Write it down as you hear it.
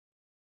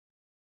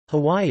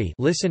Hawaii,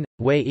 listen,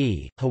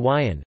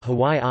 Hawaiian,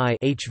 Hawaii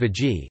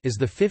is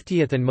the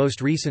 50th and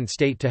most recent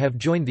state to have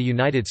joined the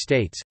United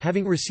States,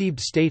 having received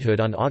statehood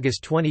on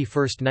August 21,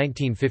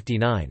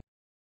 1959.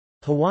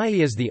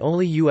 Hawaii is the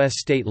only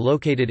U.S. state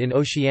located in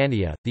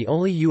Oceania, the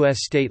only U.S.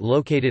 state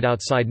located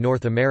outside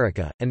North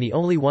America, and the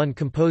only one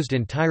composed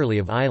entirely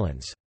of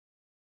islands.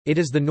 It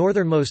is the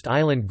northernmost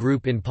island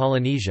group in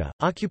Polynesia,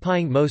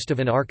 occupying most of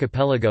an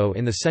archipelago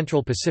in the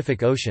central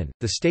Pacific Ocean.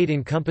 The state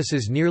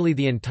encompasses nearly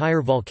the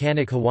entire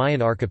volcanic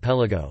Hawaiian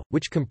archipelago,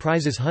 which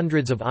comprises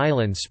hundreds of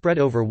islands spread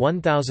over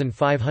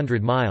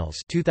 1,500 miles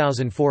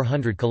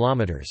 (2,400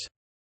 kilometers).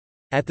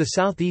 At the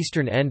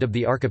southeastern end of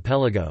the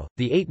archipelago,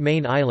 the 8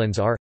 main islands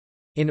are,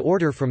 in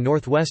order from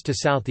northwest to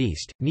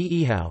southeast,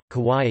 Ni'ihau,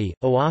 Kauai,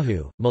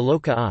 Oahu,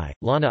 Molokai,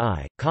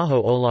 Lanai,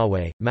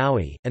 Kaho'olawe,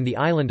 Maui, and the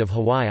island of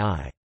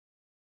Hawaii.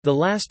 The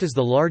last is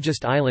the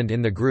largest island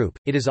in the group.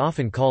 It is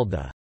often called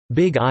the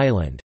Big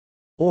Island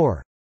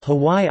or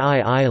Hawaii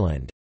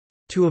Island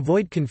to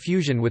avoid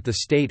confusion with the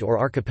state or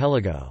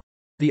archipelago.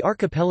 The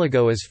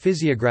archipelago is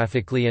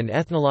physiographically and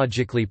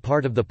ethnologically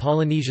part of the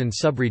Polynesian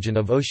subregion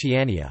of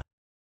Oceania.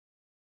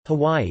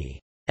 Hawaii's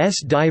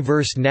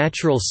diverse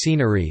natural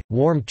scenery,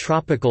 warm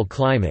tropical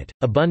climate,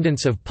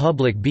 abundance of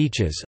public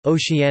beaches,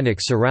 oceanic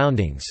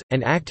surroundings,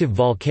 and active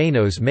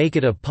volcanoes make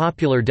it a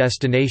popular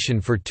destination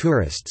for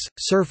tourists,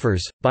 surfers,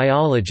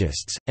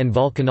 biologists, and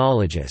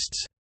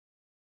volcanologists.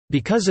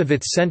 Because of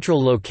its central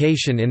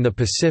location in the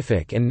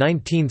Pacific and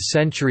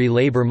 19th-century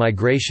labor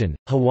migration,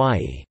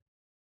 Hawaii's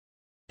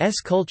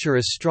culture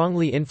is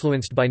strongly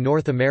influenced by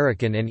North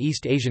American and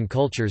East Asian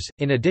cultures,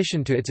 in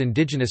addition to its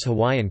indigenous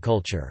Hawaiian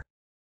culture.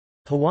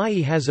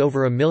 Hawaii has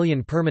over 1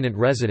 million permanent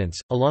residents,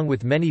 along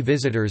with many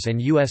visitors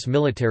and U.S.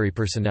 military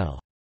personnel.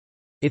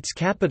 Its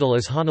capital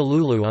is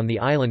Honolulu on the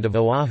island of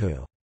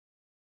Oahu.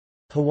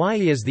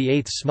 Hawaii is the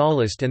 8th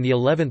smallest and the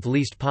 11th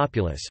least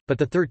populous, but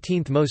the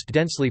 13th most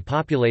densely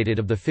populated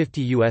of the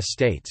 50 U.S.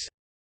 states.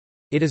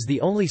 It is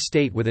the only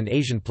state with an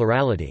Asian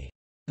plurality.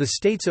 The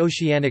state's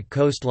oceanic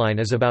coastline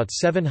is about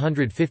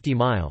 750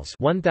 miles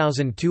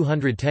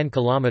 (1,210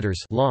 kilometers)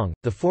 long,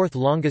 the fourth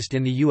longest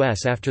in the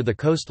U.S. after the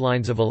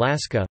coastlines of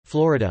Alaska,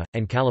 Florida,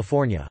 and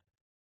California.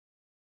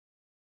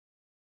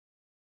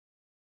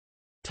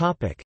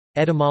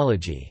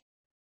 Etymology.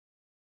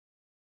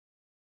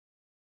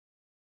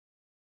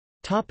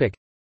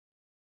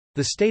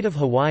 The state of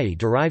Hawaii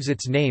derives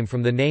its name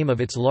from the name of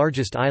its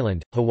largest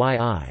island,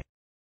 Hawaii.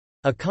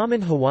 A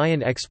common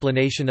Hawaiian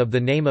explanation of the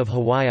name of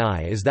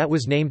Hawaii is that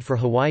was named for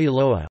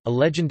Hawaiiloa, a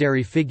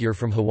legendary figure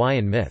from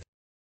Hawaiian myth.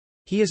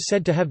 He is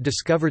said to have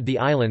discovered the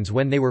islands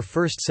when they were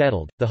first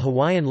settled. The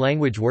Hawaiian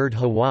language word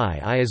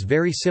Hawaii is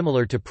very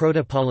similar to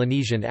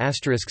Proto-Polynesian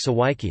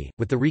 *sawaiki,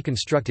 with the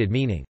reconstructed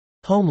meaning,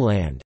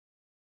 homeland.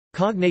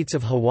 Cognates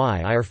of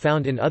Hawaii are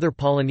found in other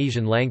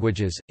Polynesian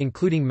languages,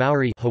 including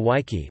Maori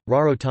Hawaiki,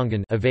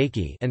 Rarotongan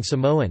Avaiki, and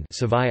Samoan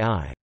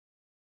Savai'i.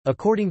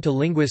 According to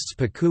linguists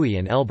Pakui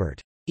and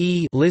Elbert,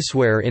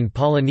 Lisware in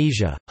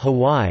Polynesia,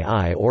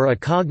 Hawaii or a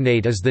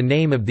cognate is the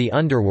name of the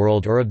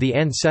underworld or of the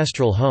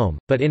ancestral home,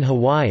 but in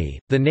Hawaii,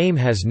 the name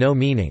has no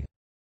meaning.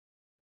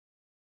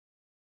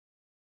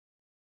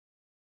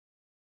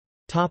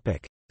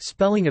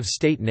 Spelling of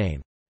state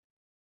name.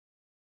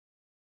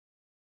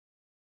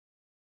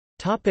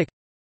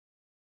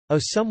 A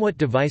somewhat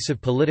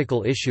divisive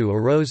political issue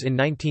arose in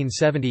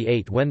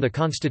 1978 when the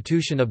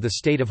Constitution of the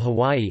State of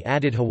Hawaii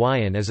added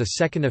Hawaiian as a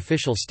second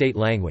official state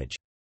language.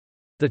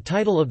 The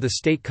title of the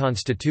state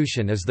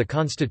constitution is the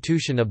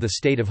Constitution of the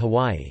State of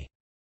Hawaii.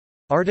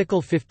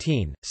 Article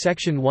 15,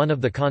 Section 1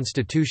 of the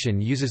Constitution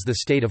uses the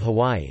State of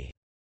Hawaii.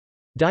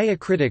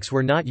 Diacritics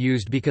were not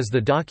used because the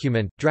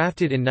document,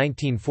 drafted in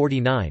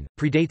 1949,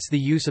 predates the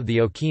use of the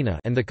okina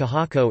and the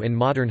kahako in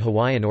modern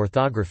Hawaiian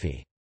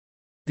orthography.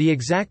 The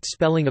exact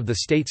spelling of the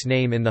state's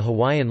name in the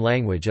Hawaiian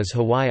language is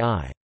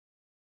Hawaii.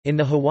 In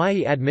the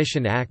Hawaii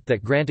Admission Act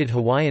that granted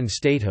Hawaiian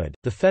statehood,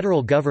 the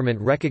federal government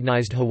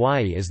recognized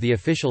Hawaii as the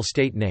official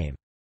state name.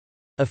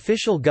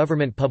 Official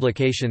government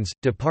publications,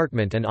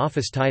 department and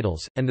office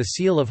titles, and the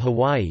seal of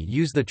Hawaii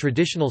use the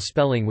traditional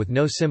spelling with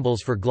no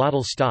symbols for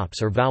glottal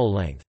stops or vowel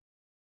length.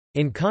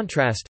 In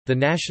contrast, the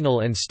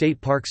National and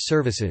State Parks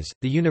Services,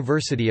 the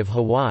University of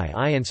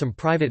Hawaii and some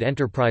private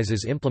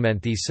enterprises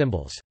implement these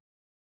symbols.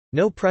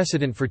 No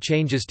precedent for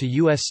changes to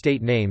U.S.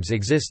 state names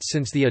exists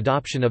since the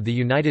adoption of the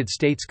United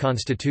States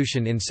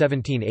Constitution in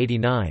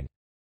 1789.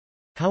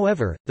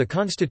 However, the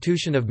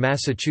Constitution of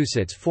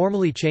Massachusetts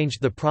formally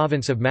changed the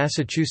province of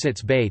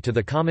Massachusetts Bay to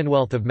the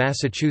Commonwealth of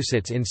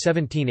Massachusetts in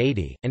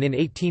 1780, and in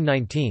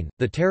 1819,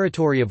 the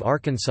territory of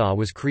Arkansas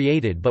was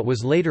created but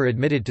was later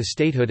admitted to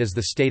statehood as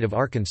the state of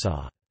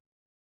Arkansas.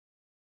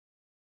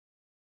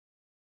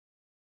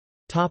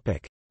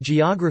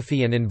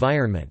 Geography and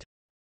environment.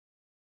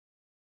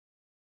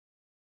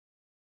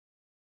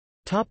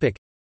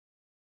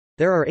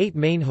 There are 8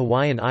 main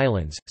Hawaiian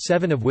islands,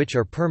 7 of which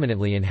are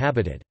permanently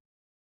inhabited.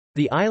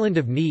 The island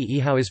of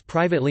Ni'ihau is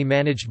privately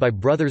managed by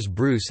brothers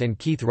Bruce and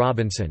Keith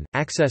Robinson.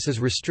 Access is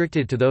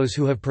restricted to those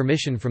who have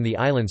permission from the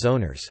island's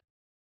owners.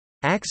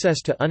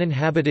 Access to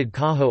uninhabited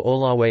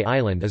Kaho'olawe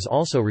Island is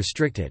also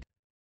restricted.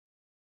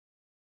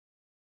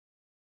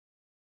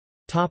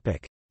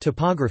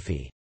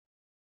 Topography.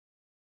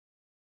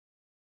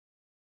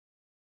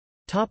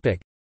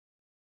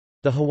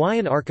 The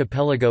Hawaiian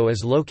archipelago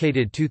is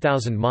located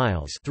 2,000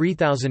 miles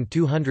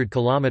 (3,200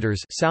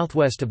 kilometers)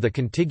 southwest of the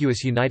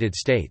contiguous United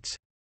States.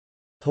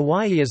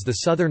 Hawaii is the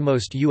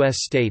southernmost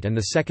U.S. state and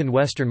the second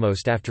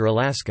westernmost after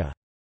Alaska.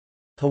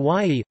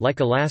 Hawaii, like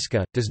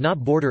Alaska, does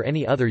not border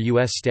any other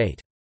U.S.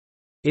 state.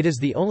 It is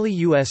the only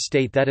U.S.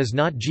 state that is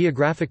not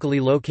geographically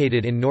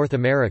located in North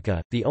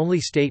America, the only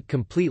state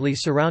completely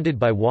surrounded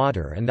by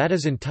water and that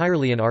is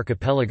entirely an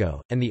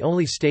archipelago, and the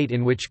only state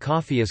in which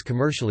coffee is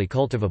commercially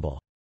cultivable.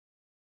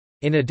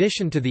 In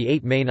addition to the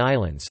 8 main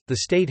islands, the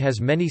state has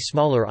many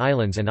smaller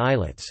islands and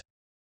islets.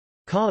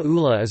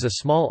 Ka'ula is a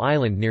small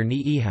island near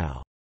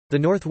Ni'ihau. The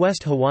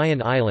Northwest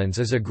Hawaiian Islands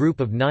is a group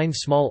of 9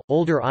 small,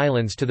 older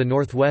islands to the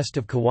northwest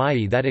of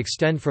Kauai that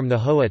extend from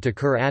Nahoa to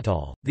Kur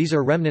Atoll. These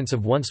are remnants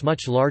of once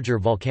much larger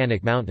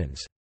volcanic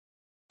mountains.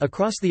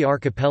 Across the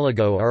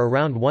archipelago are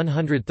around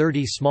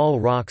 130 small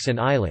rocks and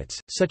islets,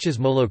 such as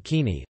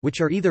Molokini, which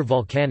are either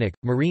volcanic,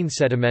 marine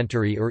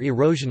sedimentary or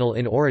erosional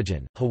in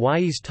origin.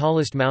 Hawaii's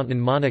tallest mountain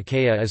Mauna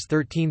Kea is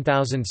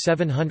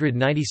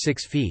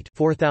 13,796 feet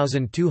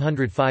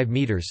 (4,205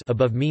 meters)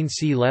 above mean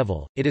sea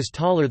level. It is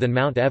taller than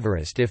Mount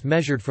Everest if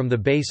measured from the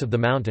base of the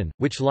mountain,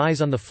 which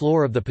lies on the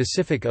floor of the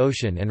Pacific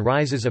Ocean and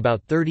rises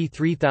about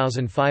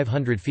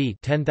 33,500 feet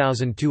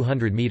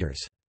 (10,200 meters).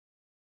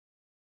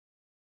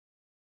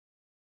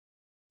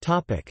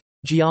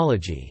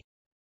 Geology.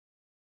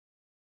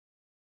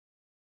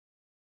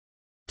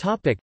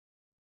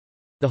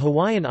 The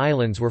Hawaiian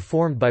Islands were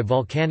formed by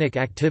volcanic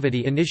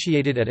activity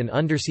initiated at an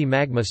undersea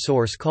magma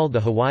source called the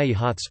Hawaii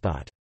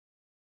Hotspot.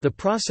 The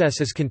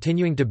process is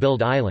continuing to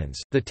build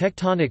islands. The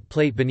tectonic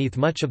plate beneath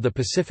much of the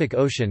Pacific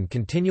Ocean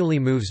continually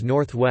moves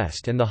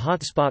northwest and the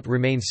hotspot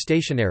remains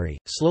stationary,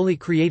 slowly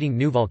creating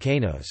new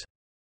volcanoes.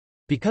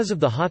 Because of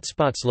the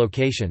hotspot's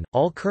location,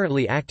 all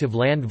currently active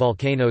land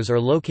volcanoes are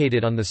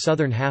located on the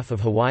southern half of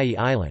Hawaii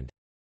Island.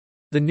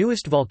 The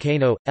newest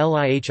volcano,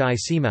 Lihi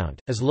Seamount,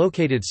 is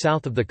located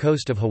south of the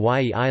coast of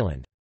Hawaii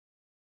Island.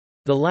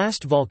 The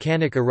last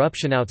volcanic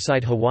eruption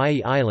outside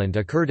Hawaii Island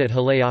occurred at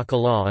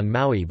Haleakala on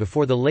Maui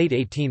before the late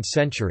 18th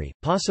century,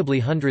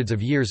 possibly hundreds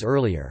of years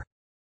earlier.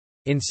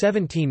 In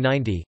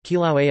 1790,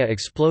 Kilauea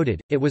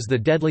exploded. It was the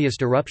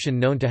deadliest eruption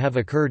known to have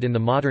occurred in the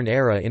modern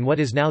era in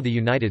what is now the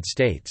United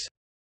States.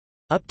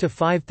 Up to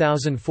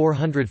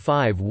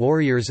 5,405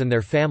 warriors and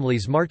their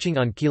families marching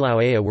on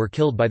Kilauea were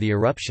killed by the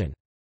eruption.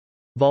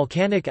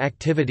 Volcanic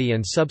activity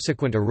and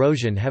subsequent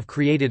erosion have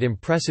created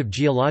impressive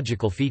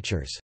geological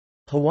features.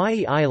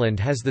 Hawaii Island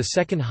has the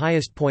second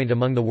highest point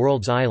among the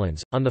world's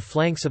islands. On the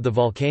flanks of the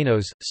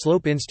volcanoes,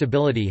 slope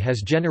instability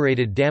has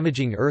generated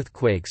damaging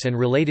earthquakes and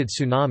related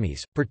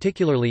tsunamis,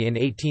 particularly in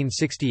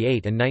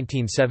 1868 and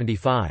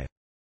 1975.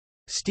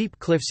 Steep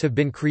cliffs have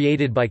been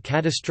created by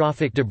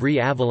catastrophic debris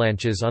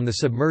avalanches on the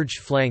submerged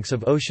flanks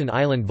of Ocean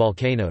Island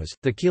volcanoes.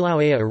 The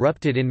Kilauea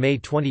erupted in May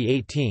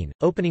 2018,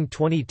 opening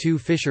 22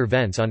 fissure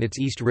vents on its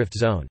east rift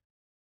zone.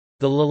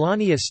 The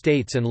Lalani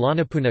Estates and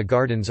Lanapuna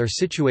Gardens are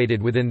situated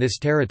within this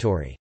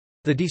territory.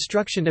 The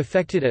destruction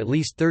affected at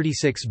least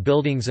 36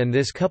 buildings and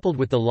this, coupled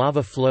with the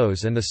lava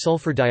flows and the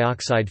sulfur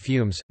dioxide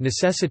fumes,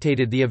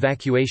 necessitated the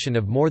evacuation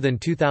of more than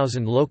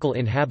 2,000 local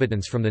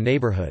inhabitants from the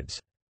neighborhoods.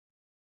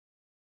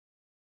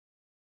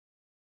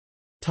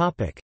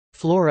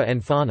 Flora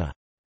and fauna.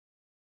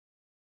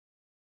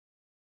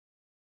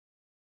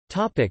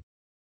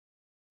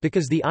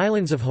 Because the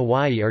islands of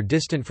Hawaii are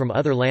distant from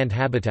other land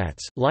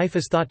habitats, life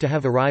is thought to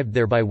have arrived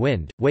there by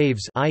wind,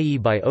 waves, i.e.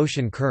 by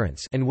ocean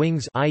currents, and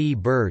wings, i.e.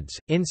 birds,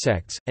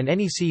 insects, and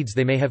any seeds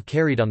they may have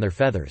carried on their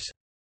feathers.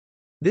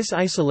 This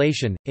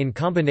isolation, in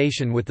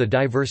combination with the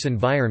diverse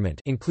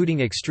environment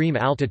including extreme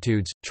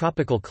altitudes,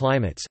 tropical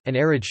climates, and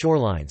arid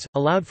shorelines,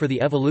 allowed for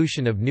the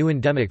evolution of new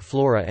endemic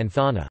flora and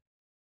fauna.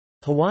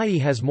 Hawaii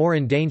has more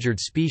endangered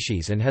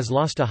species and has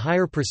lost a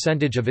higher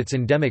percentage of its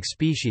endemic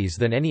species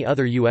than any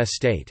other U.S.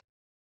 state.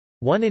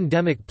 One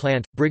endemic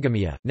plant,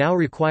 Brighemia, now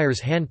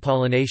requires hand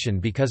pollination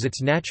because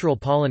its natural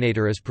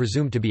pollinator is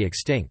presumed to be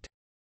extinct.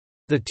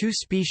 The 2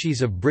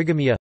 species of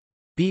Brighemia,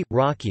 B.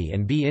 rocki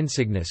and B.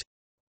 insignis,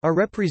 are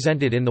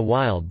represented in the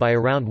wild by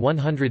around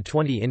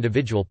 120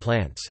 individual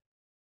plants.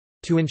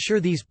 To ensure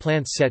these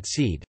plants set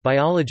seed,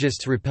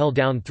 biologists rappel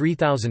down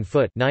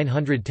 3,000-foot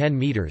 (910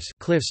 meters)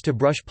 cliffs to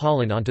brush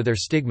pollen onto their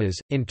stigmas.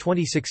 In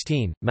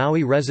 2016,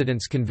 Maui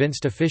residents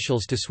convinced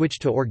officials to switch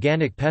to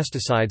organic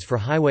pesticides for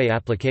highway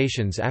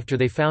applications after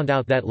they found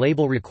out that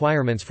label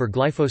requirements for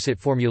glyphosate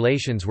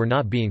formulations were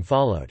not being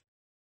followed.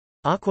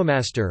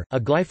 Aquamaster, a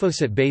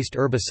glyphosate-based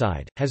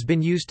herbicide, has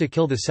been used to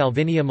kill the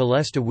Salvinia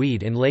molesta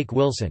weed in Lake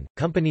Wilson.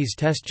 Companies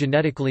test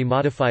genetically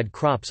modified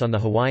crops on the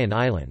Hawaiian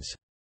Islands.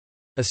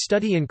 A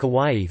study in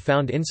Kauai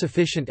found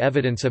insufficient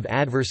evidence of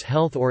adverse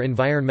health or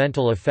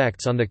environmental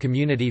effects on the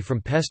community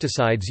from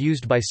pesticides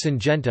used by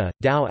Syngenta,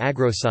 Dow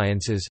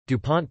AgroSciences,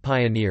 DuPont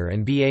Pioneer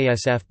and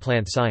BASF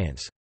Plant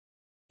Science.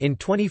 In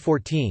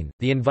 2014,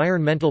 the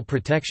Environmental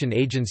Protection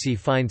Agency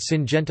fined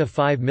Syngenta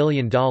 $5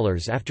 million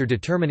after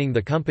determining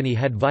the company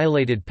had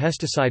violated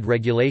pesticide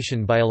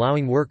regulation by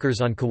allowing workers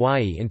on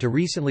Kauai into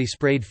recently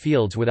sprayed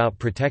fields without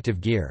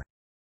protective gear.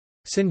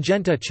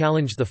 Syngenta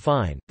challenged the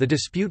fine. The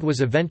dispute was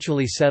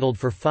eventually settled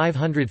for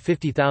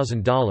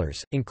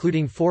 $550,000,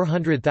 including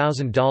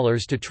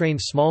 $400,000 to train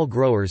small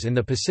growers in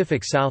the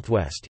Pacific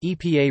Southwest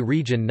 (EPA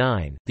Region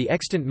 9). The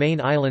extant main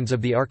islands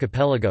of the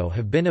archipelago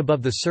have been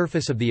above the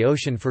surface of the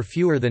ocean for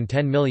fewer than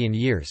 10 million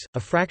years,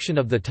 a fraction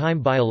of the time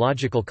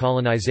biological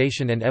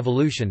colonization and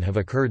evolution have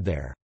occurred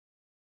there.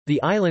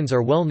 The islands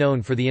are well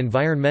known for the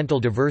environmental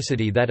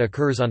diversity that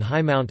occurs on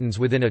high mountains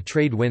within a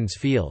trade winds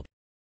field.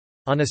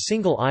 On a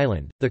single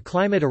island, the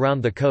climate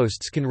around the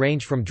coasts can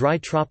range from dry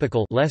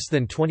tropical less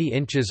than 20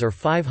 inches or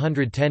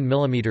 510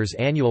 mm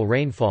annual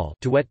rainfall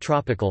to wet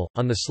tropical.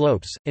 On the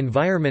slopes,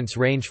 environments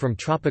range from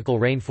tropical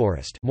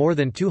rainforest more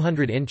than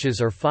 200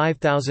 inches or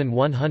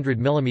 5,100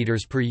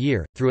 mm per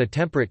year, through a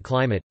temperate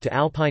climate, to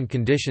alpine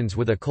conditions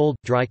with a cold,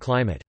 dry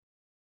climate.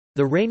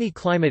 The rainy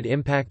climate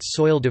impacts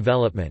soil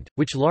development,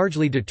 which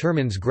largely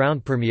determines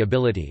ground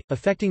permeability,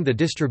 affecting the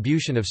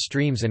distribution of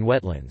streams and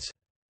wetlands.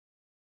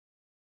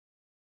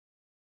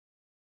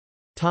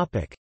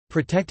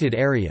 Protected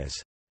areas.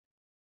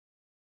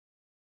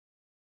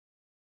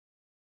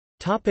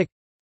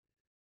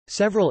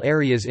 Several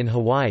areas in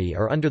Hawaii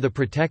are under the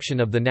protection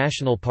of the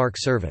National Park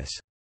Service.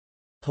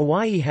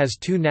 Hawaii has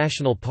two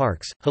national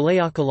parks,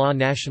 Haleakala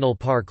National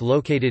Park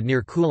located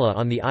near Kula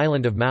on the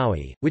island of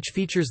Maui, which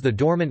features the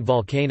dormant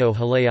volcano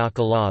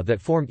Haleakala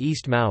that formed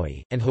East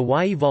Maui, and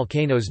Hawaii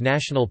Volcanoes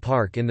National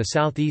Park in the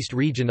southeast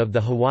region of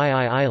the Hawaii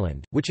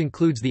Island, which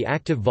includes the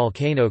active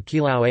volcano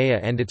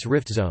Kilauea and its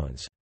rift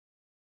zones.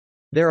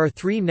 There are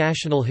three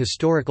national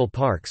historical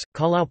parks: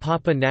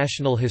 Kalaupapa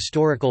National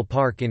Historical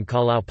Park in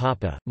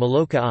Kalaupapa,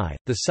 Molokai,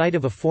 the site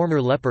of a former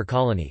leper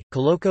colony,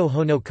 Kaloko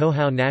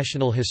Honokohau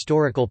National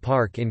Historical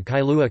Park in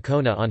Kailua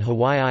Kona on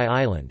Hawaii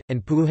Island,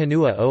 and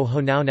Puuhenua o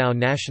Honaunau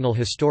National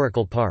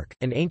Historical Park,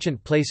 an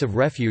ancient place of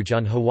refuge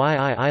on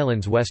Hawaii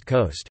Island's west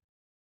coast.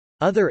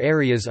 Other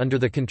areas under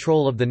the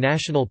control of the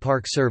National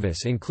Park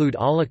Service include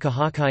Ala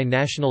Kahakai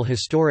National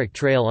Historic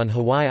Trail on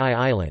Hawaii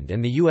Island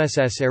and the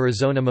USS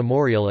Arizona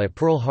Memorial at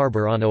Pearl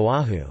Harbor on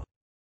Oahu.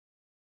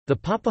 The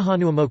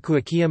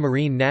Papahanaumokuakea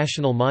Marine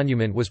National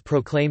Monument was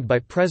proclaimed by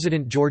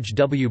President George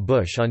W.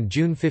 Bush on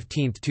June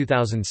 15,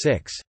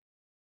 2006.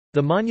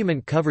 The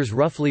monument covers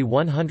roughly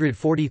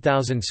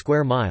 140,000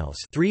 square miles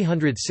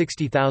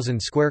 (360,000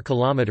 square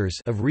kilometers)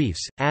 of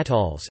reefs,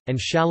 atolls, and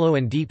shallow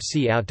and deep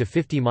sea out to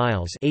 50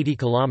 miles (80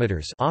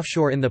 kilometers)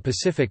 offshore in the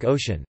Pacific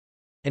Ocean,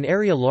 an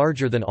area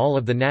larger than all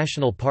of the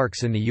national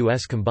parks in the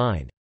U.S.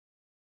 combined.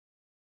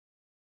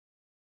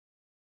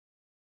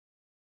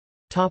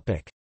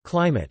 Topic: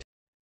 Climate.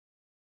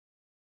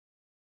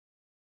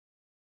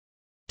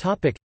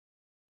 Topic: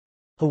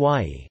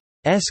 Hawaii.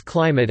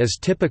 Climate is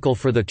typical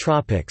for the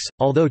tropics,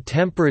 although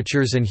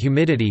temperatures and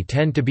humidity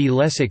tend to be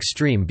less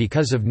extreme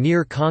because of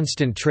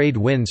near-constant trade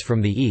winds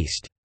from the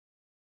east.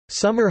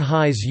 Summer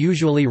highs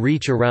usually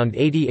reach around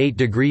 88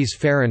 degrees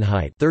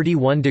Fahrenheit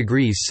 (31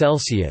 degrees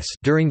Celsius)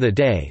 during the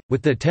day,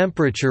 with the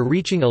temperature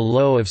reaching a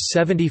low of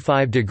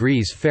 75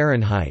 degrees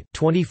Fahrenheit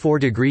 (24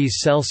 degrees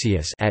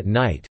Celsius) at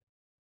night.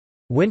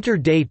 Winter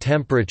day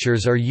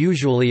temperatures are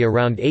usually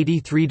around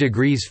 83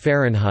 degrees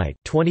Fahrenheit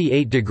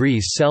 (28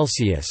 degrees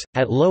Celsius).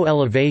 At low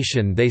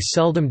elevation they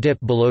seldom dip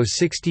below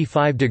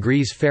 65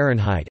 degrees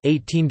Fahrenheit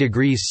 (18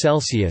 degrees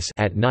Celsius)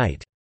 at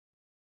night.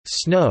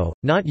 Snow,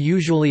 not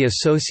usually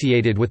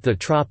associated with the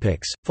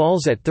tropics,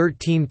 falls at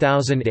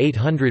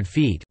 13,800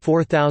 feet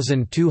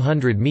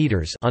 (4,200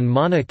 meters) on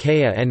Mauna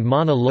Kea and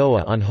Mauna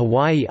Loa on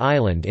Hawaii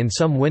Island in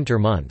some winter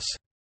months.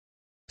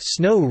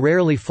 Snow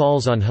rarely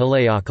falls on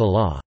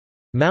Haleakala.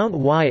 Mount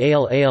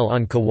Waialaeal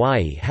on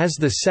Kauai has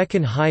the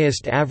second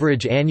highest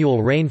average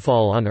annual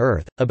rainfall on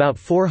Earth, about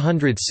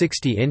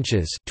 460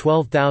 inches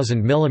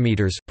 (12,000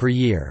 mm) per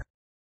year.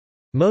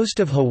 Most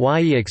of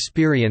Hawaii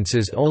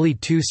experiences only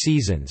two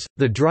seasons.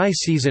 The dry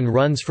season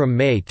runs from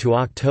May to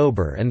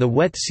October and the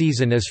wet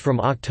season is from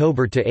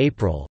October to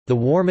April. The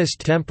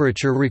warmest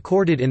temperature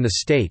recorded in the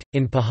state,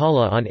 in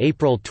Pahala on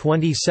April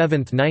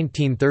 27,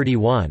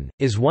 1931,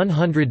 is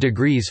 100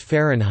 degrees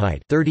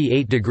Fahrenheit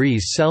 (38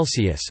 degrees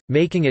Celsius),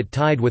 making it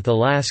tied with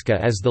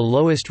Alaska as the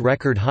lowest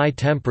record high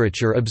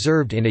temperature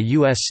observed in a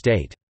U.S.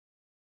 state.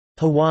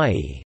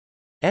 Hawaii's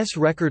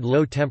record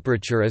low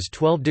temperature is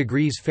 12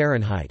 degrees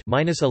Fahrenheit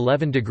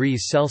 (-11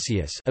 degrees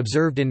Celsius)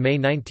 observed in May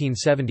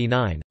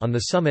 1979, on the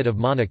summit of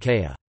Mauna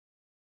Kea.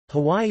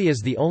 Hawaii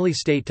is the only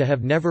state to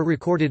have never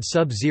recorded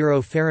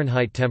sub-zero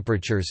Fahrenheit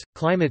temperatures.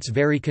 Climates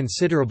vary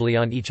considerably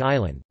on each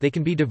island. They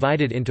can be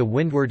divided into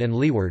windward and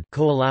leeward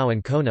Ko'olau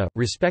and Kona,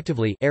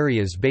 respectively,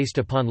 areas based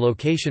upon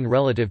location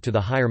relative to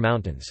the higher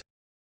mountains.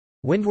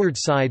 Windward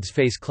sides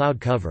face cloud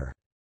cover.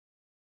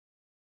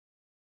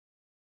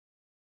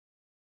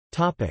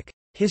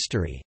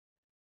 History.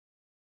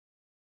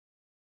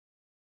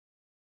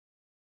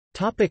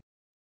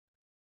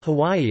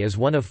 Hawaii is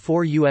one of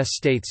 4 U.S.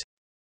 states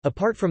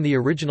Apart from the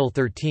original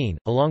 13,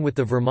 along with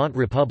the Vermont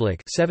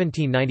Republic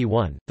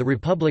 1791, the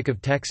Republic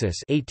of Texas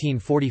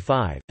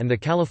 1845, and the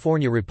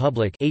California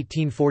Republic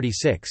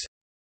 1846,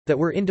 that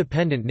were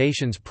independent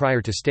nations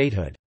prior to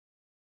statehood.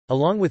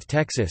 Along with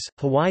Texas,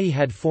 Hawaii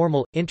had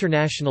formal,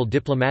 international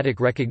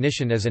diplomatic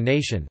recognition as a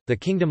nation. The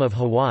Kingdom of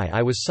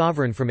Hawaii was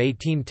sovereign from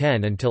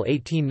 1810 until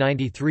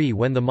 1893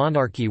 when the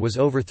monarchy was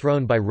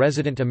overthrown by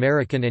resident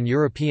American and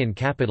European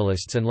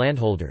capitalists and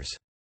landholders.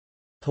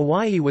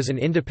 Hawaii was an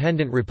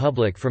independent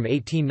republic from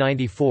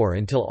 1894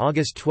 until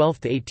August 12,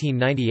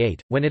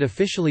 1898, when it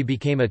officially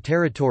became a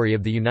territory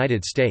of the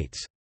United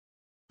States.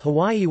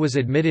 Hawaii was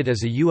admitted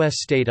as a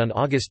U.S. state on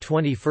August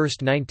 21,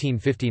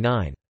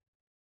 1959.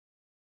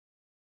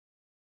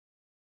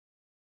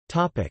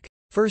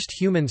 First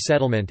human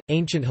settlement,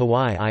 Ancient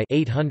Hawaii I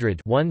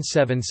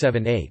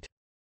 800-1778.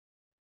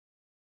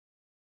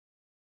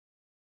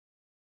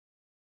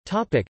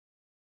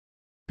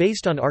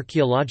 Based on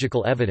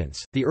archaeological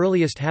evidence, the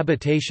earliest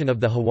habitation of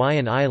the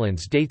Hawaiian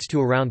Islands dates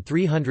to around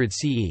 300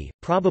 CE,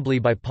 probably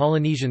by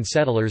Polynesian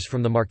settlers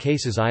from the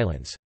Marquesas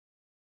Islands.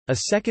 A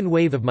second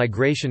wave of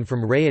migration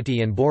from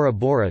Raiatea and Bora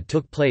Bora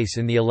took place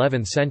in the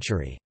 11th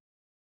century.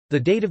 The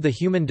date of the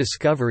human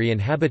discovery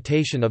and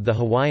habitation of the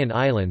Hawaiian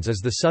Islands is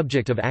the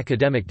subject of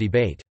academic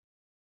debate.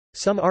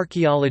 Some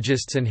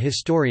archaeologists and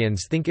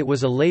historians think it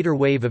was a later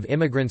wave of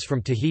immigrants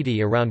from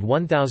Tahiti around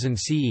 1000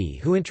 CE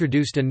who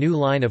introduced a new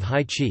line of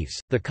high chiefs,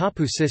 the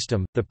kapu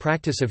system, the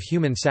practice of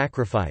human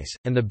sacrifice,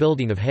 and the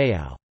building of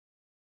heiau.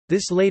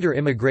 This later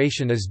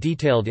immigration is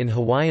detailed in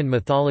Hawaiian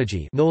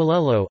mythology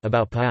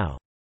about Pau.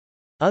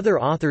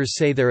 Other authors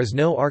say there is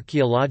no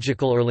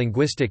archaeological or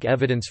linguistic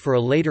evidence for a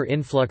later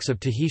influx of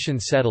Tahitian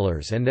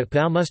settlers and that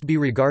Pau must be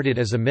regarded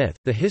as a myth.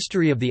 The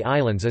history of the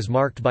islands is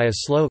marked by a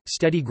slow,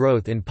 steady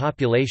growth in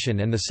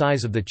population and the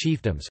size of the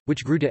chiefdoms,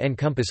 which grew to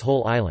encompass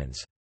whole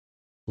islands.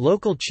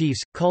 Local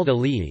chiefs, called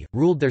alii,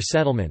 ruled their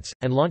settlements,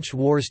 and launched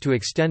wars to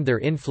extend their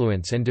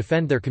influence and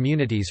defend their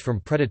communities from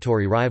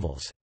predatory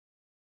rivals.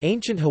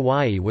 Ancient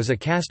Hawaii was a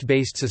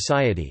caste-based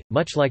society,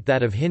 much like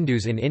that of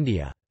Hindus in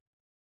India.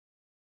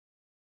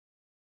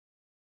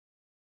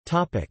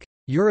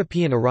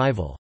 European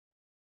arrival.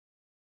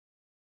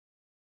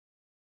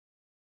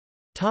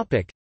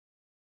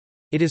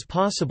 It is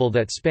possible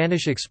that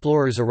Spanish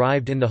explorers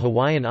arrived in the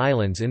Hawaiian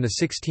Islands in the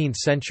 16th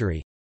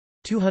century,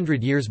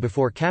 200 years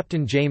before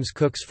Captain James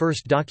Cook's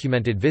first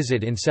documented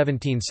visit in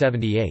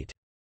 1778.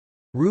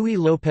 Ruy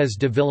López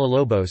de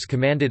Villalobos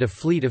commanded a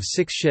fleet of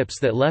 6 ships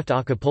that left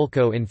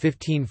Acapulco in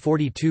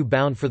 1542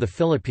 bound for the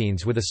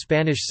Philippines with a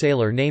Spanish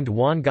sailor named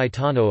Juan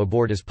Gaetano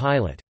aboard as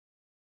pilot.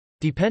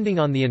 Depending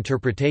on the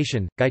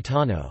interpretation,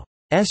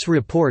 Gaetano's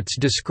reports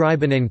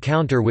describe an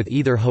encounter with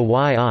either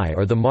Hawaii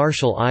or the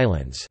Marshall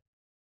Islands.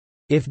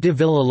 If de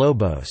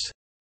Villalobos'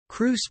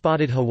 crew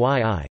spotted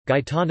Hawaii,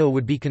 Gaetano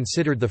would be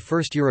considered the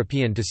first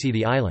European to see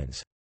the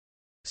islands.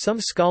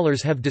 Some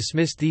scholars have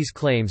dismissed these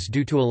claims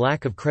due to a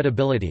lack of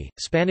credibility.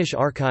 Spanish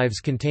archives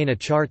contain a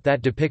chart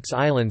that depicts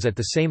islands at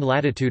the same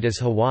latitude as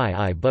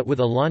Hawaii but with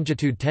a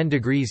longitude 10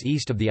 degrees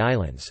east of the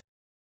islands.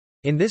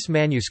 In this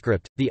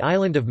manuscript, the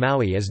island of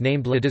Maui is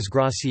named La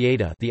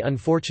Desgraciada, the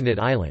unfortunate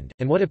island,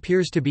 and what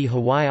appears to be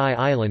Hawaii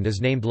Island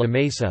is named La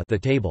Mesa, the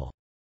table.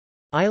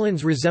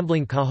 Islands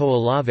resembling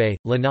Kaho'olawe,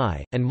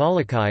 Lanai, and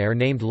Molokai are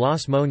named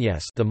Las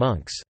Moñas, the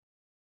monks.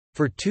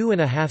 For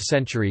 2.5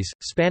 centuries,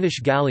 Spanish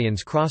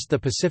galleons crossed the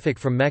Pacific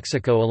from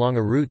Mexico along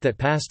a route that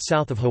passed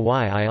south of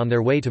Hawaii on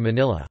their way to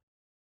Manila.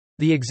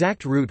 The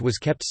exact route was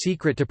kept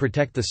secret to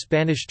protect the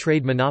Spanish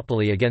trade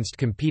monopoly against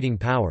competing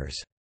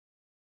powers.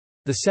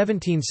 The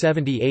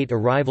 1778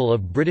 arrival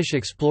of British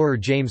explorer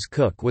James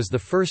Cook was the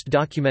first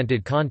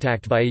documented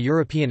contact by a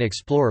European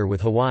explorer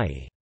with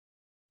Hawaii.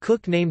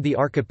 Cook named the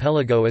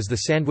archipelago as the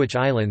Sandwich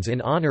Islands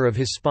in honour of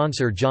his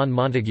sponsor John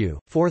Montagu,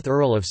 4th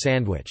Earl of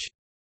Sandwich.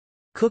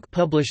 Cook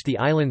published the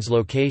island's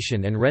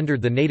location and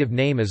rendered the native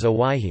name as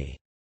Owaihi.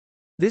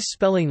 This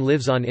spelling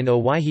lives on in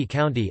Owaihi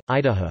County,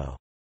 Idaho.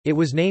 It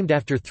was named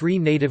after 3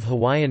 native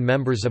Hawaiian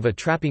members of a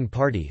trapping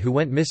party who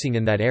went missing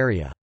in that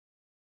area.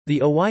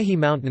 The Owaihi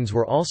Mountains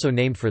were also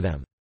named for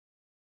them.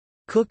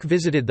 Cook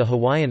visited the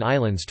Hawaiian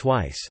Islands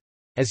twice.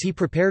 As he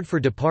prepared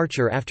for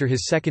departure after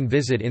his second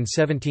visit in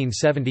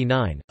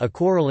 1779, a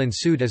quarrel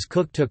ensued as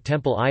Cook took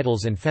temple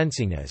idols and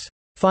fencing as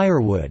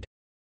firewood,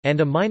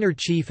 and a minor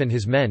chief and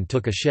his men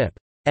took a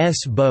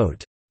ship's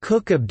boat.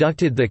 Cook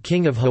abducted the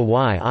king of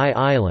Hawaii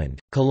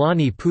Island,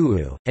 Kalani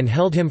Pu'u, and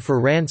held him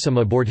for ransom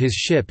aboard his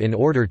ship in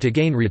order to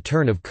gain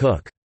return of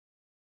Cook's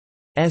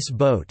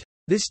boat.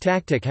 This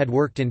tactic had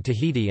worked in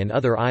Tahiti and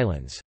other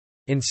islands.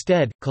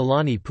 Instead,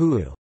 Kalani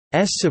Pu'u's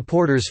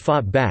supporters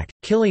fought back,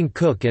 killing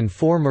Cook and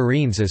 4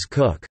 Marines as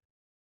Cook's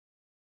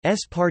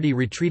party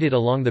retreated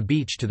along the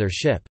beach to their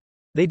ship.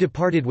 They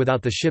departed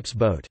without the ship's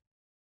boat.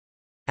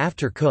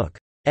 After Cook's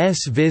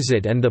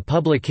visit and the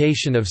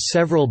publication of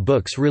several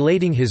books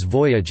relating his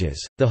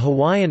voyages, the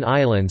Hawaiian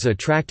Islands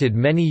attracted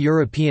many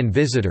European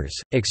visitors,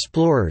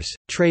 explorers,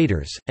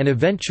 traders, and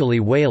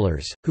eventually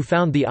whalers, who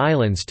found the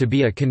islands to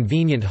be a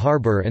convenient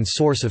harbor and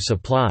source of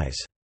supplies.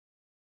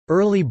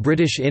 Early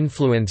British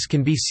influence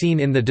can be seen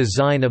in the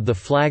design of the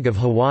flag of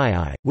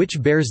Hawaii, which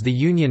bears the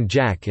Union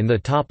Jack in the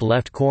top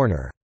left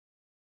corner.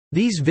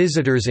 These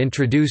visitors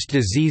introduced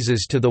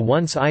diseases to the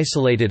once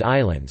isolated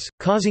islands,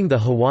 causing the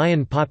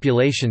Hawaiian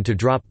population to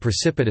drop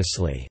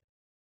precipitously.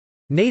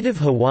 Native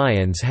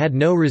Hawaiians had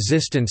no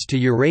resistance to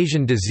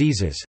Eurasian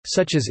diseases,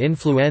 such as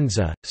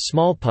influenza,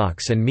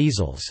 smallpox and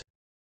measles.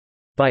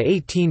 By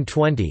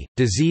 1820,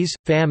 disease,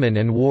 famine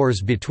and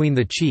wars between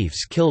the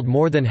chiefs killed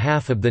more than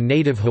half of the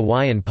native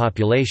Hawaiian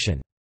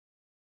population.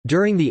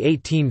 During the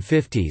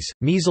 1850s,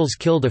 measles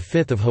killed a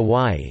fifth of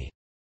Hawaii's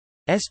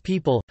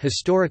people.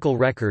 Historical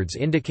records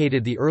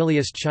indicated the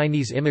earliest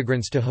Chinese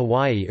immigrants to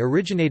Hawaii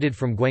originated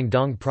from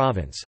Guangdong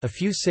Province. A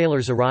few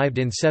sailors arrived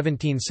in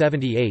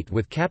 1778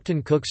 with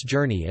Captain Cook's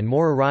Journey, and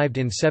more arrived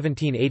in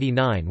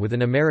 1789 with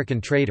an American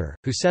trader,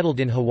 who settled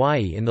in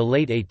Hawaii in the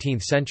late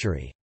 18th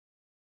century.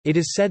 It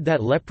is said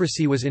that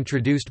leprosy was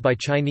introduced by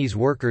Chinese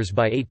workers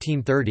by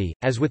 1830.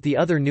 As with the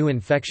other new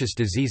infectious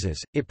diseases,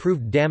 it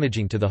proved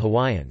damaging to the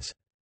Hawaiians.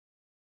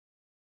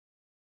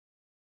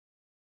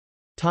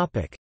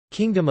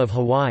 Kingdom of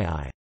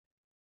Hawaii.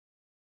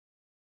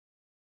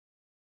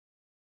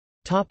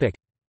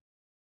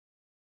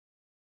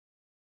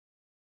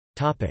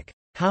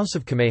 House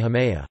of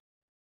Kamehameha.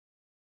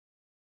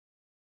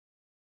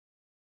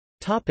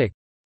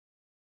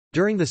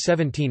 During the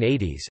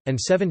 1780s, and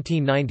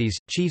 1790s,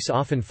 chiefs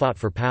often fought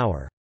for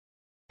power.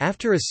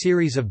 After a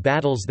series of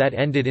battles that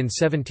ended in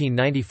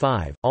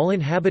 1795, all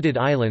inhabited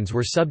islands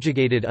were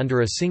subjugated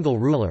under a single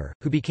ruler,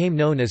 who became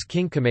known as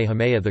King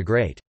Kamehameha the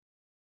Great.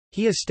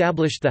 He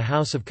established the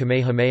House of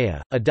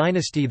Kamehameha, a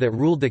dynasty that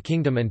ruled the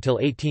kingdom until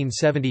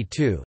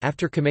 1872.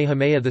 After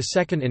Kamehameha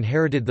II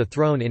inherited the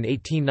throne in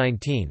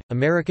 1819,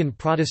 American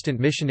Protestant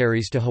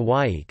missionaries to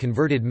Hawaii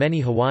converted many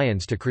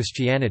Hawaiians to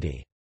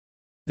Christianity.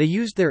 They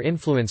used their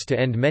influence to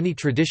end many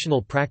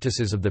traditional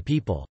practices of the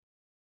people.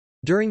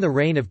 During the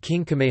reign of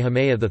King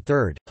Kamehameha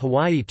III,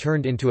 Hawaii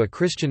turned into a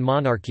Christian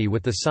monarchy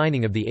with the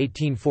signing of the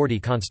 1840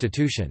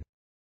 Constitution.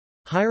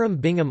 Hiram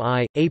Bingham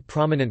I, a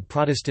prominent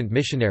Protestant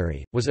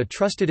missionary, was a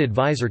trusted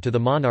advisor to the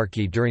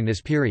monarchy during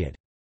this period.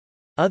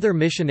 Other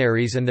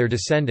missionaries and their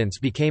descendants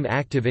became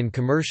active in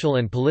commercial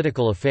and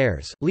political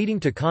affairs, leading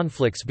to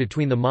conflicts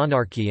between the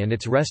monarchy and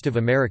its rest of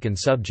American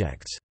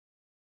subjects.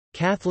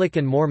 Catholic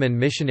and Mormon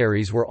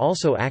missionaries were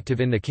also active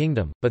in the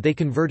kingdom, but they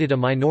converted a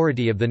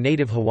minority of the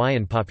native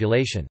Hawaiian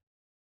population.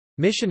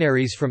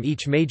 Missionaries from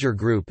each major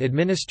group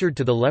administered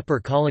to the leper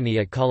colony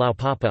at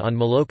Kalaupapa on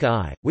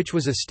Molokai, which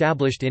was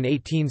established in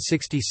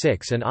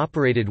 1866 and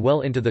operated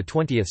well into the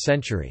 20th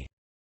century.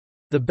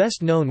 The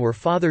best known were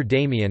Father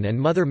Damien and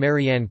Mother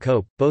Marianne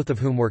Cope, both of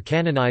whom were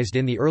canonized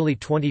in the early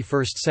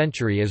 21st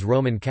century as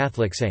Roman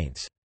Catholic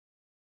saints.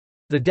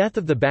 The death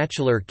of the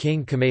bachelor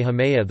King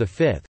Kamehameha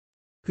V,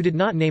 who did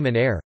not name an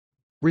heir,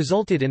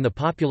 resulted in the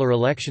popular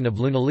election of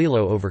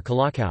Lunalilo over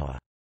Kalakaua.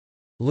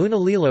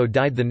 Lunalilo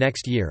died the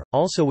next year,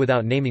 also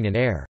without naming an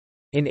heir.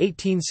 In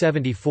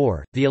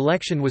 1874, the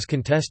election was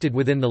contested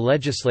within the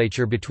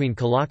legislature between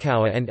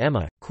Kalakaua and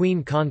Emma,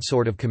 queen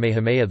consort of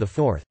Kamehameha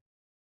IV.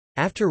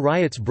 After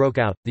riots broke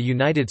out, the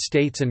United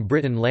States and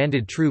Britain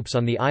landed troops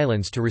on the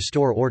islands to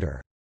restore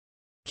order.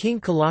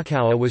 King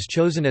Kalakaua was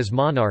chosen as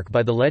monarch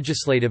by the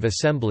Legislative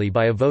Assembly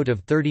by a vote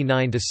of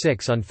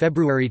 39-6 on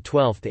February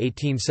 12,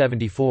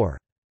 1874.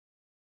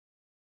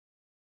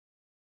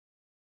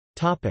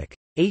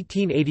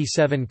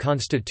 1887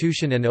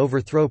 Constitution and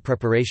overthrow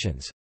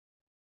preparations.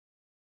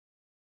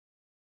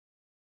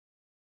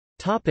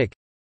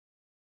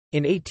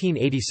 In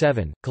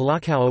 1887,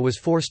 Kalakaua was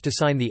forced to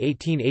sign the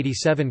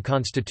 1887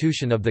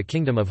 Constitution of the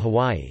Kingdom of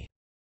Hawaii.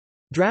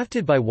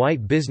 Drafted by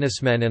white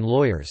businessmen and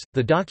lawyers,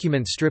 the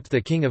document stripped the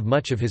king of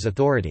much of his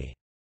authority.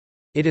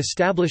 It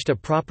established a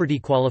property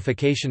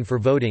qualification for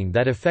voting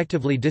that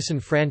effectively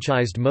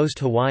disenfranchised most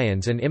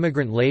Hawaiians and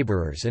immigrant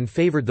laborers and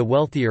favored the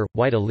wealthier,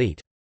 white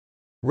elite.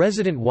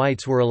 Resident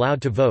whites were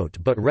allowed to vote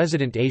but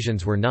resident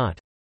Asians were not.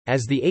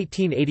 As the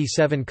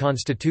 1887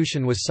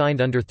 Constitution was signed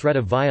under threat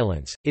of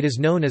violence, it is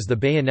known as the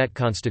Bayonet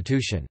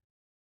Constitution.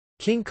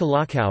 King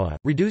Kalakaua,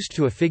 reduced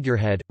to a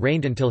figurehead,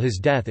 reigned until his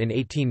death in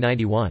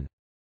 1891.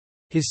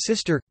 His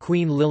sister,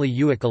 Queen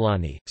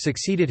Liliuokalani,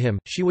 succeeded him.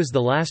 She was the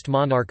last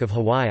monarch of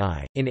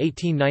Hawaii. In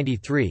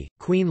 1893,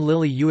 Queen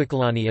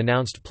Liliuokalani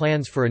announced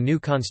plans for a new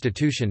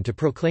constitution to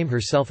proclaim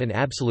herself an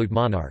absolute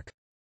monarch.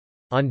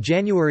 On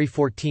January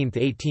 14,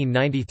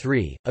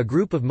 1893, a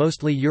group of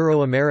mostly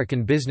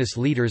Euro-American business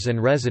leaders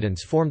and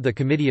residents formed the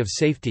Committee of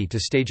Safety to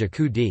stage a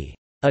coup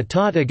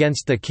d'état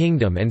against the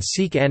kingdom and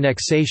seek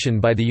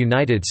annexation by the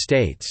United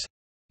States.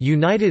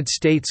 United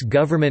States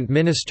Government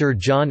Minister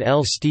John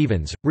L.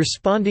 Stevens,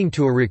 responding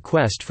to a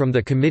request from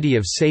the Committee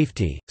of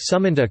Safety,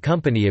 summoned a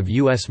company of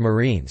U.S.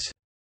 Marines.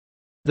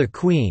 The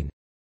Queen's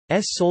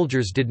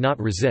soldiers did not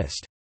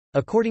resist.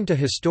 According to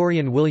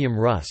historian William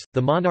Russ,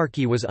 the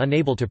monarchy was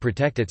unable to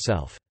protect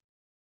itself.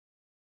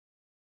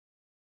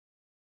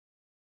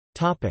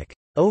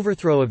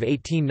 Overthrow of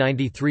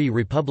 1893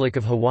 Republic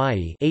of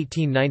Hawaii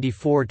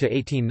 1894 to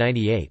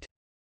 1898.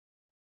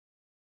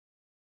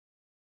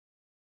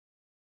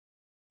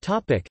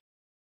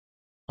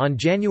 On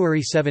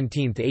January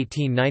 17,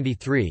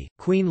 1893,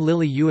 Queen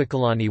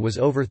Liliuokalani was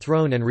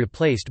overthrown and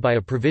replaced by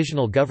a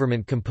provisional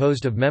government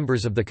composed of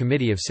members of the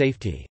Committee of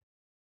Safety.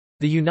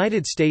 The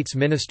United States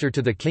Minister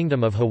to the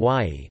Kingdom of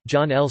Hawaii,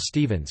 John L.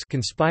 Stevens,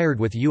 conspired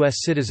with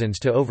U.S. citizens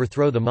to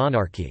overthrow the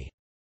monarchy.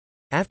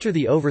 After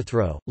the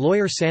overthrow,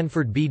 lawyer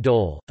Sanford B.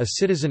 Dole, a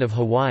citizen of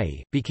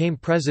Hawaii, became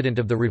President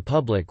of the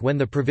Republic when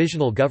the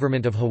Provisional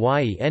Government of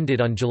Hawaii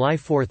ended on July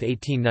 4,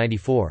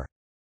 1894.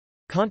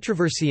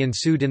 Controversy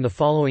ensued in the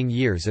following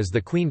years as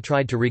the Queen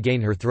tried to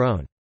regain her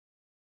throne.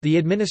 The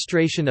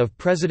administration of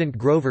President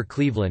Grover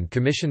Cleveland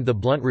commissioned the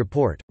Blunt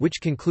Report, which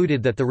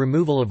concluded that the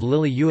removal of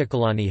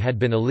Liliuokalani had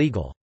been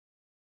illegal.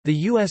 The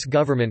U.S.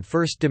 government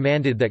first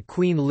demanded that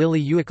Queen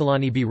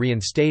Liliuokalani be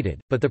reinstated,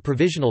 but the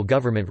provisional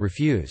government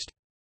refused.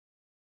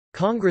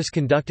 Congress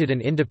conducted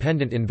an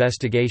independent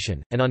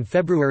investigation, and on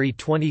February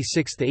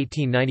 26,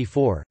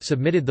 1894,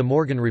 submitted the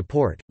Morgan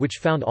Report, which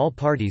found all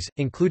parties,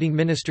 including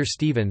Minister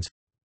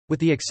Stevens—with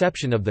the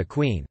exception of the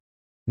Queen,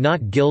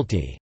 not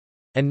guilty,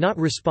 and not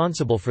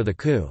responsible for the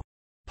coup.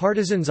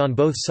 Partisans on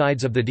both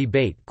sides of the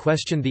debate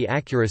questioned the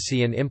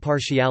accuracy and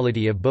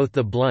impartiality of both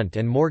the Blunt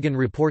and Morgan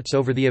reports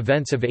over the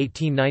events of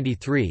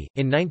 1893.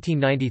 In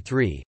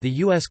 1993, the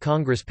U.S.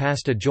 Congress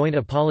passed a joint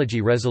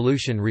apology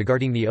resolution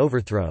regarding the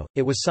overthrow.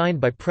 It was signed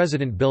by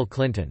President Bill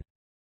Clinton.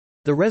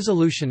 The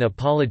resolution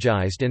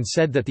apologized and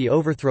said that the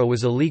overthrow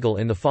was illegal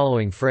in the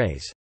following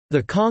phrase: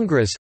 "The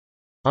Congress,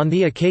 on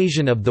the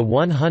occasion of the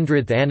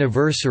 100th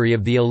anniversary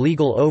of the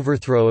illegal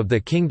overthrow of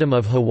the Kingdom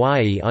of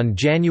Hawaii on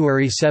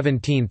January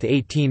 17,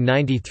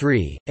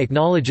 1893,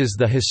 acknowledges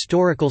the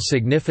historical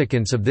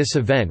significance of this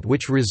event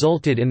which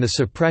resulted in the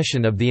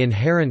suppression of the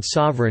inherent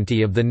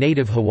sovereignty of the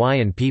native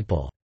Hawaiian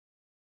people."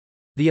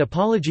 The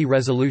apology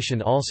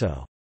resolution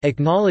also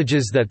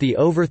acknowledges that the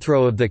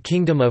overthrow of the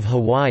Kingdom of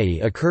Hawaii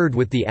occurred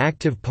with the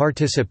active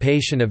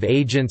participation of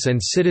agents and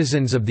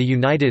citizens of the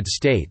United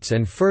States,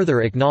 and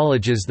further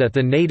acknowledges that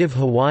the native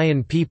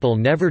Hawaiian people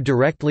never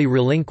directly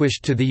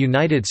relinquished to the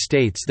United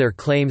States their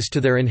claims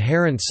to their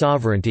inherent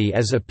sovereignty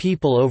as a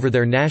people over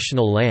their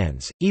national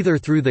lands, either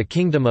through the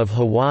Kingdom of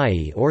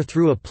Hawaii or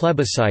through a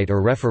plebiscite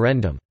or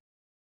referendum.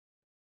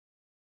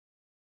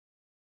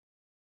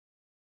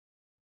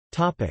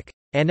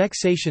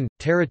 Annexation,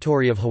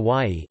 Territory of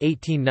Hawaii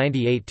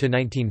 1898 to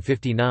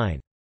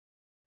 1959.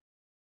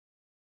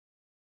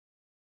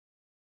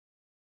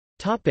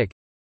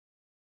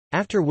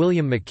 After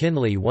William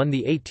McKinley won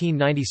the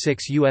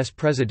 1896 U.S.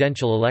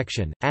 presidential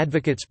election,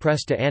 advocates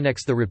pressed to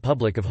annex the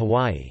Republic of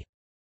Hawaii.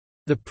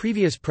 The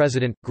previous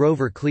president,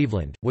 Grover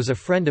Cleveland, was a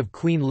friend of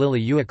Queen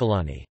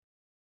Liliuokalani.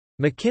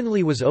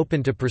 McKinley was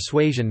open to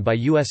persuasion by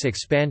U.S.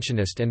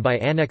 expansionist and by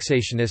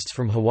annexationists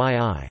from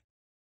Hawaii.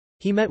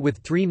 He met with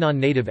three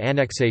non-native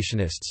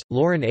annexationists,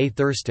 Loren A.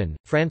 Thurston,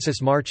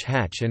 Francis March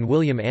Hatch and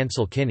William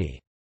Ansel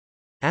Kinney.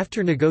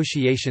 After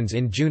negotiations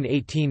in June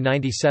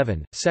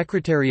 1897,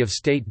 Secretary of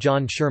State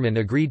John Sherman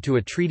agreed to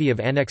a treaty of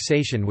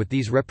annexation with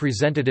these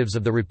representatives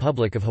of the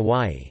Republic of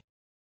Hawaii.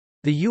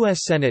 The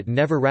U.S. Senate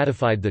never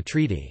ratified the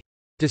treaty.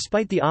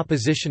 Despite the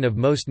opposition of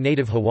most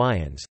native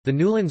Hawaiians, the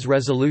Newlands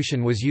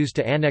Resolution was used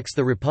to annex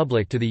the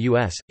Republic to the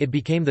U.S., it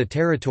became the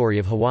Territory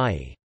of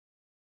Hawaii.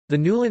 The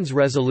Newlands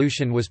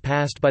Resolution was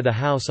passed by the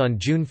House on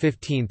June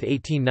 15,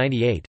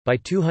 1898, by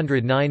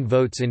 209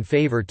 votes in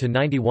favor to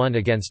 91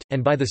 against,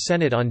 and by the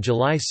Senate on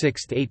July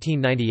 6,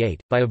 1898,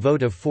 by a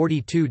vote of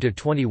 42 to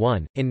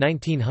 21. In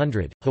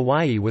 1900,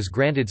 Hawaii was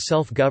granted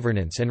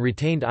self-governance and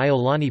retained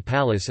Iolani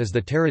Palace as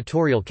the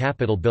territorial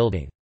capital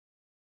building.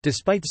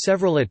 Despite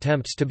several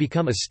attempts to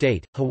become a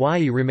state,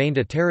 Hawaii remained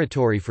a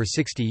territory for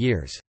 60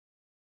 years.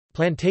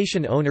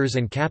 Plantation owners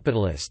and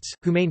capitalists,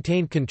 who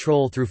maintained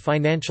control through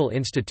financial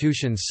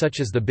institutions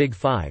such as the Big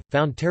Five,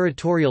 found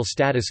territorial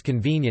status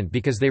convenient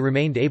because they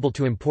remained able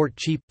to import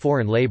cheap,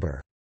 foreign labor.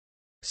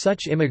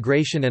 Such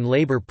immigration and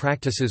labor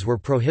practices were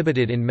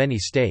prohibited in many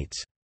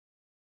states.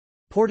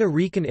 Puerto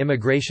Rican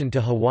immigration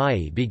to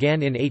Hawaii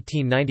began in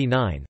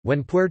 1899,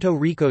 when Puerto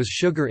Rico's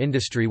sugar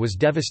industry was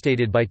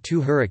devastated by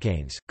two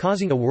hurricanes,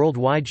 causing a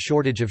worldwide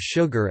shortage of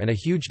sugar and a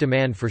huge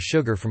demand for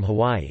sugar from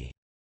Hawaii.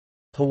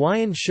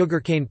 Hawaiian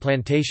sugarcane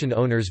plantation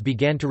owners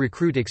began to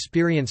recruit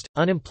experienced,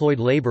 unemployed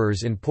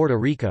laborers in Puerto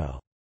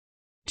Rico.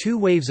 Two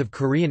waves of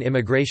Korean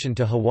immigration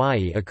to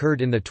Hawaii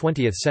occurred in the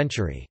 20th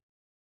century.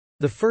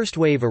 The first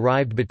wave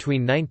arrived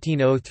between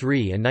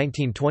 1903 and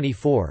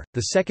 1924,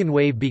 the second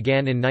wave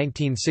began in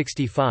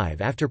 1965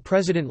 after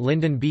President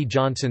Lyndon B.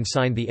 Johnson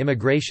signed the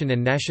Immigration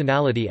and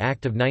Nationality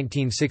Act of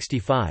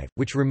 1965,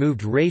 which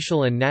removed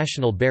racial and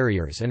national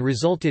barriers and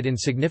resulted in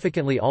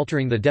significantly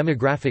altering the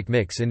demographic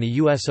mix in the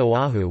U.S.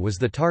 Oahu was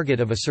the target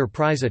of a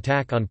surprise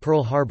attack on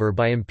Pearl Harbor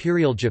by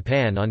Imperial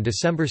Japan on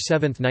December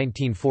 7,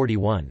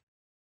 1941.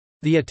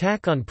 The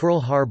attack on Pearl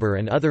Harbor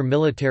and other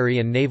military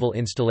and naval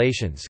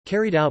installations,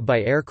 carried out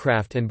by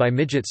aircraft and by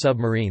midget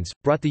submarines,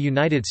 brought the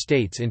United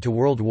States into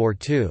World War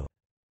II.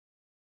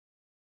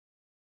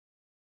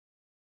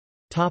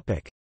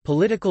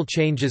 Political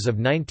changes of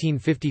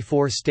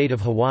 1954 State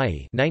of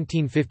Hawaii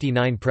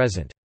 1959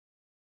 present.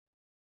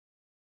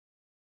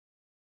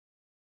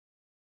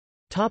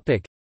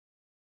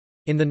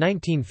 In the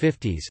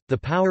 1950s, the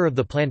power of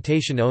the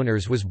plantation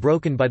owners was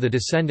broken by the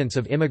descendants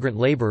of immigrant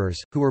laborers,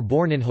 who were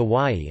born in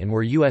Hawaii and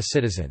were U.S.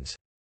 citizens.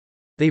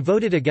 They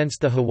voted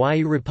against the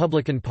Hawaii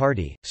Republican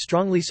Party,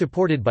 strongly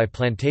supported by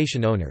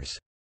plantation owners.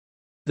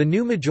 The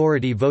new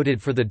majority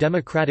voted for the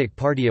Democratic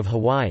Party of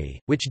Hawaii,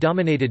 which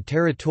dominated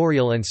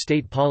territorial and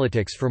state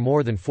politics for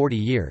more than 40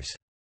 years.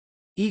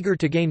 Eager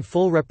to gain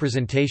full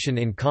representation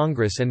in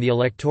Congress and the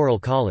Electoral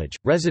College,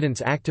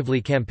 residents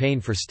actively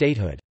campaigned for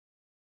statehood.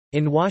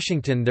 In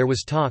Washington there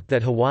was talk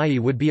that Hawaii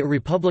would be a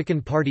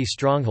Republican Party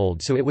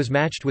stronghold, so it was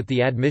matched with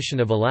the admission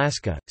of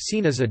Alaska,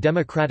 seen as a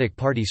Democratic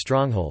Party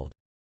stronghold.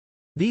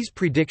 These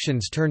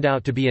predictions turned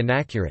out to be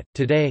inaccurate.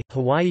 Today,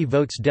 Hawaii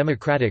votes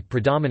Democratic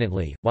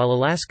predominantly, while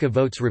Alaska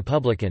votes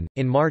Republican.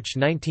 In March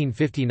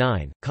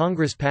 1959,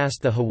 Congress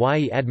passed the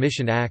Hawaii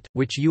Admission Act,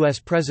 which U.S.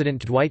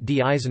 President Dwight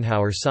D.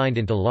 Eisenhower signed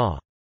into law.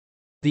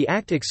 The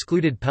act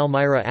excluded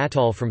Palmyra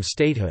Atoll from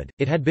statehood,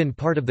 it had been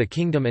part of the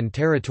Kingdom and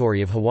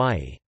Territory of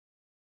Hawaii.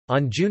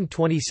 On June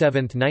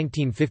 27,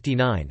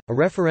 1959, a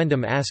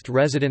referendum asked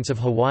residents of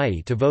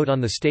Hawaii to vote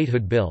on the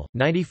statehood bill.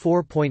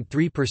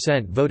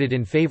 94.3% voted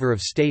in favor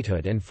of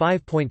statehood and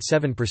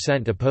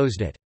 5.7%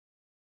 opposed it.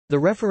 The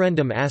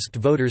referendum asked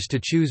voters to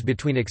choose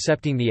between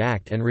accepting the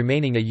act and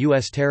remaining a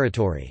U.S.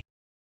 territory.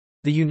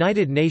 The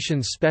United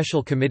Nations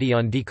Special Committee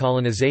on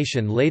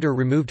Decolonization later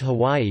removed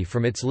Hawaii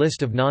from its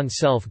list of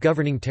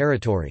non-self-governing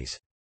territories.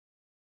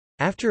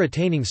 After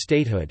attaining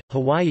statehood,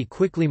 Hawaii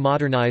quickly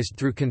modernized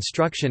through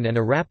construction and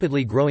a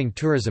rapidly growing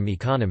tourism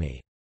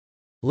economy.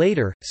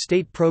 Later,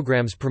 state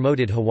programs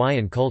promoted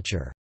Hawaiian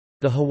culture.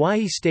 The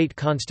Hawaii State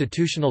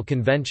Constitutional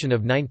Convention of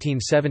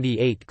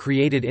 1978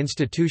 created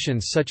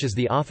institutions such as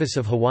the Office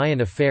of Hawaiian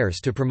Affairs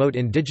to promote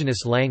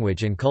indigenous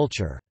language and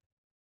culture.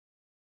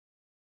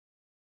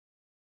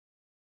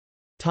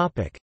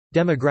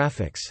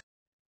 Demographics.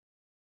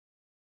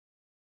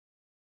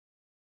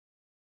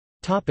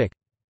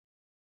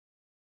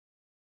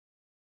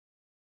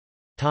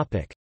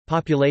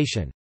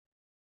 Population.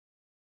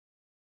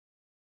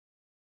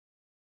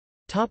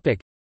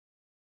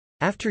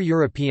 After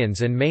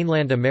Europeans and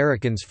mainland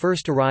Americans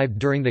first arrived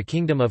during the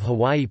Kingdom of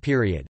Hawaii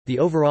period, the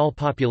overall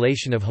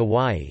population of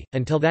Hawaii,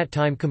 until that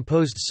time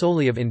composed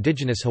solely of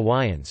indigenous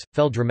Hawaiians,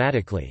 fell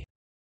dramatically.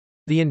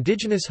 The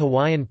indigenous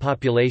Hawaiian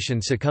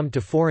population succumbed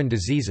to foreign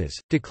diseases,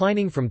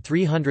 declining from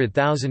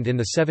 300,000 in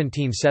the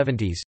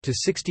 1770s, to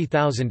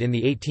 60,000 in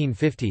the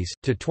 1850s,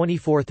 to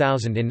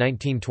 24,000 in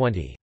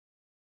 1920.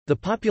 The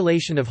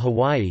population of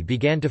Hawaii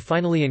began to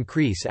finally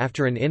increase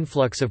after an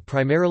influx of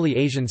primarily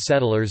Asian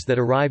settlers that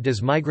arrived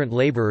as migrant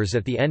laborers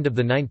at the end of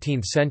the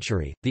 19th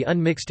century. The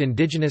unmixed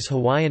indigenous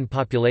Hawaiian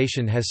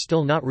population has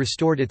still not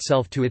restored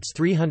itself to its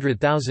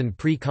 300,000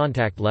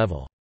 pre-contact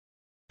level.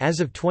 As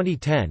of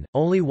 2010,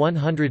 only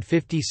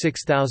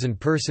 156,000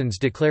 persons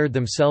declared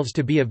themselves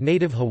to be of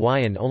Native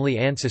Hawaiian-only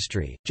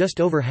ancestry,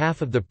 just over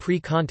half of the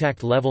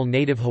pre-contact level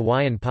Native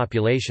Hawaiian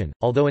population,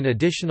 although an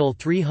additional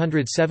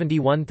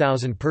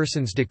 371,000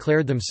 persons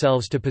declared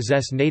themselves to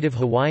possess Native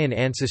Hawaiian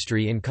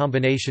ancestry in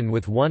combination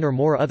with one or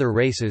more other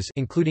races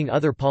including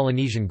other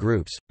Polynesian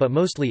groups, but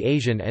mostly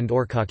Asian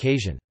and/or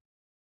Caucasian.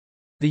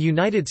 The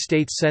United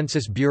States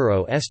Census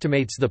Bureau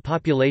estimates the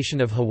population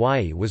of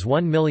Hawaii was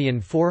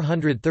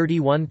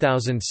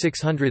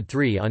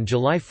 1,431,603 on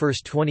July 1,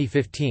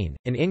 2015,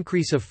 an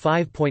increase of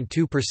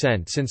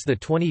 5.2% since the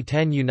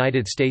 2010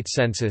 United States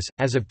Census.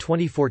 As of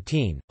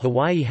 2014,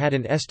 Hawaii had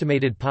an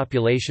estimated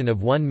population of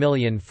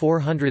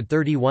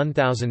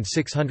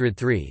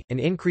 1,431,603, an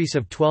increase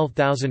of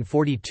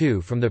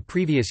 12,042 from the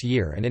previous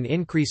year and an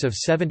increase of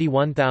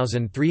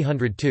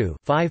 71,302,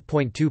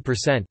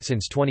 5.2%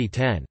 since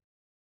 2010.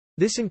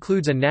 This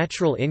includes a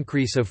natural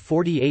increase of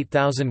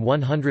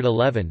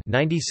 48,111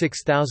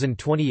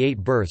 96,028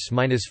 births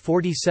minus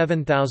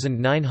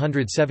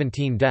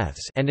 47,917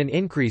 deaths and an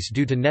increase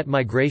due to net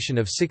migration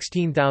of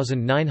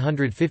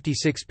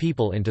 16,956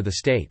 people into the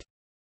state.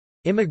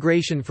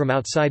 Immigration from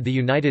outside the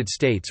United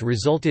States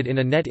resulted in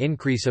a net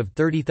increase of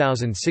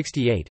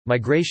 30,068.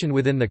 Migration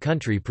within the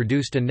country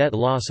produced a net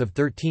loss of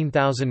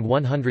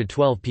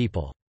 13,112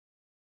 people.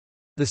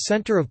 The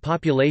center of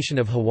population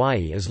of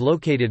Hawaii is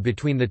located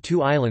between the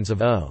two islands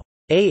of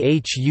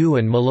Oahu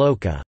and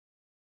Molokai.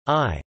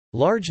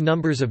 Large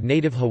numbers of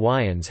native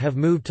Hawaiians have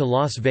moved to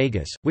Las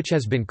Vegas, which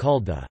has been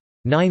called the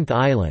ninth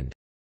island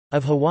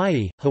of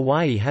Hawaii.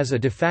 Hawaii has a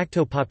de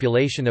facto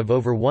population of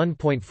over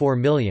 1.4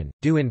 million,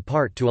 due in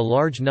part to a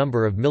large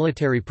number of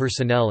military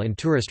personnel and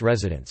tourist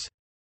residents.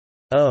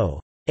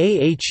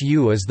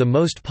 Oahu is the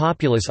most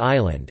populous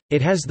island.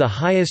 It has the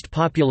highest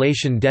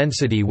population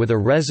density with a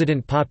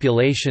resident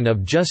population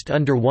of just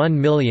under 1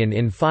 million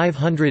in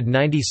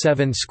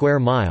 597 square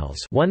miles,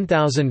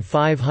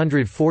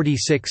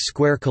 1546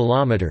 square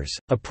kilometers,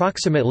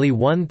 approximately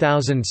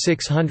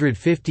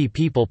 1650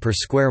 people per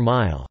square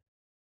mile.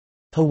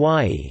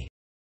 Hawaii's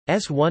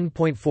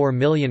 1.4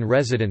 million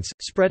residents,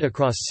 spread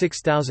across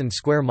 6,000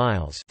 square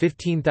miles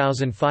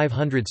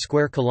 (15,500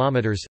 square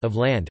kilometers) of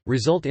land,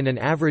 result in an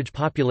average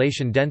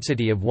population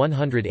density of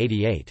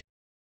 188.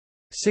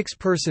 6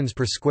 persons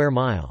per square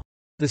mile.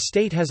 The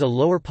state has a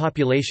lower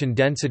population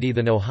density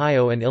than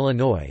Ohio and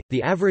Illinois.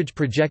 The average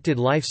projected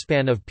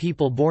lifespan of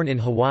people born in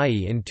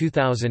Hawaii in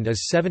 2000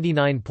 is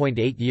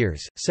 79.8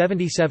 years,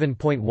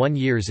 77.1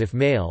 years if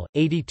male,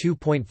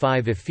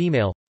 82.5 if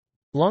female,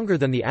 longer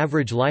than the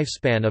average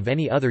lifespan of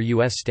any other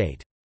U.S.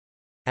 state.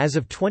 As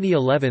of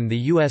 2011, the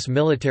U.S.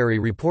 military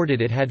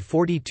reported it had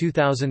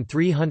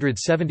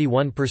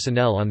 42,371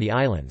 personnel on the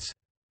islands.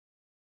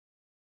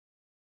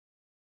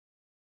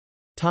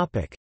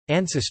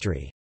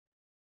 Ancestry.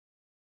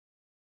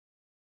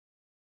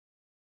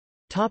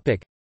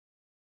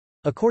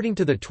 According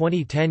to the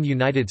 2010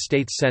 United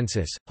States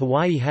Census,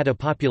 Hawaii had a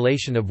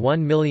population of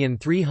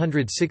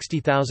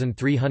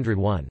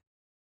 1,360,301.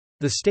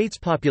 The state's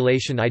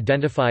population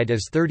identified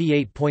as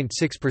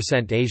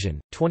 38.6%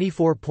 Asian,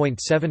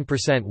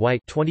 24.7%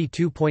 white,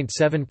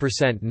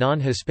 22.7%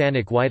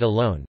 non-Hispanic white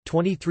alone,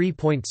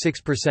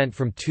 23.6%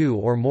 from 2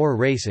 or more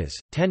races,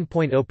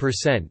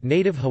 10.0%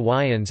 Native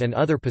Hawaiians and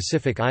other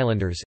Pacific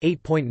Islanders,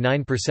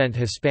 8.9%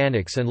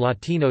 Hispanics and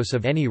Latinos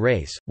of any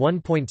race,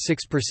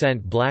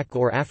 1.6% Black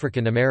or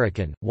African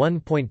American,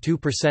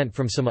 1.2%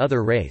 from some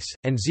other race,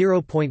 and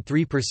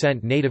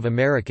 0.3% Native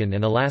American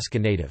and Alaska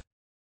Native.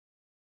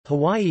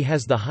 Hawaii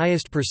has the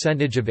highest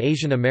percentage of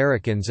Asian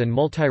Americans and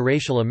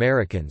multiracial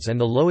Americans and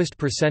the lowest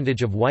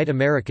percentage of white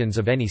Americans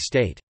of any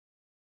state.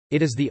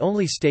 It is the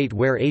only state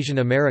where Asian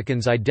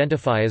Americans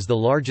identify as the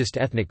largest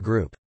ethnic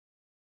group.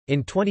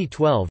 In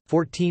 2012,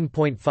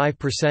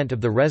 14.5% of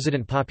the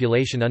resident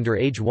population under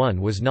age 1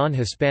 was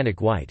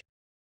non-Hispanic white.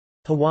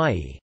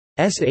 Hawaii's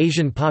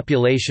Asian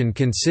population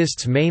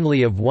consists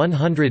mainly of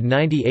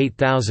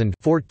 198,000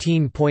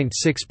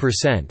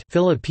 (14.6%)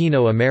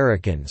 Filipino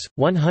Americans,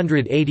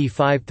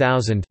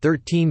 185,000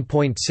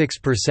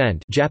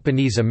 (13.6%)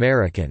 Japanese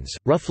Americans,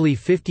 roughly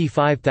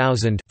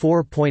 55,000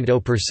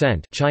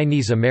 (4.0%)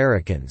 Chinese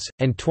Americans,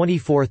 and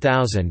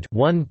 24,000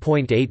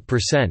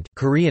 (1.8%)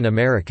 Korean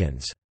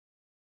Americans.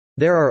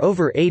 There are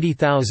over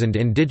 80,000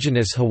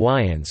 indigenous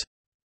Hawaiians,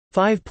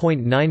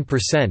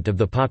 5.9% of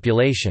the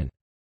population.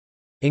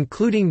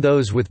 Including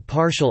those with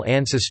partial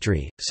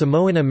ancestry,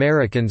 Samoan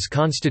Americans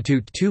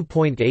constitute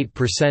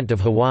 2.8% of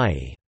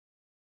Hawaii's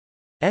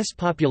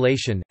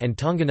population, and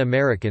Tongan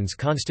Americans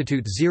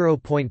constitute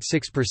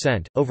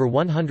 0.6%. Over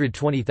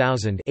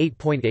 120,000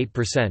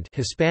 (8.8%)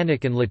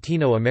 Hispanic and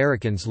Latino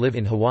Americans live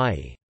in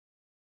Hawaii.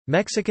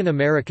 Mexican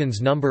Americans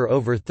number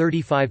over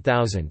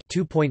 35,000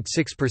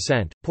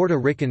 (2.6%). Puerto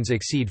Ricans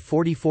exceed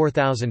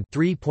 44,000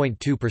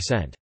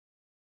 (3.2%).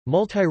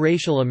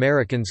 Multiracial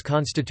Americans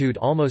constitute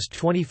almost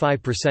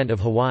 25% of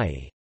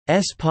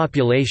Hawaii's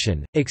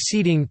population,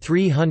 exceeding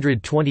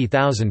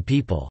 320,000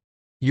 people.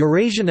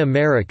 Eurasian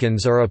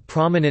Americans are a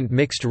prominent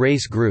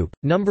mixed-race group,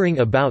 numbering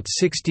about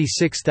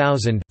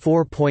 66,000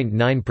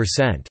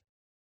 (4.9%).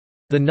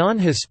 The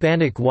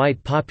non-Hispanic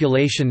white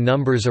population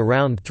numbers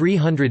around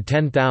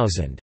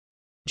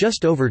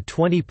 310,000—just over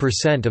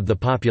 20% of the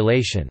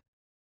population.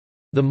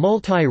 The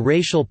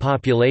multi-racial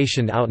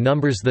population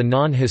outnumbers the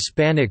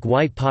non-Hispanic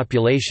white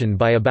population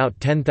by about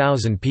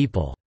 10,000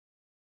 people.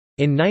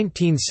 In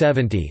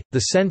 1970, the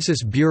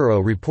Census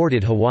Bureau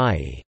reported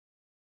Hawaii's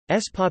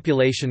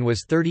population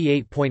was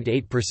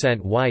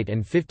 38.8% white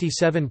and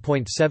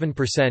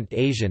 57.7%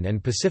 Asian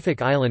and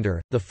Pacific Islander.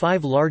 The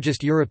 5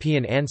 largest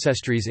European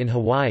ancestries in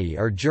Hawaii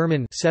are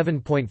German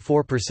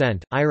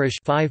 7.4%, Irish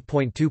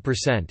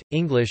 5.2%,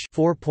 English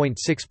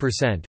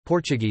 4.6%,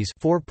 Portuguese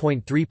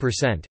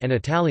 4.3%, and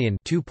Italian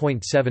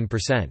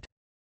 2.7%.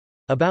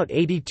 About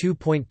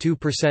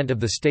 82.2% of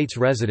the state's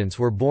residents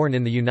were born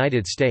in the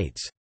United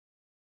States.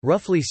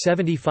 Roughly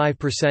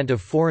 75%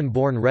 of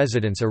foreign-born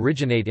residents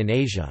originate in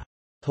Asia.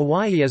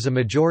 Hawaii is a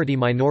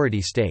majority-minority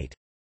state.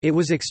 It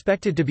was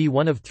expected to be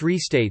one of 3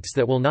 states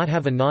that will not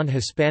have a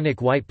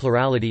non-Hispanic white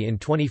plurality in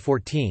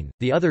 2014,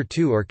 the other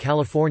 2 are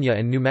California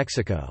and New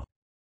Mexico.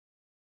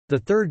 The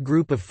third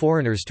group of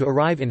foreigners to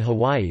arrive in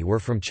Hawaii were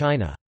from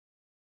China.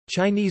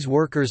 Chinese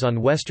workers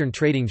on Western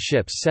trading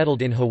ships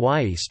settled in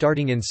Hawaii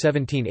starting in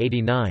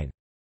 1789.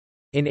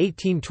 In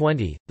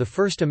 1820, the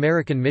first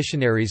American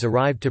missionaries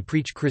arrived to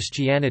preach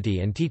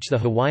Christianity and teach the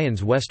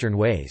Hawaiians Western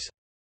ways.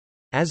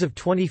 As of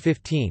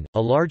 2015, a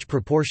large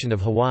proportion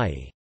of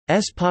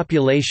Hawaii's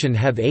population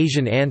have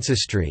Asian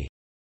ancestry,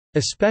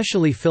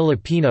 especially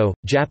Filipino,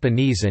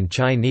 Japanese and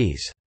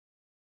Chinese.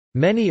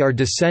 Many are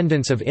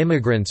descendants of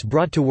immigrants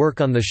brought to work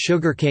on the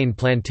sugarcane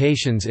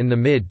plantations in the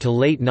mid to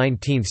late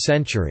 19th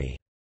century.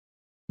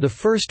 The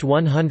first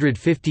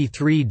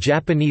 153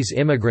 Japanese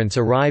immigrants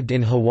arrived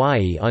in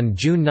Hawaii on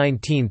June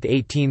 19,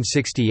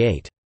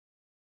 1868.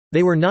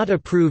 They were not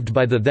approved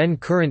by the then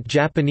current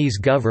Japanese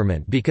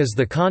government because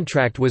the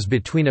contract was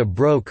between a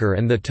broker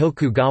and the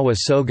Tokugawa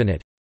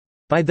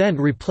shogunate—by then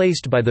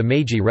replaced by the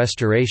Meiji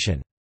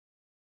Restoration.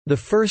 The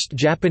first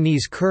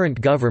Japanese current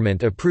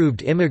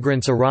government-approved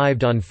immigrants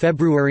arrived on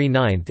February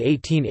 9,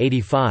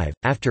 1885,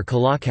 after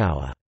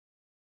Kalakaua's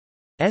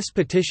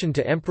petition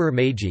to Emperor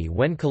Meiji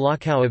when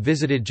Kalakaua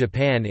visited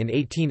Japan in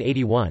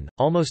 1881.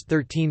 Almost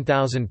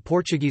 13,000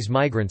 Portuguese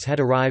migrants had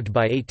arrived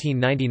by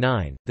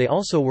 1899. They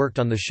also worked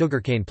on the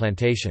sugarcane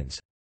plantations.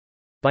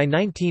 By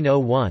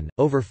 1901,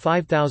 over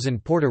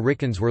 5,000 Puerto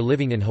Ricans were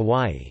living in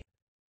Hawaii.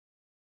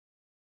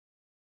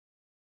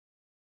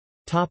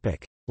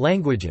 Topic: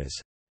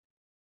 Languages.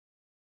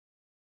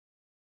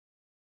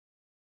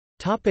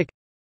 Topic: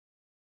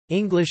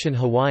 English and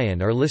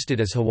Hawaiian are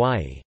listed as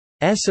Hawaii's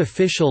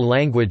official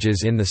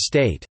languages in the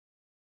state's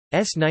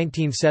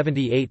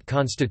 1978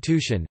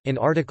 Constitution, in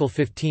Article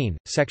 15,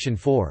 Section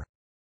 4.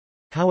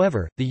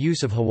 However, the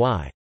use of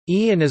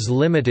Hawaiian is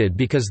limited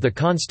because the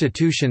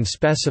Constitution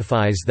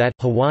specifies that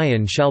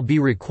Hawaiian shall be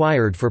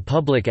required for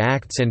public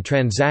acts and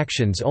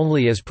transactions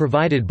only as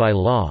provided by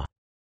law.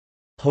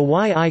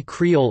 Hawaii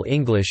Creole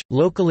English,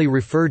 locally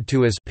referred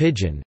to as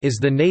Pidgin, is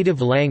the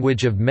native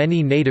language of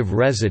many native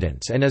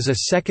residents and is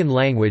a second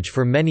language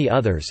for many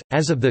others.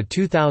 As of the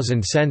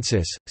 2000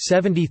 census,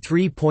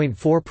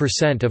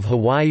 73.4% of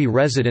Hawaii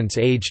residents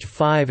aged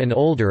 5 and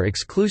older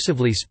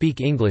exclusively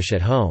speak English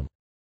at home.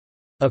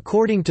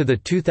 According to the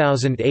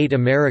 2008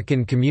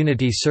 American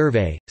Community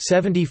Survey,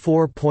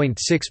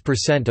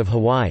 74.6% of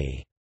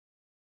Hawaii's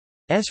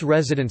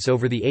residents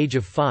over the age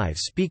of 5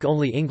 speak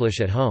only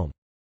English at home.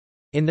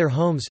 In their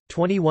homes,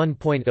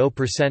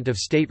 21.0% of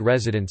state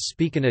residents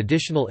speak an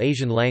additional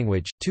Asian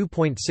language,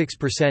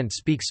 2.6%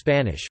 speak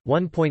Spanish,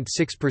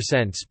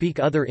 1.6% speak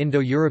other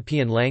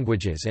Indo-European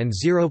languages, and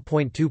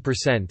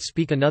 0.2%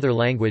 speak another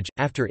language.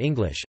 After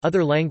English,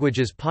 other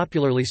languages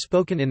popularly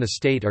spoken in the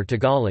state are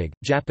Tagalog,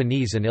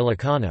 Japanese, and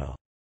Ilocano.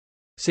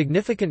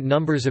 Significant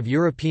numbers of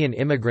European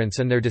immigrants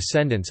and their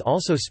descendants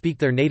also speak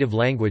their native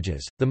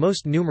languages. The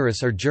most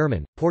numerous are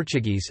German,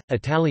 Portuguese,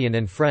 Italian,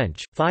 and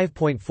French.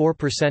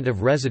 5.4%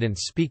 of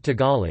residents speak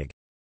Tagalog,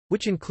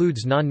 which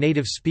includes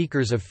non-native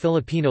speakers of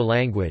Filipino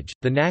language,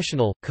 the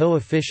national,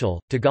 co-official,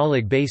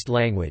 Tagalog-based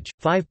language.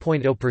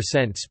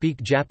 5.0%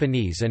 speak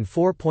Japanese and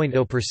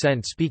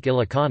 4.0% speak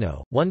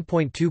Ilocano,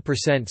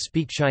 1.2%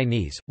 speak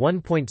Chinese,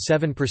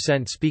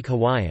 1.7% speak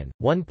Hawaiian,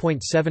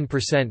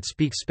 1.7%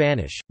 speak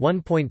Spanish,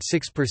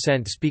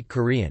 1.6% speak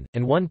Korean,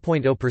 and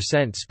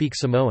 1.0% speak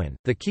Samoan.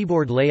 The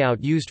keyboard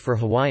layout used for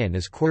Hawaiian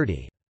is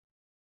QWERTY.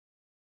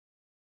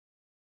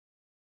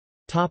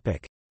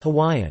 Topic: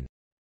 Hawaiian.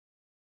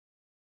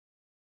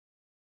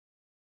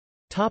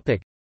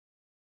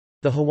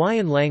 The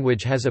Hawaiian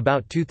language has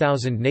about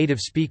 2,000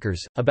 native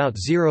speakers, about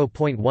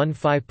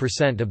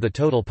 0.15% of the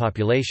total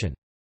population.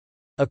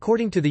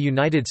 According to the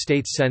United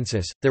States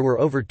Census, there were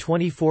over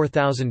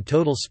 24,000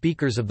 total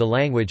speakers of the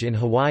language in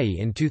Hawaii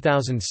in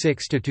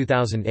 2006 to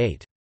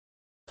 2008.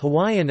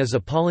 Hawaiian is a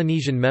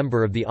Polynesian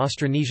member of the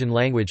Austronesian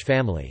language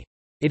family.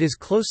 It is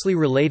closely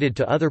related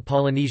to other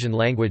Polynesian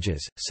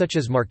languages, such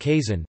as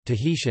Marquesan,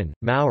 Tahitian,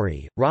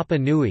 Maori, Rapa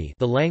Nui,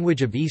 the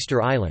language of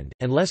Easter Island,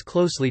 and less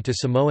closely to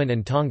Samoan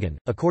and Tongan.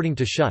 According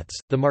to Schutz,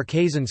 the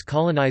Marquesans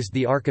colonized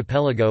the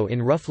archipelago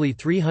in roughly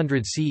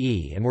 300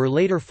 CE and were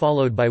later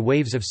followed by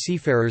waves of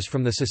seafarers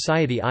from the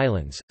Society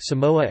Islands,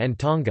 Samoa and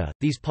Tonga.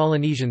 These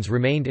Polynesians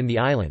remained in the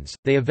islands.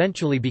 They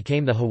eventually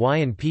became the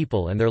Hawaiian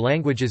people and their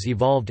languages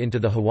evolved into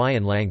the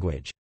Hawaiian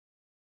language.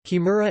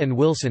 Kimura and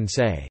Wilson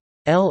say,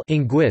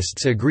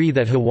 linguists agree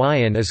that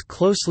Hawaiian is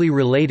closely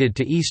related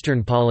to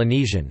Eastern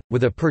Polynesian,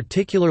 with a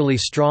particularly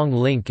strong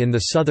link in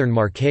the southern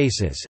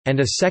Marquesas, and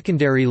a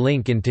secondary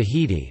link in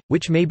Tahiti,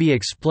 which may be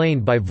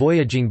explained by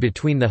voyaging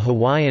between the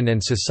Hawaiian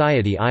and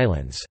Society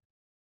Islands.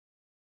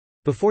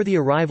 Before the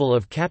arrival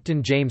of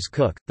Captain James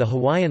Cook, the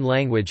Hawaiian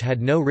language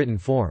had no written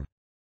form.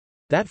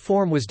 That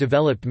form was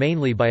developed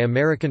mainly by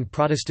American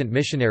Protestant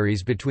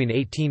missionaries between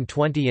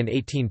 1820 and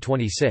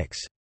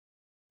 1826.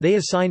 They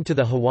assigned to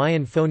the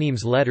Hawaiian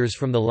phonemes letters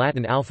from the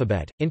Latin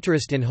alphabet.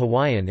 Interest in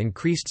Hawaiian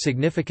increased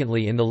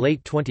significantly in the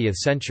late 20th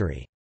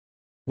century.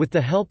 With the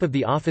help of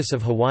the Office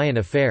of Hawaiian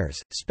Affairs,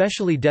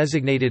 specially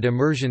designated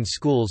immersion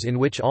schools in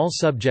which all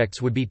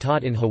subjects would be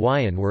taught in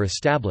Hawaiian were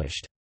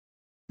established.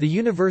 The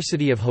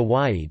University of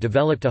Hawaii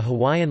developed a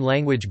Hawaiian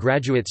language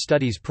graduate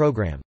studies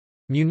program.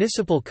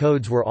 Municipal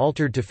codes were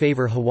altered to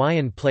favor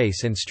Hawaiian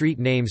place and street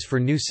names for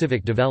new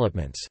civic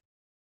developments.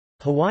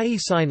 Hawaii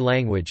Sign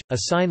Language, a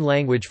sign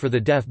language for the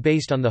deaf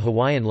based on the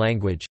Hawaiian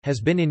language, has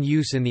been in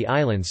use in the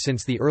islands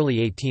since the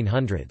early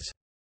 1800s.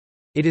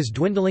 It is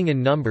dwindling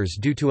in numbers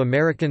due to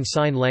American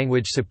Sign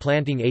Language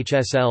supplanting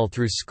HSL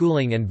through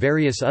schooling and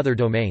various other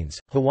domains.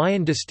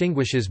 Hawaiian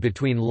distinguishes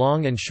between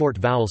long and short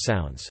vowel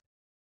sounds.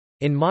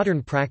 In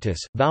modern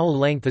practice, vowel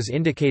length is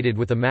indicated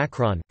with a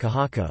macron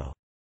kahako.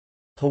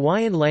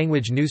 Hawaiian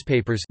language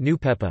newspapers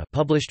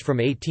published from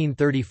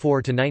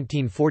 1834 to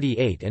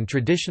 1948, and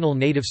traditional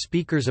native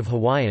speakers of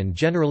Hawaiian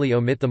generally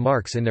omit the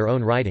marks in their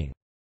own writing.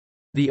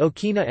 The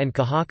okina and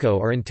kahako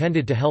are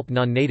intended to help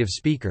non-native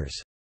speakers.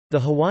 The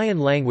Hawaiian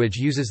language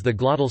uses the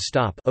glottal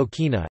stop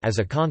okina as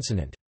a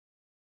consonant.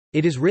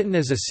 It is written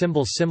as a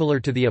symbol similar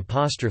to the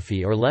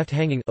apostrophe or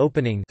left-hanging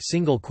opening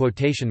single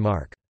quotation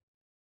mark.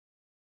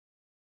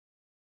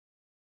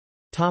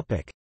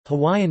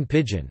 Hawaiian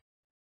Pidgin.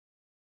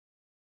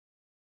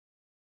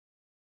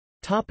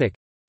 Topic.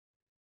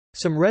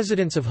 Some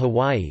residents of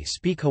Hawaii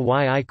speak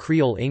Hawaii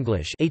Creole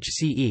English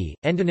 (HCE),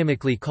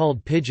 endonymically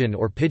called Pidgin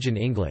or Pidgin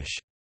English.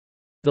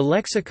 The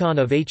lexicon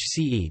of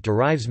HCE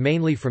derives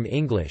mainly from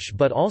English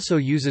but also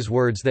uses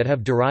words that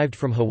have derived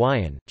from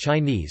Hawaiian,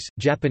 Chinese,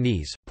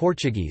 Japanese,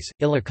 Portuguese,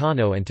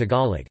 Ilocano and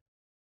Tagalog.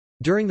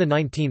 During the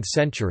 19th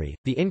century,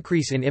 the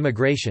increase in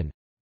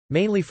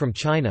immigration—mainly from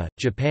China,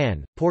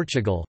 Japan,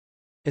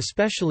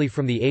 Portugal—especially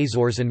from the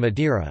Azores and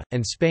Madeira,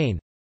 and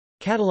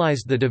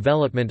Spain—catalyzed the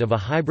development of a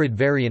hybrid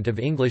variant of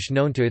English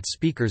known to its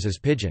speakers as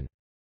Pidgin.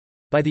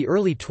 By the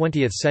early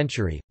 20th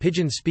century,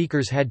 Pidgin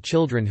speakers had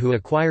children who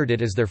acquired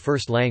it as their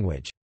first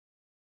language.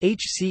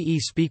 HCE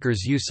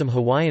speakers use some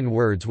Hawaiian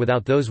words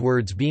without those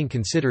words being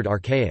considered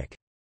archaic.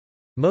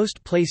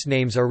 Most place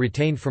names are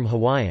retained from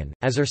Hawaiian,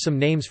 as are some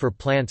names for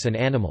plants and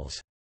animals.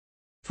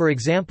 For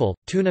example,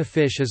 tuna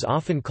fish is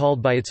often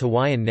called by its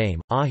Hawaiian name,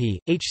 ahi.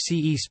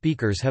 HCE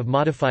speakers have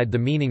modified the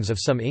meanings of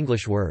some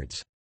English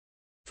words.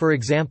 For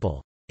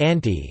example,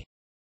 auntie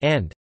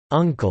and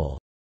uncle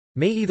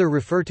may either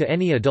refer to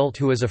any adult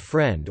who is a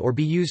friend or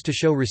be used to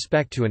show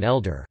respect to an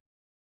elder.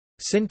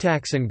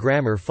 Syntax and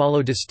grammar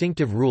follow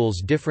distinctive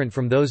rules different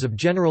from those of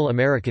general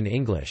American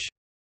English.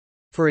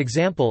 For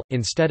example,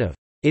 instead of,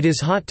 "It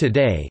is hot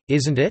today,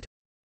 isn't it?"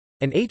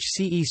 an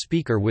HCE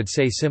speaker would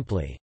say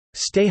simply,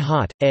 "Stay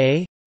hot,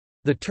 eh?"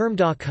 The term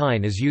da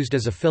kine is used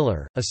as a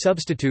filler, a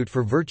substitute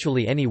for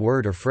virtually any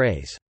word or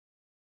phrase.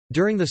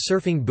 During the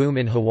surfing boom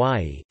in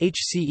Hawaii,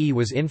 HCE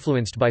was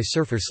influenced by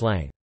surfer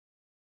slang.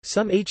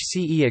 Some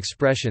HCE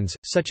expressions,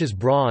 such as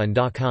bra and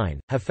da kine,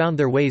 have found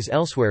their ways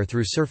elsewhere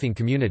through surfing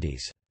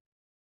communities.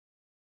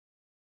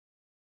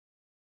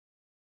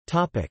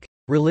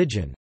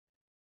 Religion.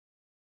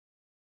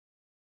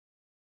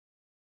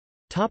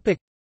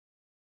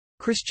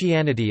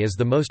 Christianity is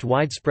the most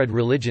widespread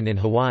religion in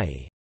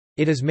Hawaii.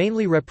 It is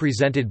mainly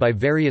represented by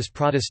various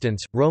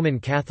Protestants, Roman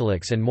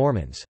Catholics and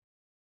Mormons.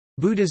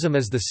 Buddhism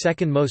is the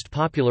second most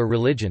popular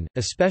religion,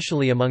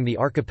 especially among the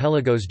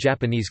archipelago's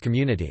Japanese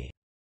community.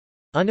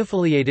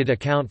 Unaffiliated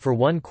account for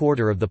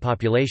 1/4 of the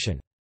population.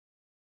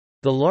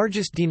 The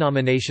largest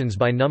denominations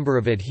by number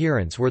of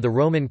adherents were the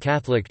Roman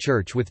Catholic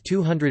Church with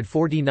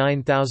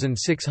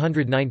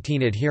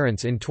 249,619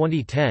 adherents in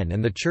 2010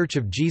 and the Church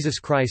of Jesus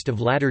Christ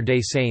of Latter-day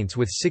Saints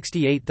with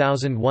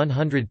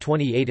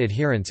 68,128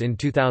 adherents in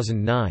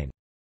 2009.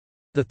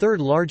 The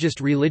third largest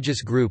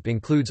religious group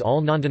includes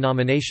all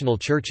non-denominational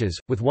churches,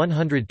 with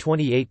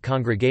 128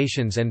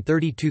 congregations and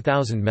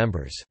 32,000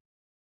 members.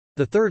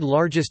 The third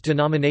largest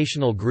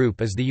denominational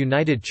group is the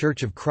United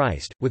Church of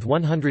Christ, with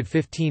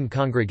 115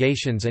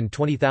 congregations and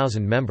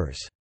 20,000 members.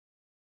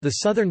 The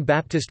Southern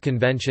Baptist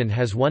Convention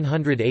has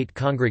 108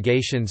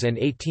 congregations and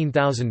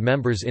 18,000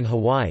 members in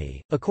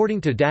Hawaii. According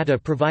to data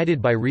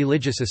provided by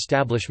religious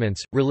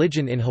establishments,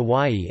 religion in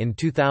Hawaii in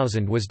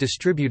 2000 was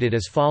distributed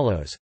as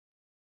follows.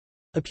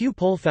 A Pew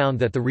poll found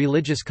that the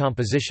religious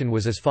composition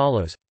was as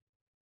follows.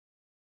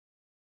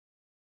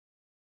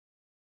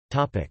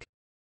 Topic: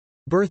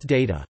 Birth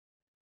data.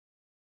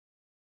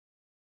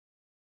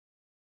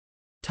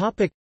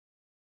 Topic.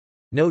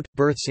 Note: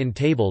 births in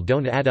table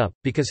don't add up,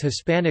 because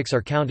Hispanics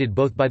are counted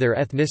both by their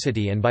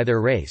ethnicity and by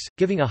their race,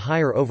 giving a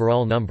higher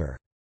overall number.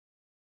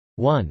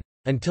 1.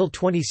 Until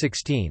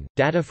 2016,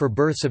 data for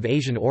births of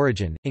Asian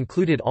origin,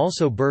 included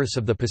also births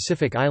of the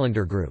Pacific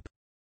Islander group.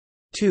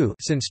 2.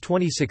 Since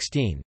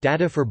 2016,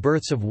 data for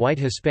births of white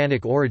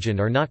Hispanic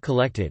origin are not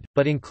collected,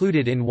 but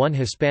included in one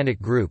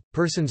Hispanic group.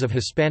 Persons of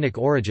Hispanic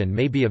origin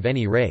may be of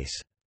any race.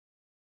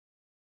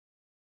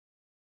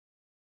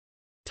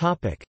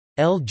 Topic: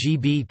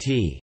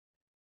 LGBT.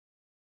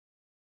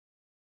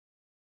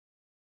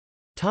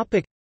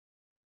 Topic: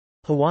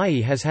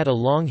 Hawaii has had a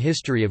long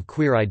history of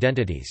queer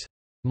identities.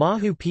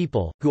 Mahu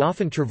people, who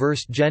often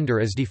traversed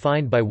gender as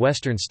defined by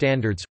Western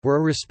standards, were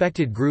a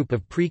respected group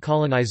of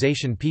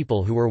pre-colonization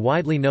people who were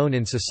widely known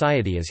in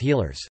society as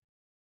healers.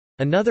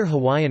 Another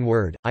Hawaiian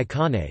word,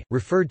 aikane,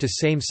 referred to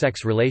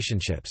same-sex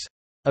relationships.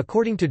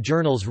 According to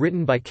journals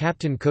written by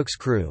Captain Cook's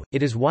crew,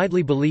 it is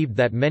widely believed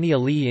that many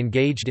ali'i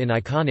engaged in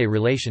aikane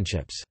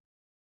relationships.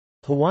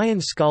 Hawaiian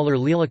scholar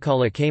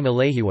Lilakala Kame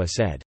Alehiwa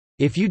said,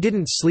 "If you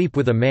didn't sleep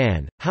with a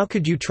man, how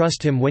could you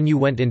trust him when you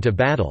went into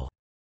battle?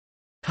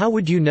 How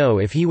would you know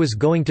if he was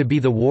going to be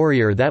the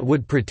warrior that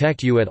would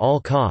protect you at all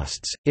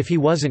costs, if he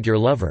wasn't your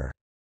lover?"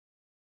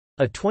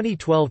 A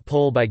 2012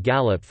 poll by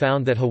Gallup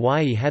found that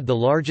Hawaii had the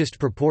largest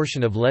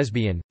proportion of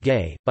lesbian,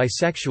 gay,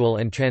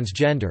 bisexual and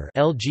transgender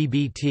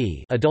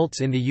 (LGBT) adults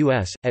in the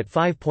U.S., at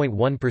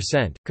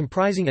 5.1%,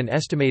 comprising an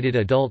estimated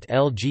adult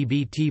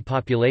LGBT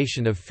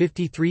population of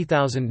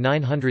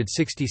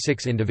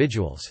 53,966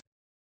 individuals.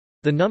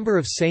 The number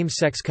of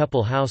same-sex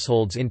couple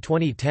households in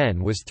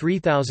 2010 was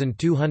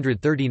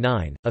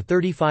 3,239, a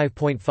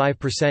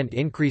 35.5%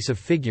 increase of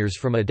figures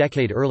from a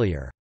decade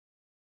earlier.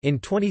 In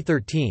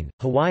 2013,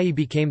 Hawaii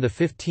became the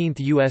 15th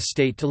U.S.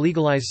 state to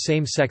legalize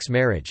same-sex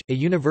marriage. A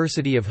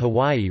University of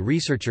Hawaii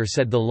researcher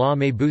said the law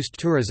may boost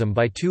tourism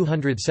by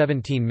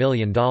 $217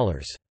 million.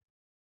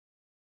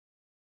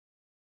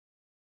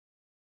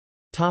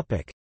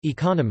 Topic: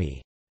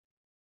 Economy.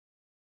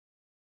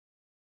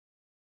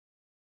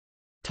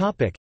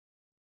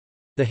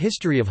 The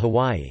history of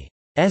Hawaii's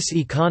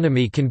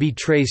economy can be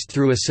traced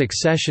through a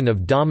succession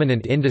of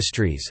dominant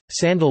industries: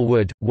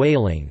 sandalwood,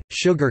 whaling,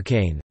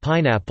 sugarcane,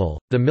 pineapple,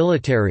 the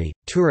military,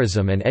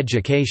 tourism and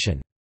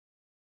education.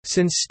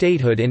 Since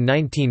statehood in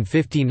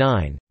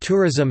 1959,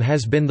 tourism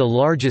has been the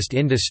largest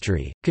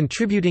industry,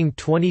 contributing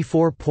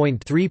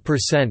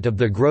 24.3% of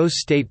the gross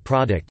state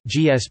product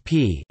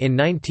 (GSP) in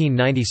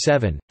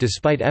 1997,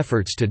 despite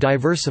efforts to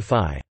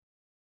diversify.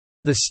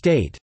 The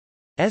state's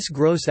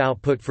gross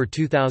output for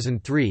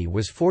 2003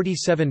 was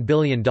 $47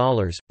 billion.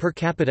 Per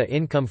capita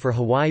income for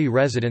Hawaii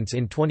residents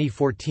in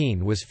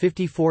 2014 was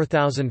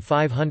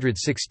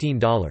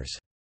 $54,516.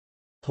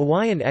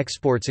 Hawaiian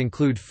exports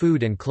include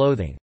food and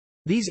clothing.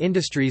 These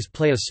industries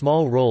play a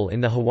small role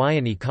in the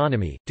Hawaiian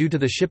economy, due to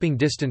the shipping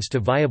distance to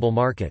viable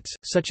markets,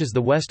 such as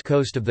the west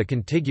coast of the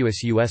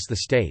contiguous U.S. The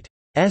state's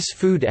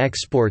food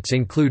exports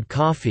include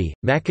coffee,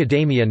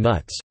 macadamia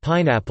nuts,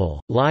 pineapple,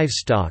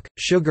 livestock,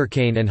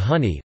 sugarcane and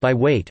honey. By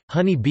weight,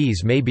 honey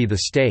bees may be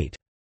the state's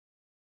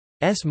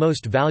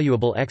most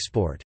valuable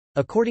export.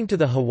 According to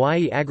the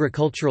Hawaii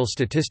Agricultural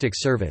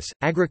Statistics Service,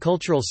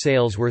 agricultural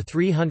sales were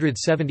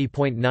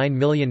 $370.9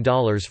 million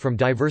from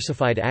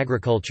diversified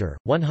agriculture,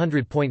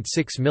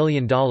 $100.6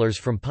 million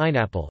from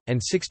pineapple,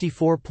 and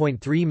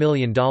 $64.3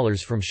 million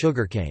from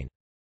sugarcane.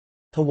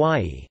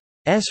 Hawaii's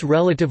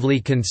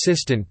relatively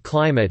consistent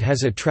climate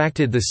has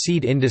attracted the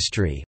seed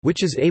industry,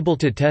 which is able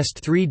to test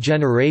 3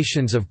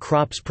 generations of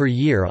crops per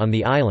year on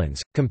the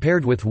islands,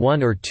 compared with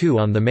 1 or 2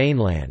 on the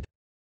mainland.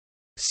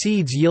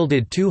 Seeds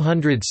yielded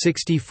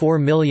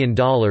 $264 million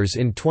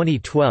in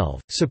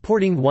 2012,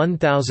 supporting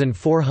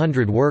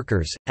 1,400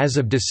 workers. As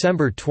of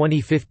December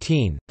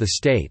 2015, the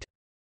state's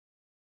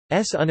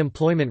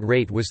unemployment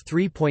rate was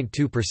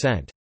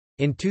 3.2%.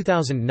 In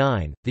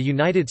 2009, the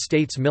United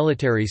States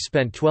military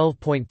spent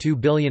 $12.2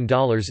 billion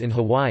in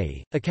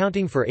Hawaii,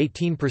 accounting for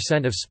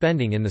 18% of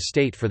spending in the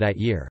state for that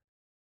year.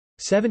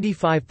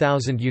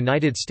 75,000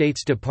 United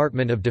States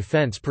Department of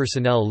Defense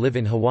personnel live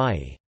in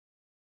Hawaii.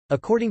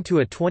 According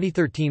to a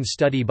 2013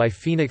 study by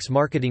Phoenix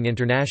Marketing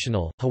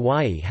International,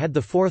 Hawaii had the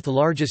 4th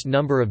largest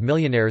number of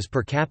millionaires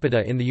per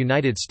capita in the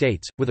United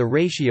States, with a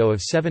ratio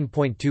of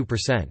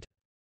 7.2%.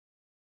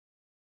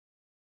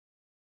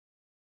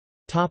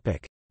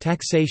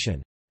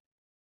 Taxation.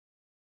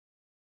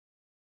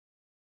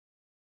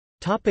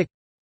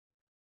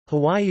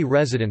 Hawaii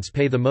residents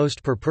pay the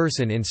most per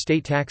person in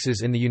state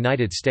taxes in the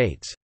United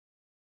States.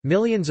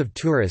 Millions of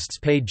tourists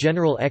pay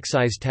general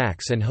excise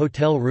tax and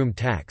hotel room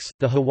tax.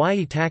 The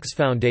Hawaii Tax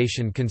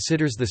Foundation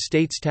considers the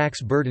state's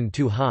tax burden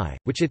too high,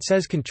 which it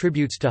says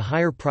contributes to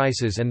higher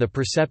prices and the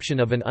perception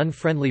of an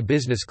unfriendly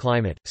business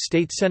climate.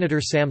 State Senator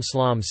Sam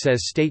Slom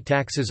says state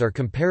taxes are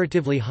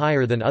comparatively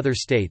higher than other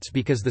states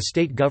because the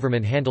state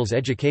government handles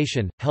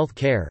education, health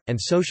care, and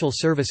social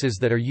services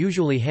that are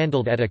usually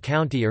handled at a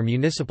county or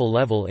municipal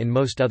level in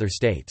most other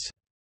states.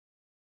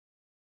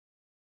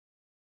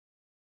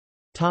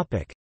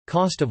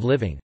 Cost of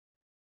living.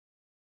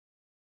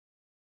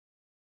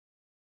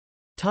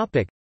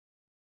 The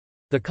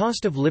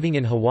cost of living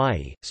in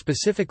Hawaii,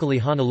 specifically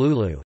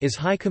Honolulu, is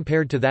high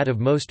compared to that of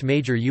most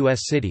major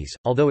U.S. cities,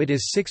 although it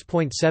is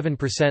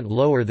 6.7%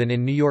 lower than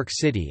in New York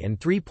City and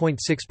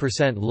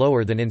 3.6%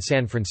 lower than in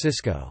San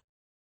Francisco.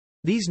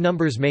 These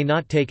numbers may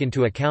not take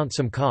into account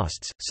some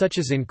costs, such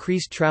as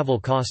increased travel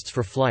costs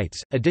for flights,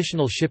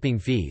 additional shipping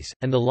fees,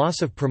 and the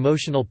loss of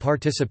promotional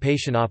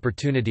participation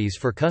opportunities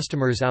for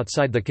customers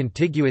outside the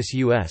contiguous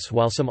U.S.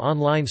 While some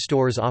online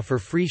stores offer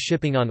free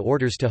shipping on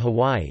orders to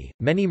Hawaii,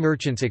 many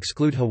merchants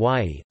exclude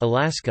Hawaii,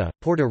 Alaska,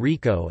 Puerto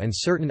Rico, and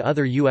certain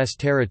other U.S.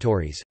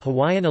 territories.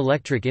 Hawaiian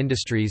Electric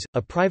Industries,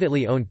 a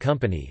privately owned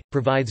company,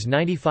 provides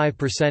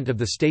 95% of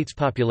the state's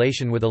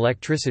population with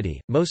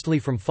electricity, mostly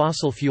from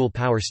fossil fuel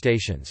power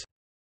stations.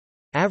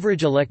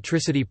 Average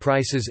electricity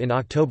prices in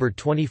October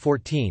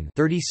 2014,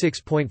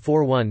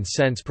 36.41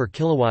 cents per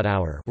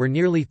kilowatt-hour, were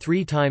nearly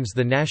 3 times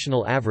the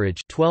national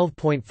average,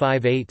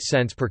 12.58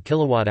 cents per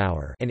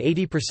kilowatt-hour, and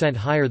 80%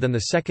 higher than the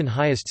second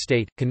highest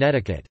state,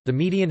 Connecticut. The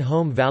median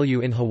home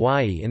value in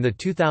Hawaii in the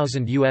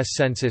 2000 U.S.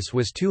 Census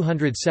was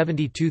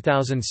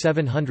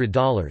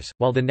 $272,700,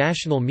 while the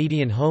national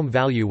median home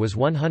value was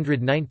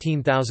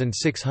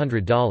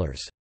 $119,600.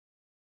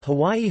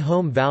 Hawaii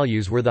home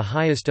values were the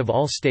highest of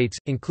all states,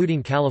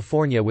 including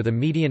California with a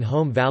median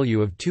home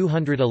value of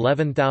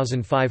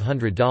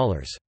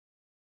 $211,500.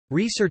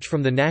 Research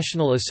from the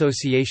National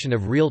Association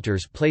of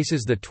Realtors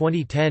places the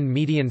 2010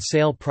 median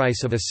sale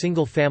price of a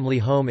single-family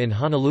home in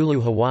Honolulu,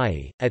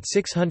 Hawaii, at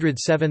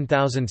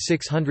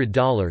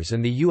 $607,600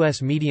 and the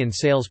U.S. median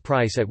sales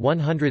price at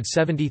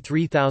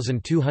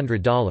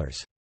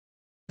 $173,200.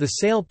 The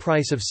sale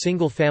price of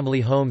single-family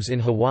homes in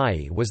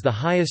Hawaii was the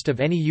highest of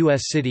any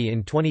U.S. city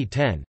in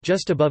 2010,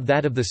 just above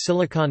that of the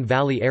Silicon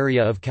Valley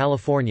area of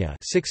California,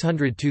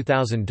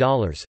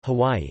 $602,000.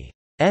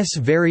 Hawaii's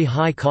very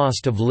high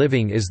cost of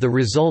living is the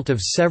result of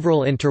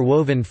several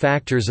interwoven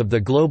factors of the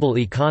global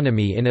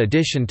economy in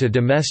addition to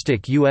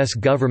domestic U.S.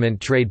 government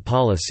trade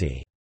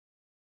policy.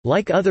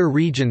 Like other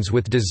regions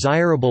with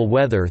desirable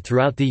weather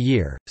throughout the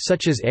year,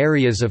 such as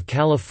areas of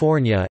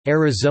California,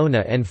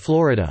 Arizona and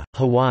Florida,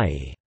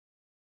 Hawaii's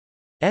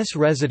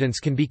residents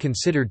can be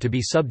considered to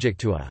be subject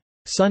to a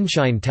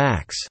sunshine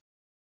tax.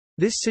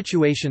 This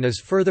situation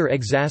is further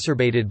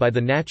exacerbated by the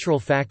natural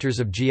factors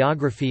of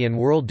geography and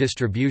world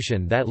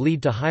distribution that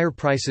lead to higher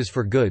prices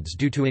for goods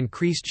due to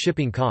increased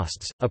shipping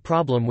costs, a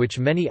problem which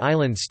many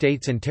island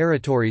states and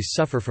territories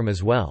suffer from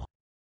as well.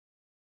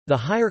 The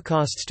higher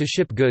costs to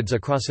ship goods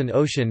across an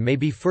ocean may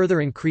be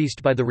further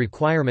increased by the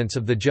requirements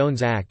of the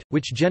Jones Act,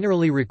 which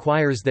generally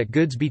requires that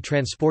goods be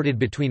transported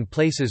between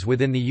places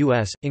within the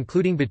U.S.,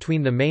 including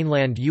between the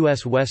mainland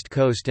U.S. West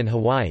Coast and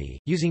Hawaii,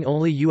 using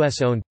only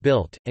U.S.-owned,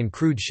 built, and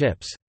crewed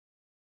ships.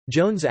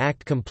 Jones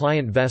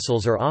Act-compliant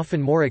vessels are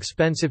often more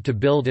expensive to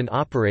build and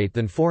operate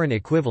than foreign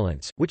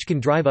equivalents, which can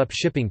drive up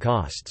shipping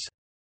costs.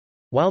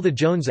 While the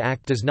Jones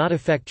Act does not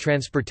affect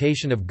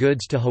transportation of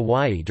goods to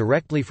Hawaii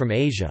directly from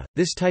Asia,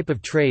 this type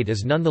of trade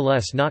is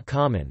nonetheless not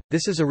common.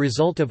 This is a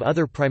result of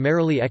other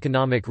primarily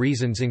economic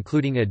reasons,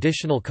 including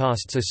additional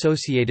costs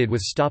associated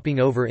with stopping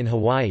over in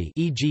Hawaii,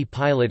 e.g.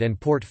 pilot and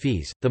port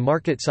fees, the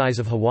market size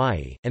of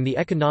Hawaii, and the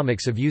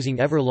economics of using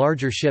ever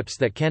larger ships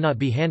that cannot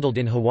be handled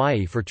in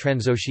Hawaii for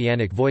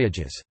transoceanic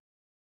voyages.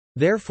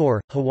 Therefore,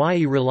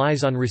 Hawaii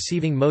relies on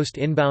receiving most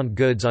inbound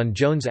goods on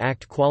Jones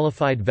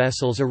Act-qualified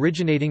vessels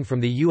originating from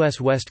the U.S.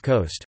 West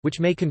Coast, which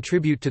may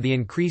contribute to the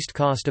increased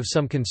cost of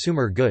some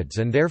consumer goods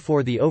and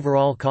therefore the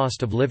overall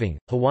cost of living.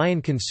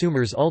 Hawaiian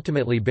consumers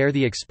ultimately bear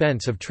the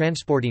expense of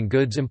transporting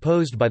goods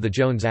imposed by the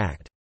Jones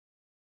Act.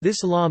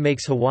 This law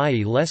makes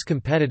Hawaii less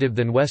competitive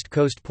than West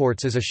Coast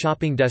ports as a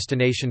shopping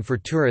destination for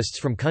tourists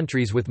from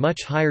countries with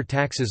much higher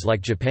taxes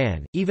like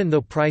Japan, even though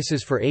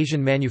prices for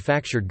Asian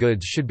manufactured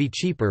goods should be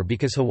cheaper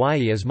because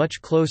Hawaii is much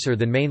closer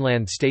than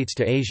mainland states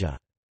to Asia.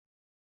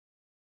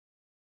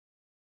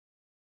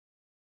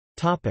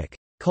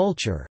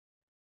 Culture.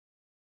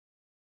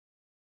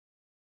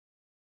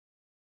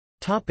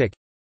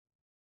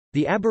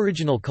 The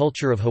Aboriginal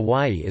culture of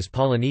Hawaii is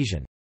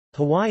Polynesian.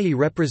 Hawaii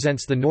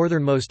represents the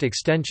northernmost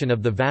extension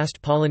of the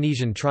vast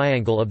Polynesian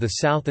Triangle of the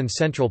South and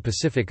Central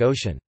Pacific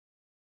Ocean.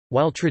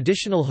 While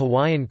traditional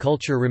Hawaiian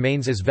culture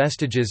remains as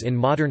vestiges in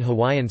modern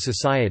Hawaiian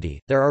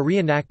society, there are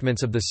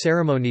reenactments of the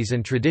ceremonies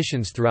and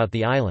traditions throughout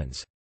the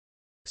islands.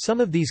 Some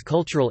of these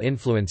cultural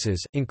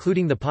influences,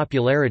 including the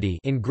popularity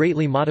in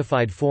greatly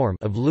modified form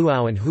of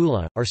luau and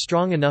hula, are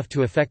strong enough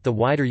to affect the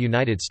wider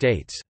United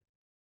States.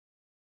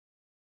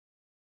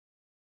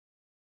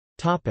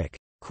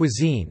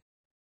 Cuisine.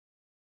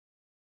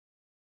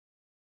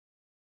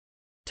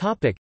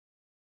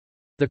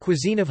 The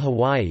cuisine of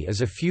Hawaii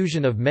is a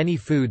fusion of many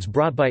foods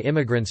brought by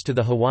immigrants to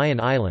the Hawaiian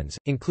Islands,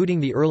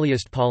 including the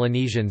earliest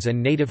Polynesians and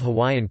native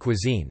Hawaiian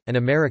cuisine, and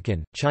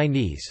American,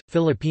 Chinese,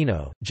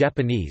 Filipino,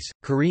 Japanese,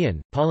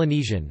 Korean,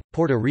 Polynesian,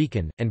 Puerto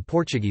Rican, and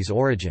Portuguese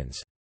origins.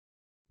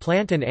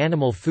 Plant and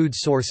animal food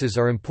sources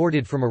are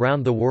imported from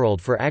around the world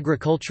for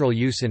agricultural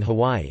use in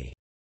Hawaii.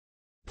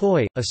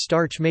 Poi, a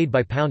starch made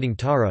by pounding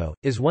taro,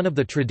 is one of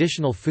the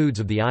traditional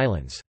foods of the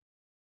islands.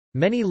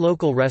 Many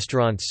local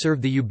restaurants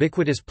serve the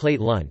ubiquitous plate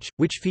lunch,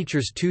 which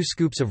features 2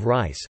 scoops of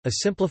rice, a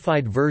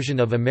simplified version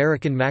of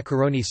American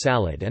macaroni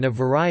salad and a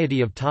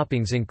variety of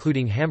toppings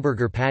including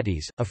hamburger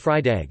patties, a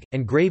fried egg,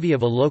 and gravy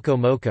of a loco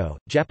moco,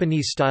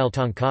 Japanese-style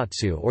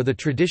tonkatsu or the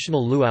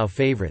traditional luau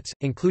favorites,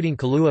 including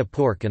kalua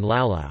pork and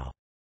laulau.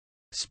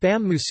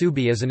 Spam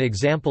musubi is an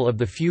example of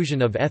the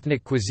fusion of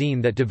ethnic cuisine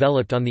that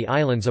developed on the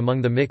islands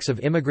among the mix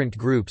of immigrant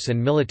groups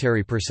and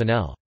military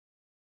personnel.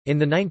 In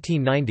the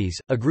 1990s,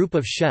 a group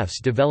of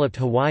chefs developed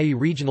Hawaii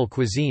regional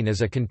cuisine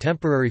as a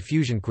contemporary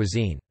fusion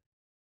cuisine.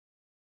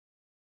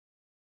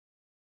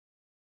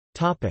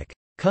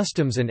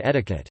 Customs and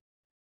etiquette.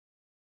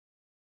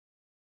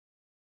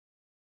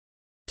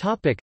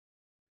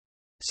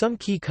 Some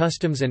key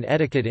customs and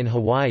etiquette in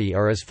Hawaii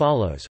are as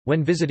follows.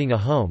 When visiting a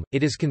home,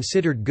 it is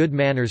considered good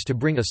manners to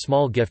bring a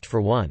small gift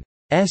for one's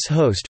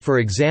host, for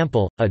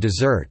example, a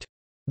dessert.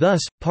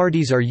 Thus,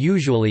 parties are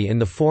usually in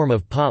the form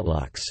of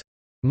potlucks.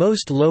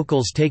 Most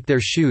locals take their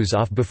shoes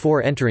off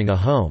before entering a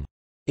home.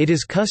 It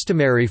is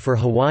customary for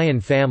Hawaiian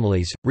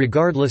families,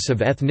 regardless of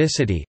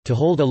ethnicity, to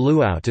hold a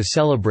luau to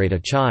celebrate a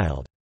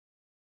child's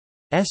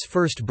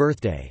first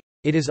birthday.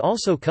 It is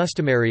also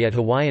customary at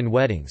Hawaiian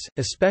weddings,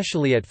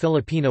 especially at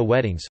Filipino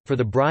weddings, for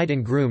the bride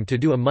and groom to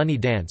do a money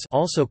dance,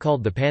 also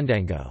called the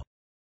pandango.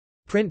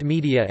 Print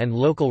media and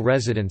local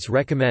residents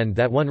recommend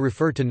that one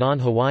refer to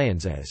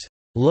non-Hawaiians as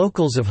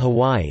locals of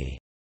Hawaii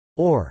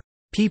or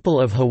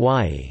people of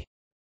Hawaii.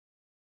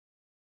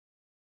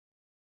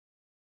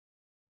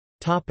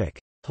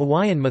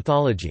 Hawaiian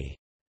mythology.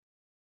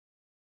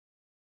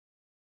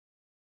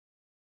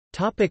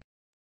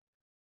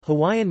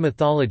 Hawaiian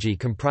mythology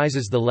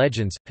comprises the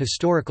legends,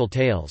 historical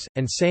tales,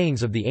 and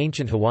sayings of the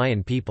ancient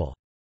Hawaiian people.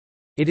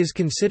 It is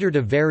considered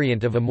a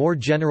variant of a more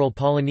general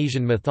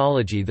Polynesian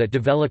mythology that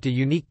developed a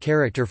unique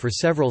character for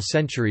several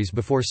centuries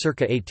before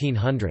circa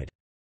 1800.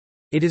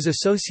 It is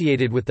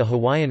associated with the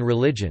Hawaiian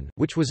religion,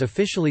 which was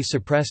officially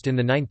suppressed in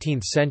the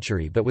 19th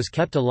century but was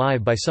kept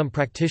alive by some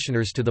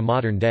practitioners to the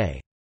modern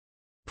day.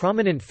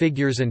 Prominent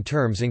figures and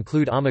terms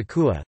include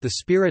Amakua, the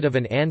spirit of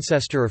an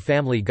ancestor or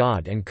family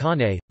god, and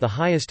Kane, the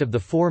highest of the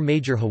four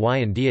major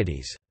Hawaiian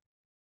deities.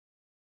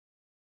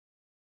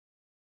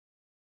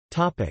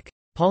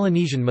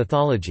 Polynesian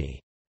mythology.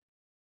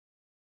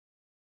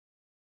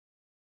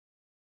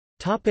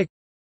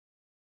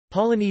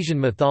 Polynesian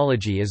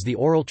mythology is the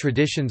oral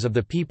traditions of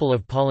the people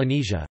of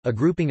Polynesia, a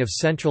grouping of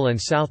Central and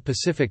South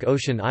Pacific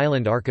Ocean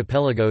island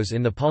archipelagos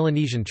in the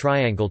Polynesian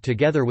Triangle,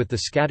 together with the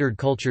scattered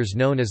cultures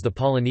known as the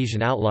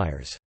Polynesian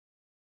outliers.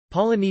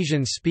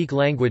 Polynesians speak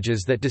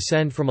languages that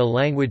descend from a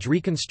language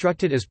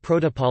reconstructed as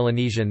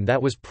Proto-Polynesian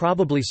that was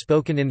probably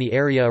spoken in the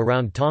area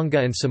around Tonga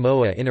and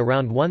Samoa in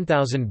around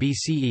 1000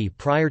 BCE.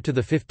 Prior to the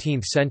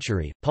 15th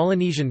century,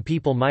 Polynesian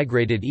people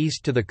migrated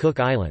east to the Cook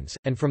Islands,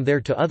 and from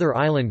there to other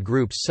island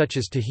groups such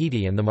as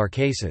Tahiti and the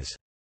Marquesas.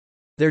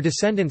 Their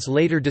descendants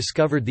later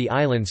discovered the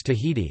islands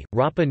Tahiti,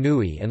 Rapa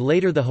Nui, and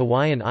later the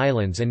Hawaiian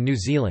Islands and New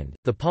Zealand.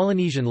 The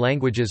Polynesian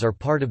languages are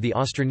part of the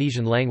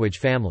Austronesian language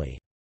family.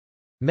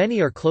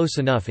 Many are close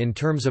enough in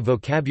terms of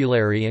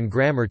vocabulary and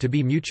grammar to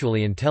be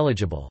mutually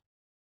intelligible.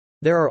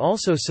 There are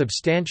also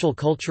substantial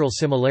cultural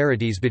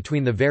similarities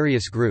between the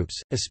various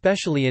groups,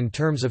 especially in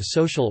terms of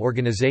social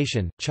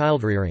organization,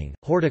 childrearing,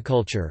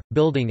 horticulture,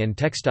 building and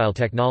textile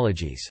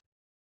technologies.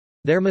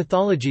 Their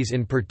mythologies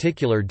in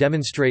particular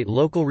demonstrate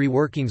local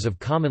reworkings of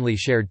commonly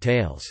shared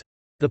tales.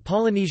 The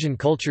Polynesian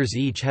cultures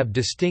each have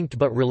distinct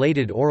but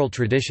related oral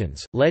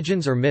traditions.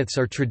 Legends or myths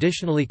are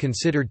traditionally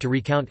considered to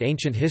recount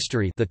ancient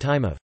history, the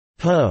time of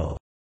Po,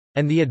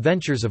 and the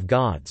adventures of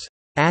gods,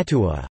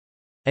 Atua,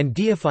 and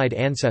deified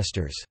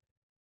ancestors.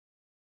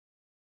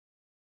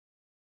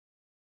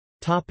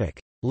 Topic: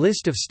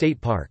 List of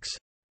state parks.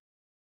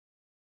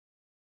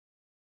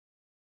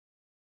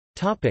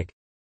 Topic: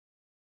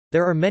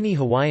 There are many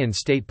Hawaiian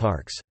state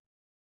parks.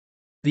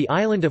 The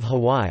island of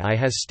Hawaii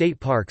has state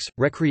parks,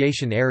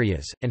 recreation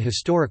areas, and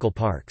historical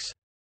parks.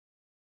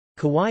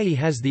 Kauai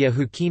has the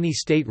Ahukini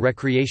State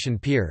Recreation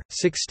Pier,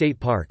 6 state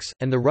parks,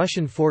 and the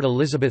Russian Fort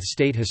Elizabeth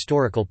State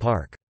Historical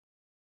Park.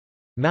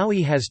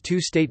 Maui has 2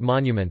 state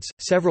monuments,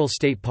 several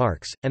state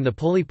parks, and the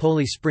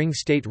Polipoli Spring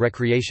State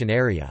Recreation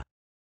Area.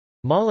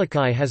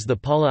 Molokai has the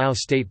Pala'au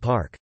State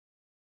Park.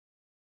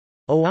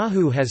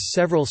 Oahu has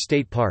several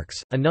state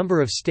parks, a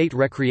number of state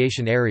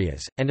recreation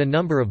areas, and a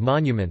number of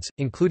monuments,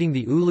 including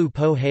the Ulu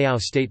Po Heiau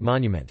State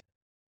Monument.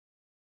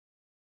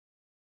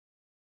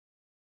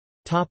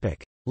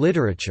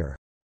 Literature.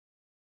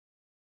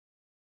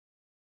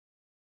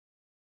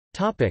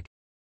 The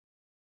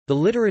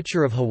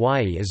literature of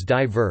Hawaii is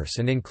diverse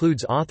and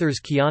includes authors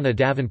Kiana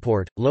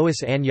Davenport,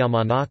 Lois Ann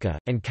Yamanaka,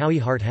 and Cowie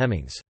Hart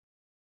Hemmings.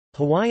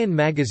 Hawaiian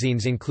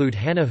magazines include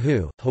Hana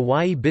Hu,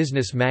 Hawaii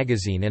Business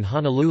Magazine and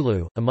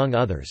Honolulu, among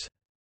others.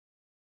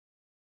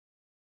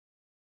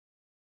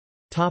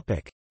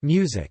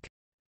 Music.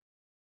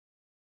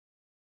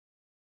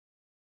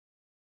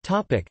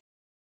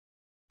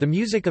 The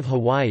music of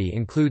Hawaii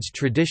includes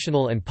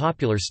traditional and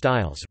popular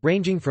styles,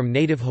 ranging from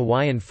native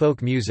Hawaiian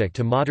folk music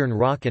to modern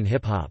rock and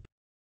hip-hop.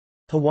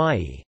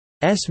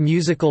 Hawaii's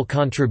musical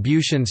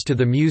contributions to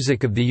the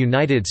music of the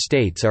United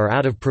States are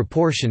out of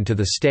proportion to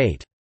the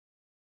state's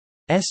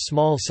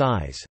small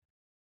size.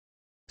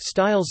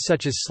 Styles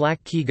such as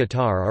slack-key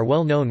guitar are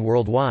well known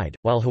worldwide,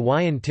 while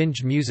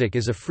Hawaiian-tinged music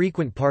is a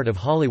frequent part of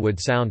Hollywood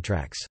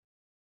soundtracks.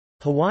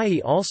 Hawaii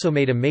also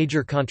made a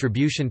major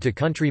contribution to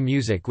country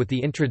music with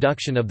the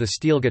introduction of the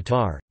steel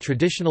guitar.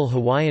 Traditional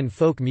Hawaiian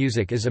folk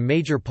music is a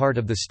major part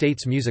of the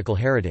state's musical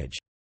heritage.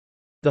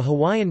 The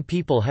Hawaiian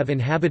people have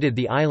inhabited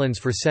the islands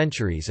for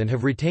centuries and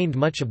have retained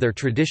much of their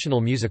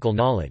traditional musical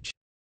knowledge.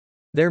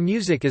 Their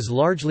music is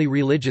largely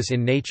religious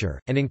in nature,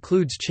 and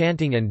includes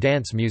chanting and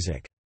dance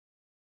music.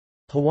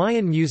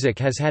 Hawaiian music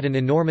has had an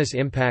enormous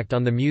impact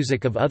on the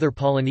music of other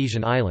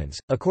Polynesian islands.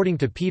 According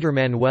to Peter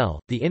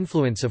Manuel, the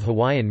influence of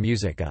Hawaiian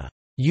music a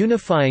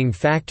unifying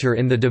factor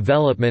in the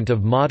development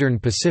of modern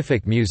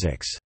Pacific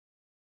musics.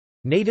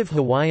 Native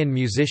Hawaiian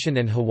musician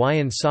and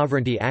Hawaiian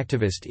sovereignty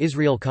activist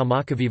Israel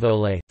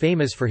Kamakavivole,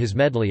 famous for his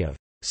medley of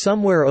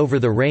Somewhere Over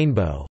the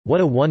Rainbow, What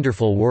a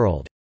Wonderful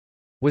World,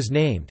 was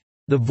named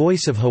The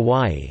Voice of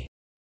Hawaii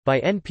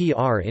by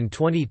NPR in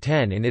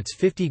 2010 in its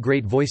 50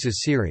 Great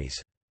Voices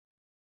series.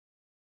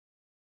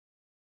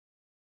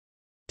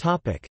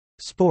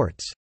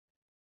 Sports.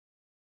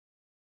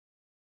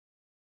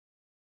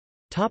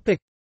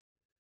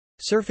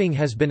 Surfing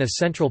has been a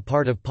central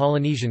part of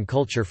Polynesian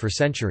culture for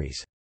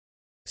centuries.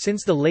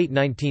 Since the late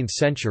 19th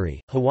century,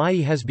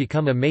 Hawaii has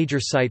become a major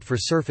site for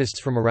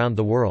surfists from around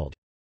the world.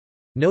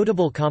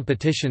 Notable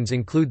competitions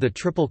include the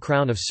Triple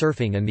Crown of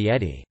Surfing and the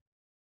Eddy.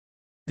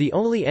 The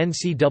only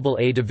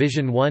NCAA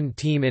Division I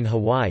team in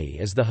Hawaii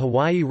is the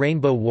Hawaii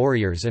Rainbow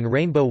Warriors and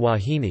Rainbow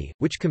Wahine,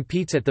 which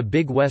competes at the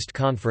Big West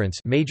Conference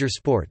major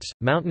sports,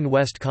 Mountain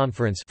West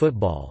Conference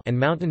football, and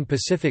Mountain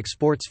Pacific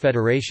Sports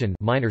Federation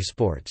minor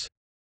sports.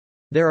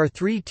 There are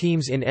 3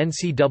 teams in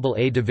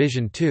NCAA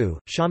Division II,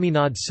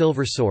 Chaminade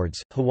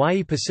Silverswords,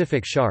 Hawaii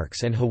Pacific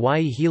Sharks and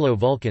Hawaii Hilo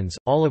Vulcans,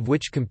 all of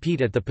which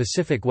compete at the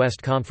Pacific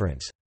West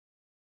Conference.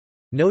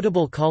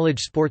 Notable college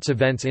sports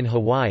events in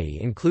Hawaii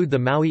include the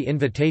Maui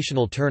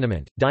Invitational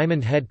Tournament,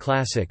 Diamond Head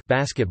Classic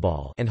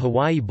basketball, and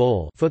Hawaii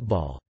Bowl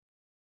football.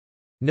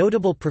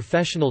 Notable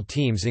professional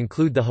teams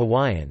include the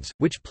Hawaiians,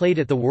 which played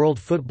at the World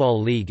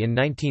Football League in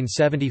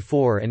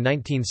 1974 and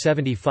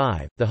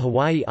 1975, the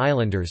Hawaii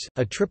Islanders,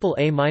 a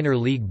Triple-A minor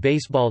league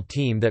baseball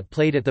team that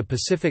played at the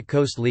Pacific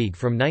Coast League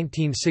from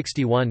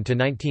 1961 to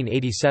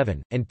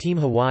 1987, and Team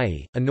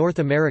Hawaii, a North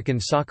American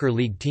Soccer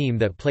League team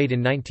that played in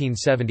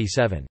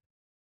 1977.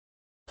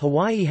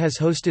 Hawaii has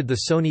hosted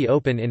the Sony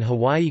Open in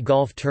Hawaii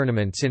Golf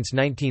Tournament since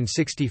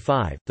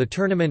 1965, the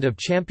Tournament of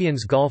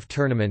Champions Golf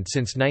Tournament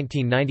since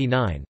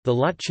 1999, the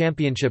Lot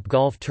Championship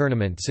Golf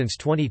Tournament since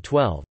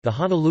 2012, the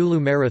Honolulu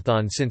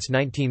Marathon since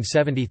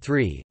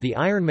 1973, the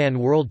Ironman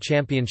World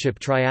Championship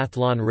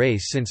Triathlon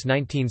Race since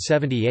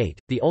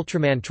 1978, the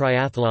Ultraman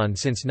Triathlon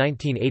since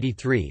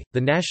 1983, the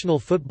National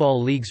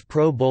Football League's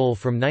Pro Bowl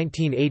from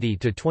 1980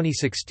 to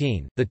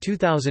 2016, the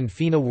 2000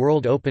 FINA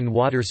World Open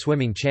Water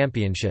Swimming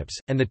Championships,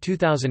 and the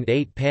 2008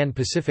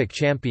 Pan-Pacific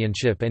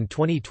Championship and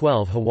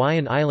 2012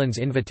 Hawaiian Islands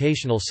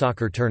Invitational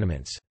Soccer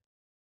tournaments.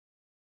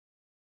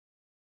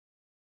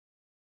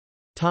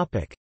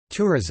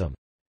 Tourism.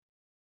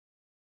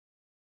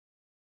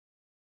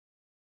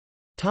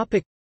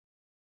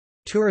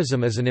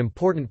 Tourism is an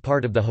important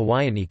part of the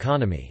Hawaiian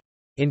economy.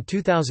 In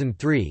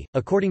 2003,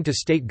 according to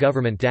state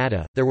government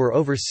data, there were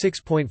over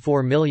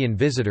 6.4 million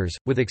visitors,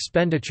 with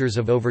expenditures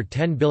of over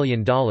 $10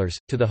 billion,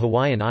 to the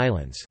Hawaiian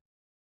Islands.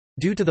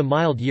 Due to the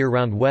mild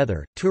year-round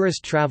weather,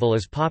 tourist travel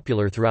is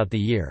popular throughout the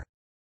year.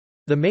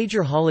 The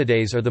major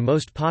holidays are the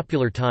most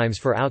popular times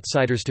for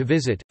outsiders to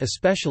visit,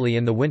 especially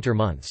in the winter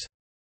months.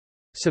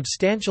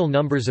 Substantial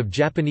numbers of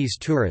Japanese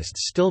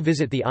tourists still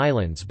visit the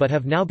islands but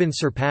have now been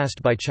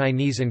surpassed by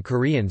Chinese and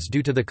Koreans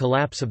due to the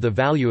collapse of the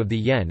value of the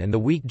yen and the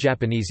weak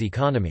Japanese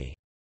economy.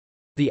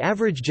 The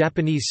average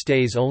Japanese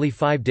stays only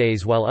 5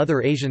 days while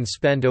other Asians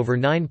spend over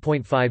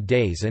 9.5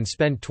 days and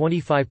spend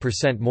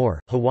 25% more.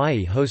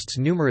 Hawaii hosts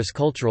numerous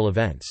cultural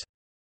events.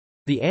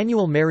 The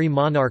annual Merry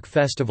Monarch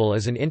Festival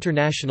is an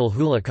international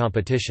hula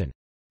competition.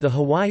 The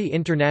Hawaii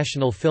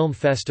International Film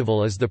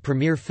Festival is the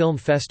premier film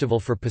festival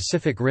for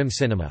Pacific Rim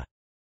cinema.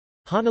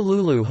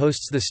 Honolulu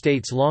hosts the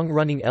state's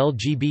long-running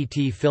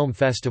LGBT film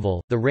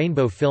festival, the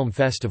Rainbow Film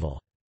Festival.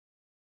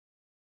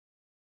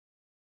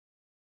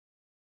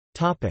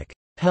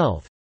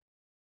 Health.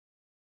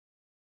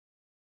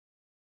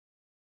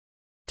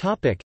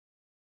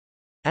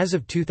 As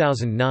of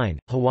 2009,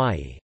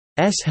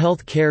 Hawaii's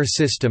health care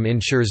system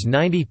ensures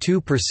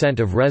 92%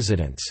 of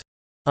residents.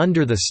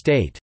 Under the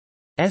state's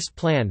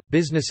plan,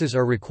 businesses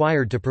are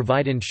required to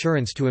provide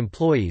insurance to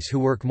employees who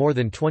work more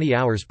than 20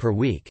 hours per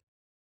week.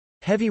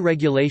 Heavy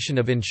regulation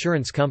of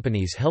insurance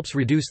companies helps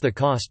reduce the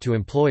cost to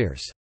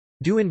employers.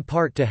 Due in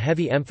part to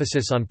heavy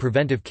emphasis on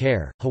preventive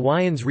care,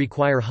 Hawaiians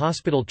require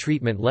hospital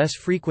treatment less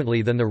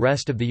frequently than the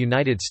rest of the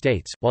United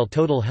States, while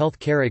total health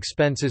care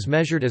expenses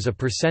measured as a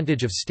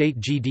percentage of state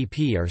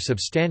GDP are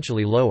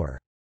substantially lower.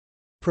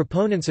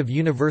 Proponents of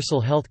universal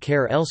health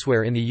care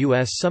elsewhere in the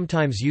U.S.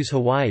 sometimes use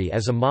Hawaii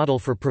as a model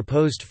for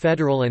proposed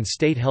federal and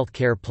state health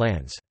care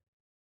plans.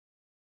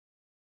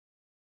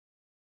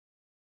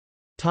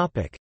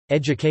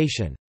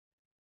 Education.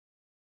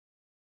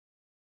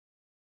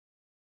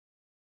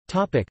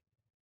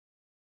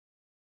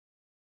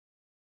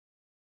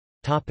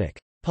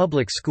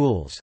 Public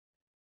schools.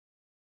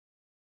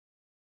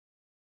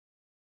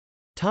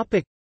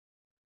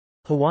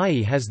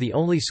 Hawaii has the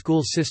only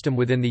school system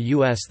within the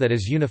U.S. that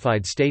is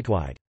unified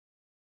statewide.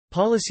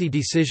 Policy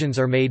decisions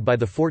are made by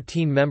the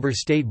 14-member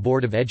State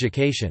Board of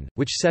Education,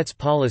 which sets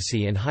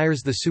policy and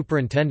hires the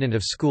Superintendent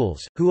of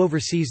Schools, who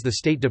oversees the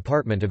State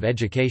Department of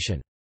Education.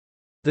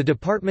 The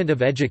Department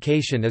of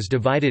Education is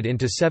divided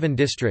into 7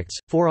 districts,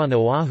 4 on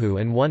Oahu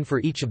and 1 for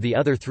each of the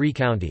other 3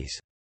 counties.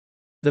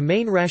 The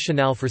main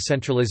rationale for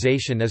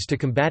centralization is to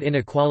combat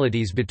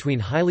inequalities between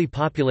highly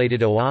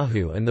populated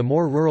Oahu and the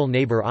more rural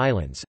neighbor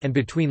islands, and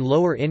between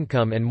lower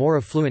income and more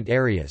affluent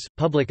areas.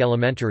 Public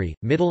elementary,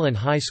 middle, and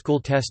high school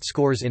test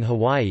scores in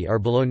Hawaii are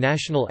below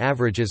national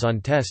averages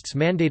on tests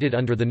mandated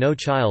under the No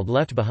Child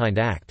Left Behind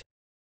Act.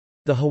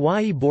 The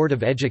Hawaii Board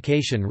of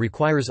Education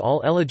requires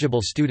all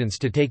eligible students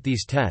to take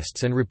these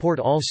tests and report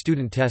all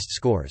student test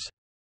scores.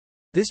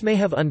 This may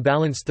have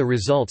unbalanced the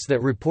results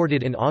that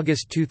reported in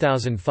August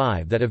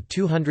 2005 that of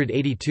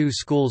 282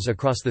 schools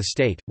across the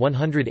state,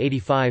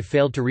 185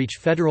 failed to reach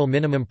federal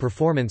minimum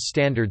performance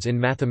standards in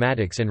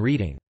mathematics and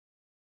reading.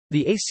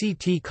 The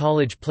ACT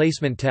college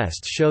placement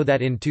tests show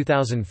that in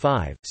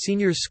 2005,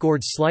 seniors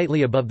scored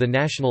slightly above the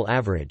national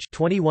average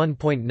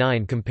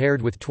 21.9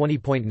 compared with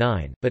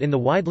 20.9, but in the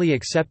widely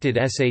accepted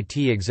SAT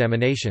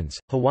examinations,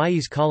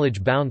 Hawaii's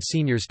college-bound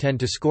seniors tend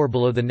to score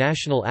below the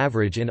national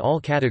average in all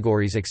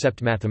categories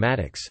except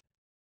mathematics.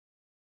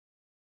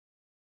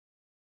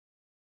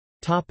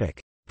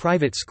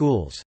 Private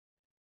schools.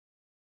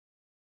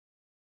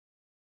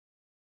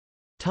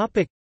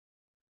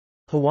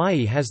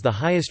 Hawaii has the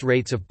highest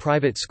rates of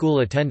private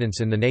school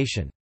attendance in the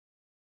nation.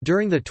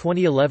 During the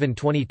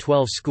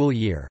 2011-2012 school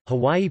year,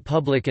 Hawaii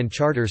public and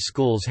charter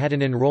schools had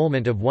an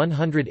enrollment of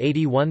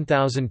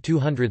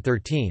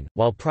 181,213,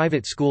 while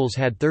private schools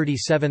had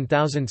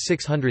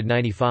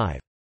 37,695.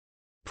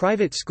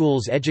 Private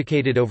schools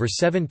educated over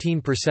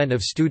 17%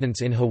 of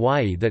students in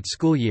Hawaii that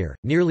school year,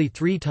 nearly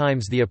 3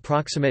 times the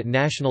approximate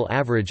national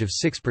average of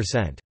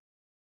 6%.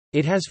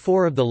 It has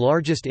 4 of the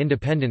largest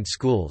independent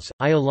schools: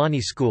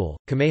 Iolani School,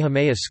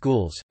 Kamehameha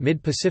Schools,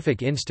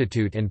 Mid-Pacific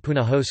Institute and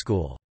Punahou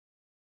School.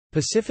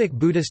 Pacific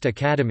Buddhist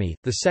Academy,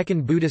 the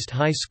second Buddhist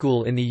high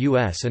school in the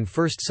U.S. and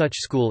first such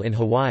school in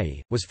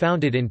Hawaii, was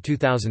founded in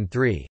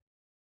 2003.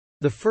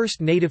 The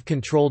first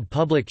native-controlled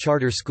public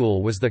charter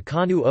school was the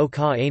Kanu o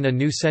Ka'aina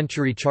New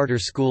Century Charter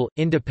School.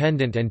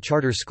 Independent and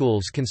charter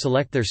schools can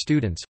select their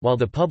students, while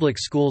the public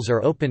schools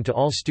are open to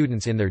all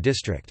students in their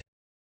district.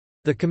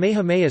 The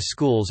Kamehameha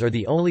schools are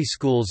the only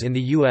schools in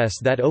the U.S.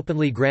 that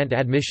openly grant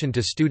admission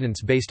to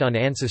students based on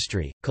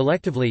ancestry.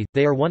 Collectively,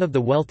 they are one of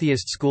the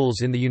wealthiest schools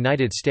in the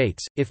United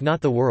States, if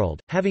not the world,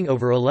 having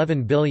over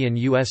 $11 billion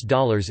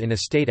in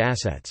estate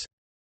assets.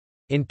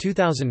 In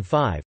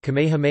 2005,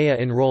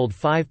 Kamehameha enrolled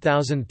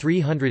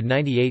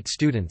 5,398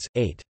 students,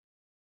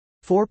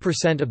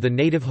 8.4% of the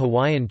native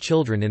Hawaiian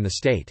children in the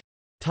state.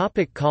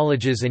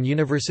 Colleges and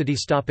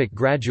universities.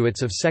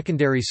 Graduates of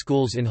secondary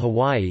schools in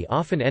Hawaii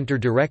often enter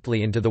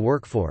directly into the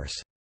workforce.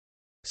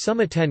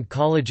 Some attend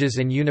colleges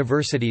and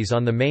universities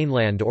on the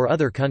mainland or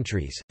other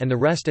countries, and the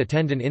rest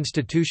attend an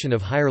institution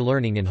of higher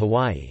learning in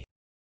Hawaii.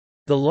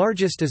 The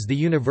largest is the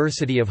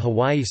University of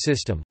Hawaii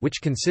System,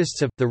 which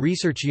consists of, the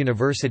Research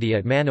University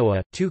at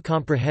Manoa, 2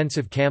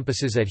 comprehensive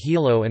campuses at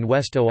Hilo and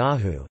West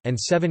Oahu, and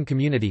 7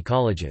 community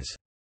colleges.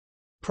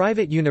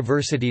 Private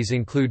universities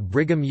include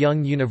Brigham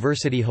Young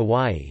University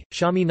Hawaii,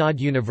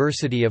 Chaminade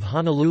University of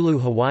Honolulu,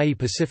 Hawaii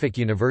Pacific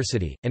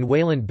University, and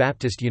Wayland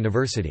Baptist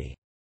University.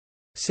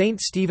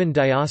 St. Stephen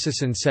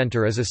Diocesan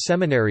Center is a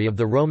seminary of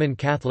the Roman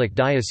Catholic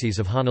Diocese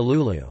of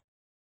Honolulu.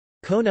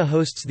 Kona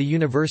hosts the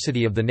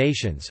University of the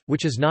Nations,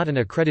 which is not an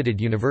accredited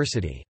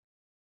university.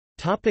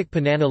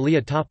 Panana Leo.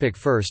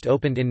 First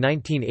opened in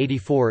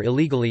 1984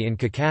 illegally in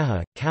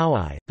Kekaha,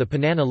 Kauai, the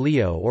Panana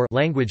Leo or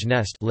language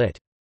nest lit.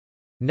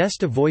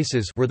 Nest of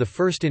Voices were the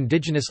first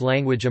indigenous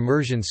language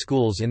immersion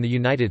schools in the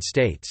United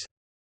States.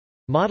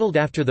 Modeled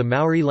after the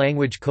Maori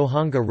language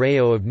Kohanga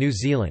Reo of New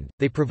Zealand,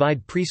 they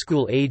provide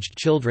preschool-aged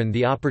children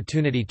the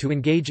opportunity to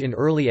engage in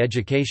early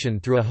education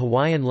through a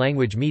Hawaiian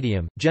language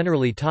medium,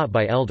 generally taught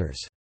by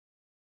elders.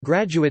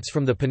 Graduates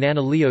from the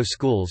Panana Leo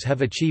schools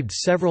have achieved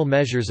several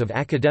measures of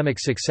academic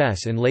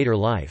success in later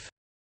life.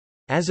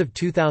 As of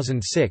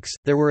 2006,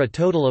 there were a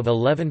total of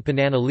 11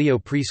 Panana Leo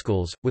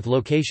preschools, with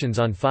locations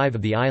on 5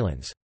 of the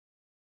islands.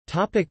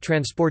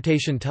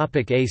 Transportation.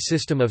 A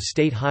system of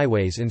state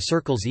highways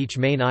encircles each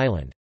main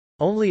island.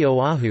 Only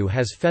Oahu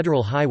has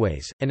federal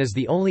highways, and is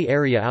the only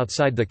area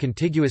outside the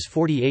contiguous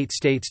 48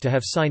 states to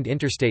have signed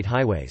interstate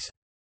highways.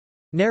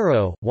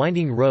 Narrow,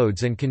 winding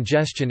roads and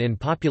congestion in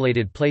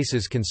populated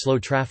places can slow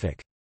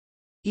traffic.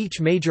 Each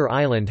major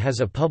island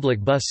has a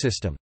public bus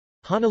system.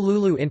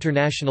 Honolulu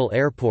International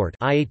Airport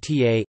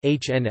 (IATA,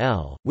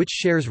 HNL), which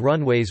shares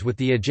runways with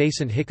the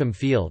adjacent Hickam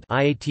Field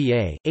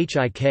 (IATA,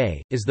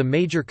 HIK), is the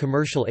major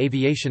commercial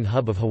aviation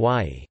hub of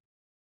Hawaii.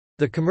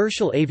 The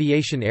commercial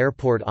aviation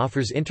airport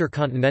offers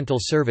intercontinental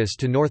service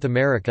to North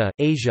America,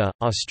 Asia,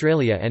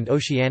 Australia and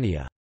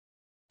Oceania.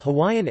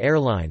 Hawaiian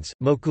Airlines,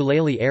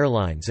 Mokulele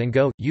Airlines and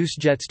Go! Use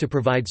jets to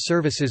provide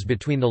services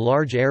between the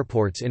large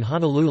airports in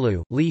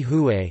Honolulu,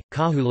 Lihue,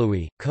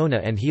 Kahului,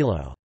 Kona and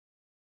Hilo.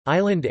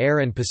 Island Air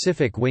and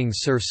Pacific Wings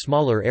serve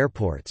smaller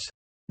airports.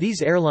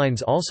 These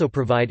airlines also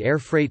provide air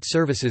freight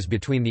services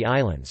between the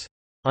islands.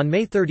 On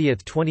May 30,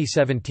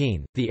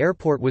 2017, the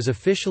airport was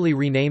officially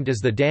renamed as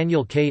the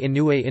Daniel K.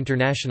 Inouye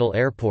International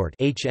Airport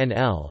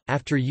 (HNL),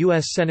 after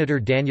U.S. Senator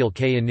Daniel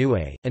K.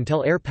 Inouye.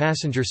 Until air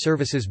passenger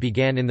services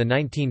began in the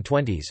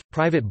 1920s,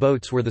 private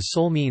boats were the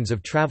sole means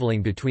of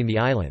traveling between the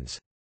islands.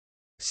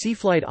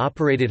 Seaflight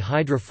operated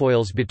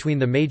hydrofoils between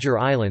the major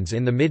islands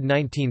in the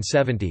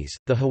mid-1970s.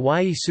 The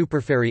Hawaii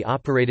Superferry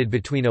operated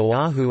between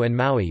Oahu and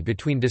Maui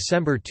between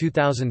December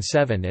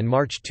 2007 and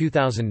March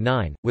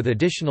 2009, with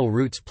additional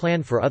routes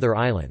planned for other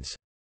islands.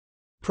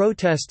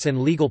 Protests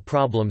and legal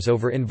problems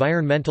over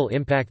environmental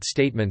impact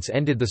statements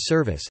ended the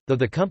service, though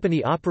the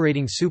company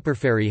operating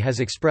Superferry has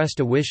expressed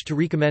a wish to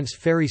recommence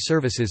ferry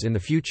services in the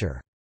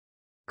future.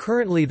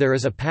 Currently there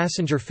is a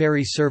passenger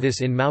ferry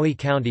service in Maui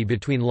County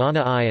between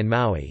Lanai and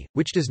Maui,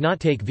 which does not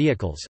take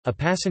vehicles. A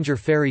passenger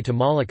ferry to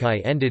Molokai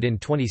ended in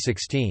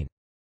 2016.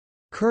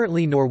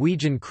 Currently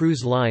Norwegian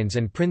Cruise Lines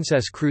and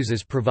Princess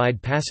Cruises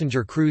provide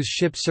passenger cruise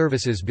ship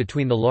services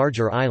between the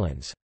larger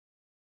islands.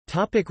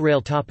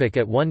 Rail.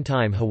 At one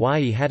time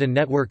Hawaii had a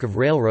network of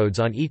railroads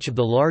on each of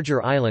the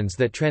larger islands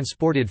that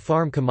transported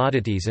farm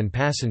commodities and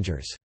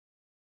passengers.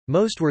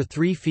 Most were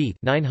 3 feet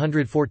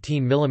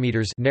 (914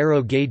 mm)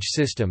 narrow gauge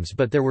systems,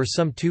 but there were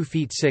some 2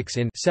 feet 6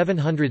 in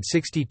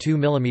 (762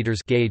 mm)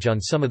 gauge on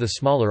some of the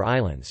smaller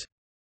islands.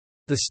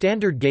 The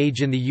standard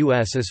gauge in the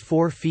U.S. is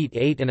 4 feet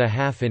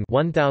 8½ in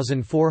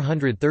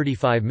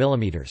 1,435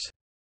 mm.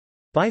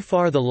 By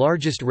far the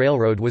largest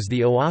railroad was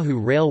the Oahu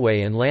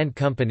Railway and Land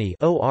Company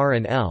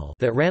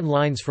that ran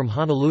lines from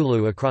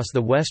Honolulu across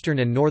the western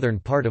and northern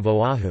part of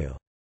Oahu.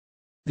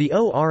 The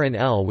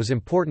OR&L was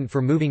important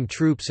for moving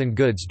troops and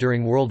goods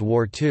during World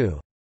War II.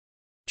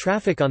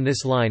 Traffic on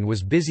this line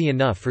was busy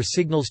enough for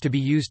signals to be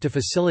used to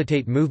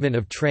facilitate movement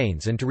of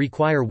trains and to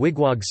require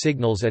wigwag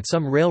signals at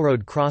some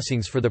railroad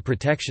crossings for the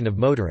protection of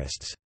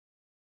motorists.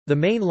 The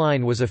main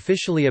line was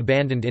officially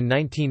abandoned in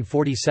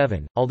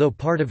 1947, although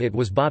part of it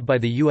was bought by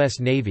the U.S.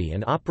 Navy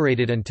and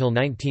operated until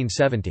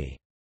 1970.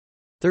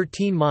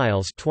 13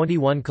 miles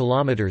 21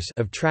 kilometers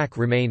of track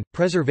remain.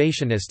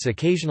 Preservationists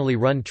occasionally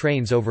run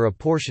trains over a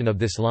portion of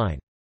this line.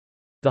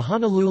 The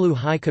Honolulu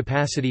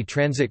High-Capacity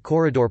Transit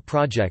Corridor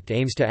project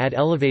aims to add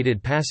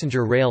elevated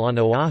passenger rail on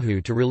Oahu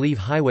to relieve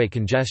highway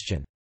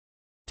congestion.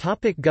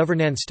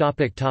 Governance.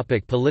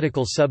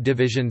 Political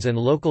subdivisions and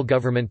local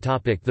government.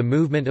 The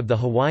movement of the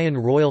Hawaiian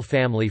royal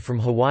family from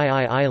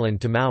Hawaii Island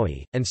to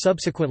Maui, and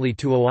subsequently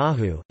to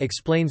Oahu,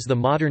 explains the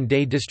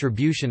modern-day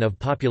distribution of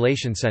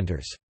population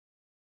centers.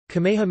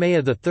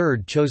 Kamehameha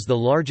III chose the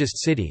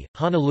largest city,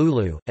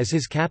 Honolulu, as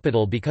his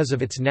capital because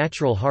of its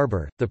natural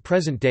harbor, the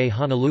present-day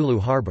Honolulu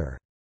Harbor.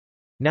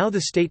 Now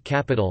the state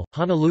capital,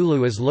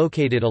 Honolulu is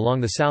located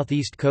along the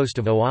southeast coast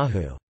of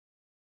Oahu.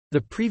 The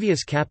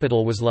previous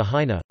capital was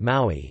Lahaina,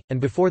 Maui, and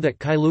before that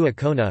Kailua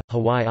Kona,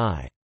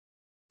 Hawaii.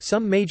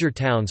 Some major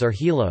towns are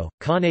Hilo,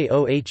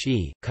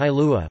 Kane-Ohe,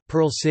 Kailua,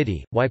 Pearl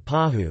City,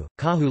 Waipahu,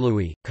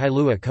 Kahului,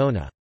 Kailua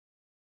Kona,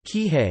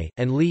 Kihei,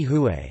 and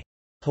Lihue.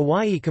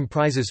 Hawaii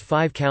comprises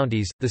 5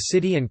 counties, the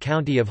city and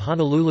county of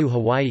Honolulu,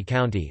 Hawaii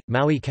County,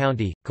 Maui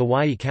County,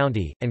 Kauai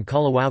County, and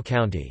Kalawao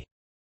County.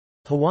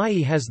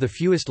 Hawaii has the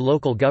fewest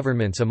local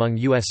governments among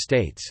U.S.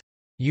 states.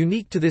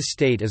 Unique to this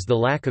state is the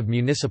lack of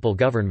municipal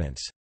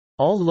governments.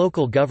 All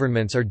local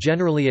governments are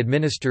generally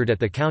administered at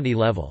the county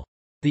level.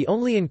 The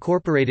only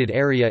incorporated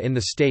area in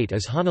the state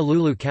is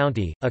Honolulu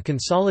County, a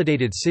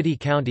consolidated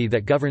city-county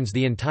that governs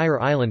the entire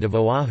island of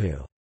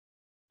Oahu.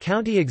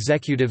 County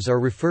executives are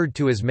referred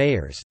to as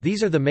mayors.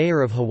 These are the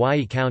Mayor of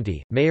Hawaii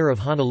County, Mayor of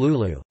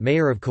Honolulu,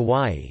 Mayor of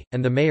Kauai,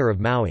 and the Mayor of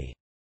Maui.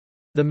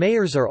 The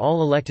mayors are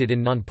all elected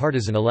in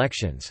nonpartisan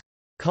elections.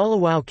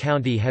 Kalawao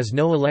County has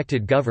no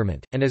elected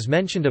government, and as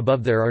mentioned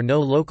above there are no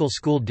local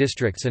school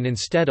districts and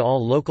instead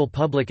all local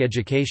public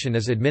education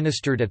is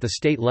administered at the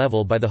state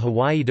level by the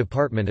Hawaii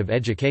Department of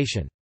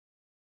Education.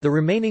 The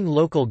remaining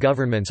local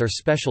governments are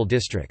special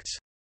districts.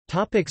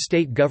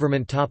 State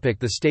government.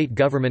 The state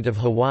government of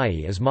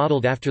Hawaii is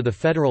modeled after the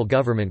federal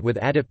government with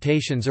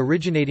adaptations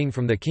originating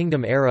from the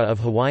kingdom era of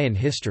Hawaiian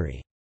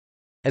history.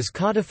 As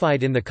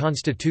codified in the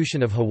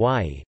Constitution of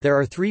Hawaii, there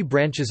are 3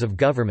 branches of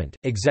government: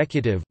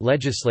 executive,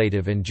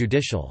 legislative and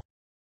judicial.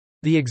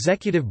 The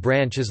executive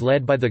branch is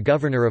led by the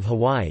Governor of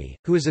Hawaii,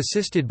 who is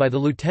assisted by the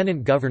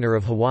Lieutenant Governor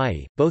of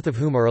Hawaii, both of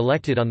whom are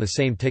elected on the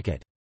same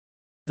ticket.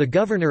 The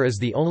governor is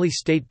the only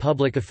state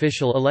public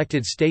official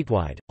elected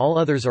statewide, all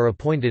others are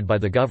appointed by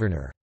the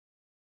governor.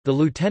 The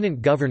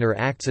lieutenant governor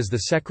acts as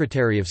the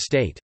Secretary of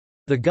State.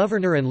 The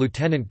governor and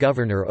lieutenant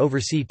governor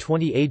oversee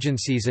 20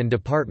 agencies and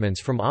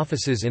departments from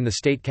offices in the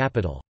state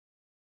capital.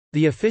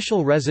 The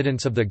official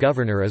residence of the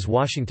governor is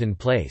Washington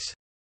Place.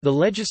 The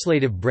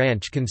legislative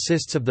branch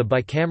consists of the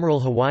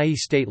bicameral Hawaii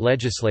State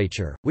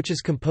Legislature, which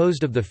is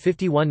composed of the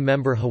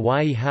 51-member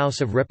Hawaii House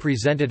of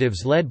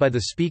Representatives led by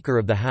the Speaker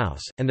of the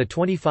House, and the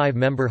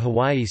 25-member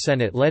Hawaii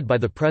Senate led by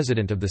the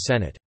President of the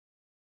Senate.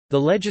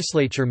 The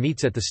legislature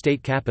meets at the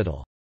state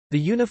capitol. The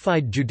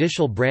unified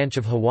judicial branch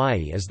of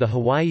Hawaii is the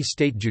Hawaii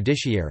State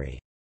Judiciary.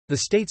 The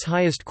state's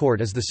highest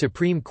court is the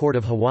Supreme Court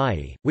of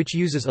Hawaii, which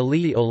uses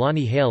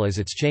Ali'i Hale as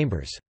its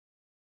chambers.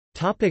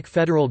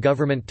 Federal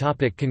government.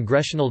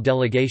 Congressional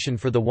delegation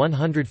for the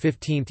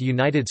 115th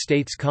United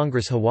States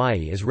Congress.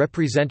 Hawaii is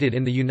represented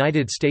in the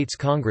United States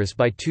Congress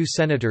by 2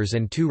 senators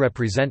and 2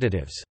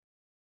 representatives.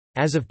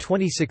 As of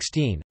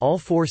 2016, all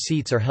 4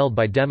 seats are held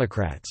by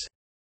Democrats.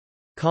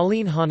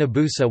 Colleen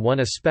Hanabusa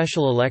won a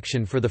special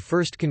election for the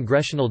 1st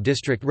Congressional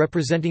District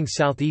representing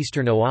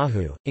southeastern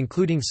Oahu,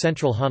 including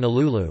central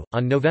Honolulu,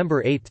 on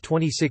November 8,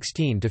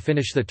 2016 to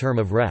finish the term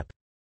of Rep.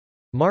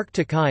 Mark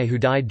Takai, who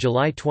died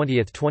July 20,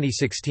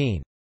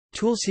 2016.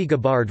 Tulsi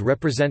Gabbard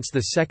represents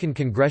the 2nd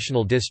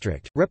Congressional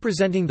District,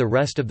 representing the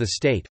rest of the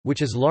state,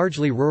 which is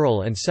largely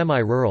rural and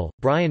semi-rural.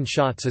 Brian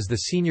Schatz is the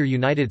senior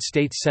United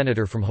States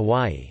Senator from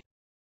Hawaii.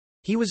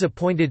 He was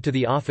appointed to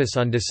the office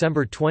on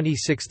December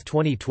 26,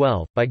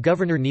 2012, by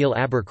Governor Neil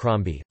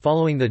Abercrombie,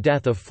 following the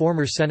death of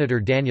former Senator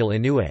Daniel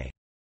Inouye.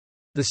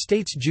 The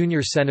state's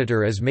junior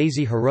senator is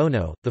Mazie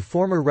Hirono, the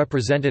former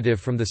representative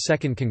from the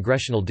 2nd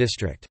Congressional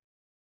District.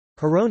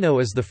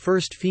 Hirono is the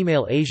first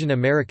female Asian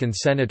American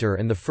senator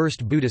and the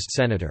first Buddhist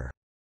senator.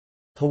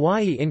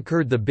 Hawaii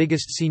incurred the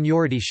biggest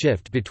seniority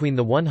shift between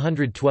the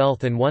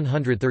 112th and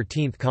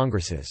 113th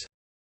Congresses.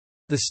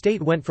 The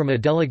state went from a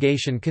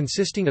delegation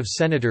consisting of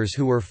senators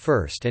who were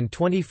 1st and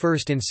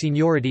 21st in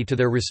seniority to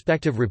their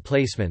respective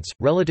replacements,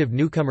 relative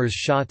newcomers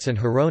Schatz and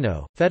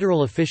Hirono.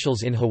 Federal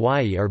officials in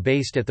Hawaii are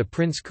based at the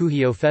Prince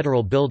Kuhio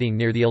Federal Building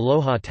near the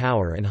Aloha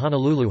Tower and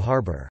Honolulu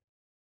Harbor.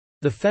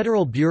 The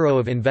Federal Bureau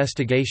of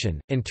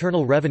Investigation,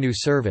 Internal Revenue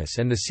Service,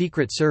 and the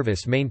Secret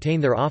Service maintain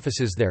their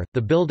offices there.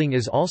 The building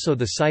is also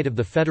the site of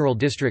the Federal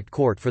District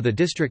Court for the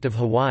District of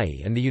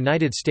Hawaii and the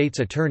United States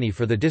Attorney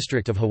for the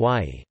District of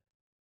Hawaii.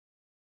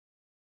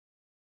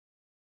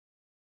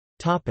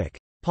 Topic: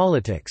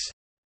 Politics.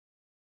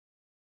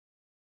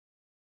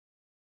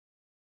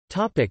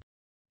 Topic: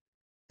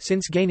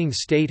 Since gaining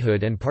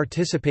statehood and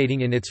participating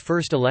in its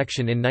first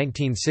election in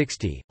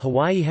 1960,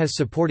 Hawaii has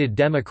supported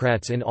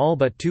Democrats in all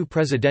but 2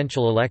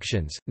 presidential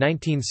elections,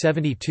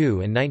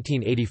 1972 and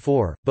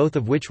 1984, both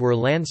of which were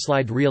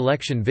landslide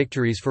re-election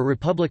victories for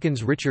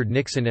Republicans Richard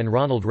Nixon and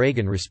Ronald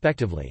Reagan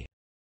respectively.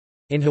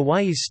 In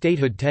Hawaii's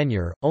statehood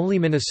tenure, only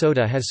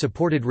Minnesota has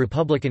supported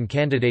Republican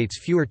candidates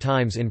fewer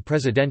times in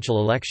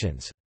presidential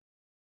elections.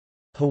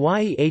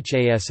 Hawaii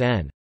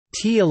HASN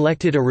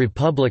elected a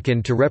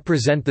Republican to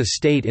represent the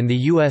state in the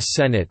U.S.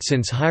 Senate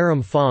since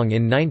Hiram Fong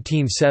in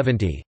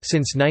 1970.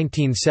 Since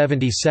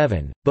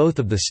 1977, both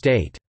of the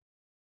state's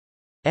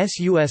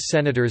U.S.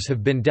 senators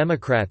have been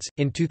Democrats.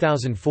 In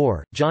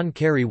 2004, John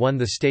Kerry won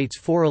the state's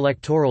 4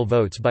 electoral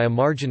votes by a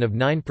margin of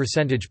 9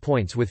 percentage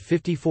points with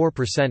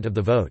 54% of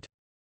the vote.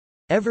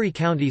 Every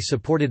county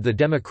supported the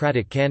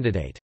Democratic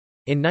candidate.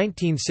 In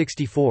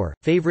 1964,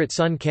 favorite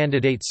son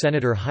candidate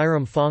Senator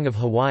Hiram Fong of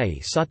Hawaii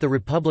sought the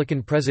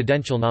Republican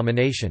presidential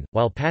nomination,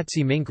 while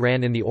Patsy Mink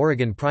ran in the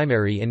Oregon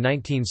primary in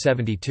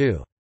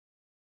 1972.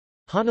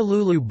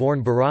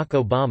 Honolulu-born Barack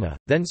Obama,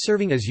 then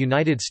serving as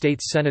United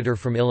States Senator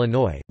from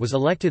Illinois, was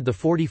elected the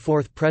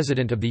 44th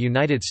President of the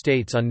United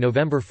States on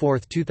November 4,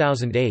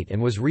 2008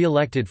 and was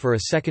re-elected for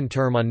a second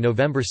term on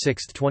November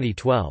 6,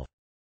 2012.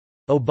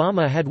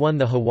 Obama had won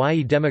the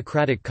Hawaii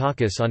Democratic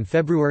Caucus on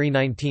February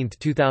 19,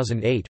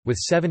 2008, with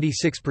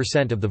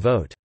 76% of the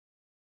vote.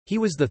 He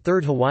was the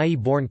 3rd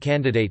Hawaii-born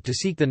candidate to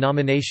seek the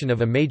nomination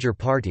of a major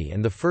party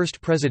and the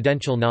first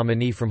presidential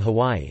nominee from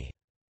Hawaii.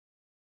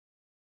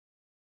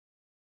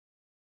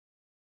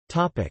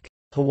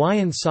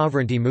 Hawaiian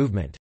sovereignty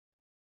movement.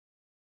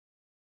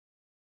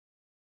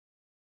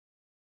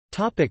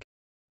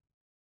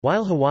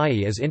 While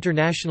Hawaii is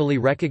internationally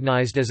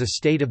recognized as a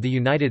state of the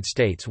United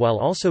States while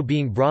also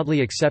being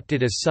broadly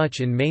accepted as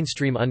such in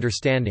mainstream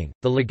understanding,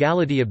 the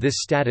legality of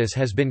this status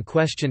has been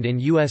questioned in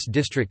U.S.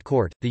 District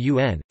Court, the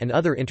UN, and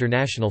other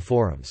international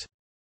forums.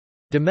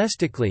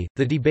 Domestically,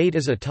 the debate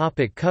is a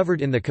topic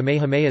covered in the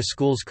Kamehameha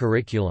School's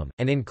curriculum,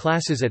 and in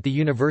classes at the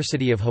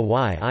University of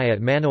Hawaii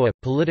at Manoa.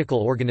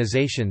 Political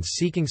organizations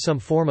seeking some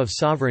form of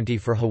sovereignty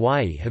for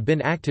Hawaii have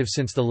been active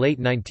since the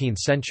late 19th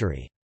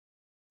century.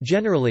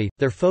 Generally,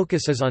 their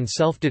focus is on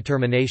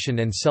self-determination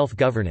and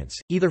self-governance,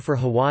 either for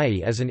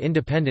Hawaii as an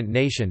independent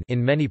nation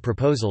in many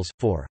proposals,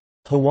 for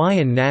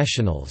Hawaiian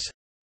nationals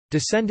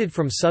descended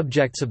from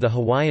subjects of the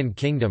Hawaiian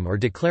Kingdom or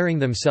declaring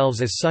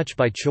themselves as such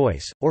by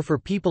choice, or for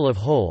people of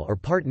whole or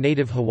part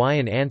native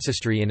Hawaiian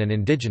ancestry in an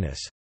indigenous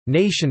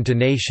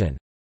nation-to-nation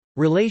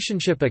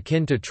relationship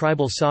akin to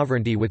tribal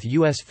sovereignty with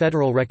U.S.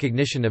 federal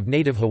recognition of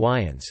native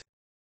Hawaiians.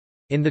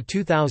 In the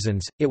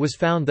 2000s, it was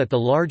found that the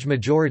large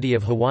majority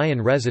of Hawaiian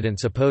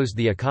residents opposed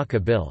the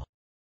Akaka Bill.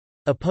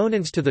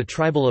 Opponents to the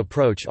tribal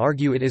approach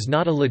argue it is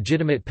not a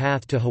legitimate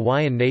path to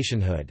Hawaiian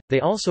nationhood. They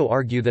also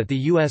argue that the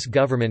U.S.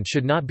 government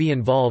should not be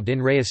involved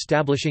in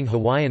re-establishing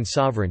Hawaiian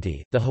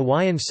sovereignty. The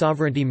Hawaiian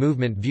sovereignty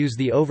movement views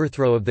the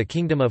overthrow of the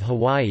Kingdom of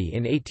Hawaii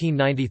in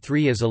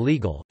 1893 as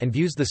illegal, and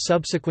views the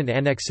subsequent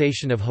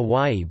annexation of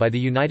Hawaii by the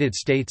United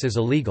States as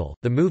illegal.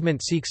 The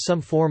movement seeks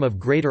some form of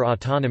greater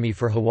autonomy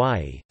for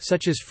Hawaii,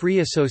 such as free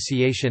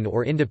association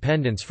or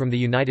independence from the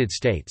United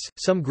States.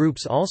 Some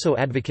groups also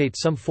advocate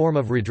some form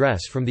of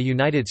redress from the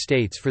United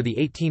States for the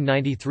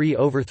 1893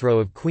 overthrow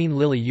of Queen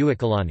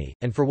Liliuokalani,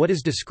 and for what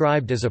is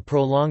described as a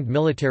prolonged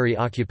military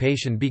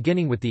occupation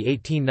beginning with the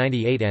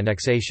 1898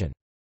 annexation.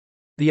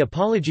 The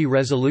Apology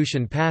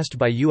Resolution passed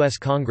by U.S.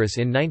 Congress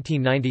in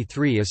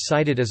 1993 is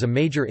cited as a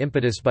major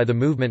impetus by the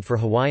movement for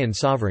Hawaiian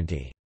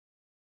sovereignty.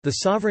 The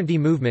sovereignty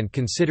movement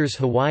considers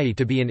Hawaii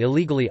to be an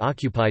illegally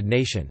occupied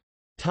nation.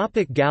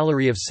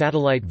 Gallery of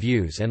satellite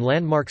views and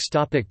landmarks.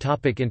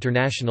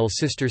 International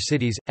sister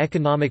cities,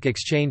 economic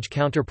exchange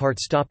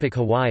counterparts.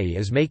 Hawaii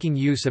is making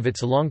use of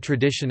its long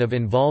tradition of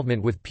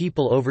involvement with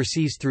people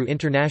overseas through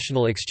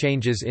international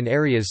exchanges in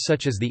areas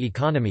such as the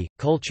economy,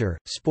 culture,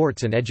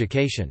 sports and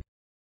education.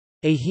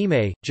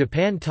 Ehime,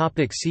 Japan.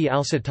 See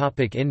also.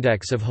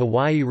 Index of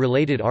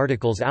Hawaii-related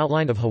articles.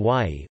 Outline of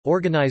Hawaii,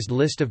 organized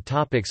list of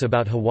topics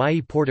about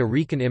Hawaii. Puerto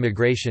Rican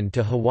immigration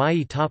to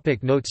Hawaii.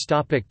 Notes.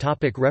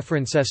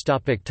 References.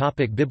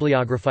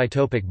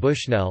 Bibliography.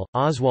 Bushnell,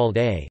 Oswald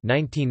A.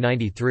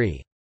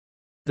 1993.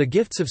 The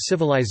Gifts of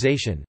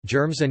Civilization,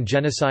 Germs and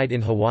Genocide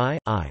in Hawaii,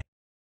 I.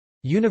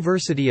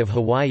 University of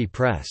Hawaii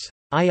Press.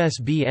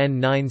 ISBN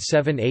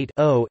 978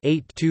 0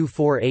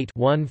 8248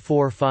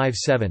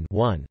 1457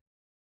 1.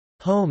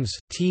 Holmes,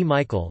 T.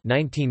 Michael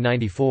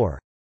 1994.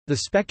 The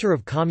Spectre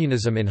of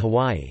Communism in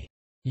Hawaii.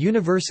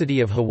 University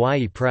of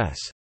Hawaii Press.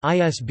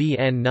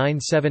 ISBN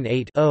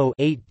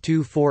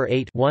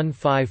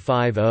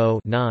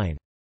 978-0-8248-1550-9.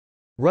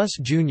 Russ,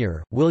 Jr.,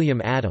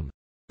 William Adam.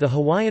 The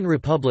Hawaiian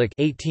Republic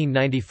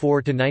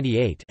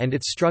 1894–98 and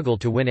its struggle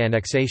to win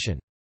annexation.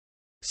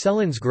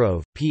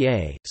 Selinsgrove,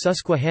 PA,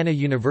 Susquehanna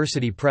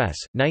University Press,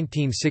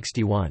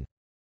 1961.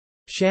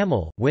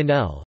 Schammel,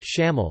 Winnell,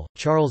 Schammel,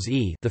 Charles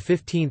E. The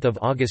 15th of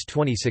August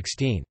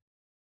 2016.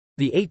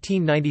 The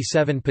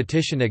 1897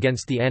 Petition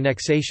Against the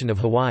Annexation of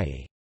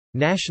Hawaii.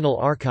 National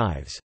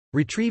Archives.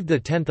 Retrieved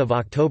 10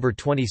 October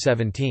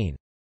 2017.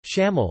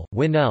 Schammel,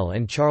 Winnell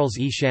and Charles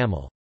E.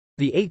 Schammel.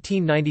 The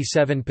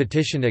 1897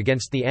 Petition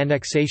Against the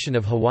Annexation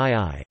of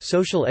Hawaii,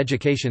 Social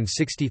Education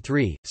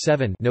 63,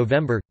 7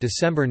 November,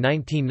 December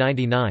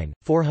 1999,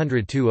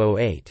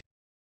 40208.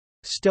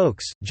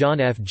 Stokes, John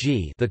F.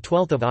 G. The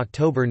 12th of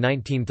October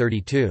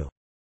 1932.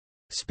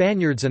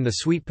 Spaniards and the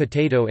Sweet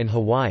Potato in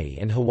Hawaii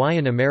and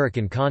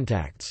Hawaiian-American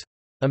Contacts.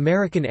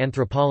 American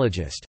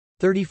Anthropologist.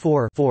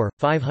 34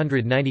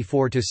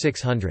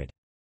 594–600.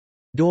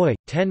 doi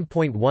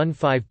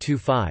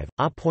 10.1525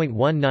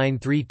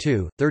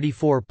 a.1932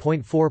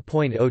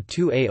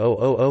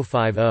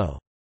 34.4.02a00050.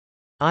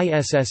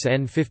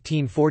 ISSN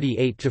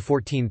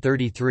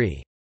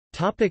 1548-1433.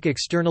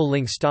 External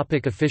links.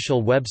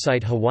 Official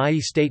website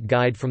Hawaii State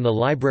Guide from the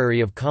Library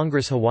of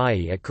Congress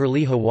Hawaii at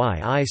Curlie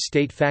Hawaii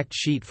State Fact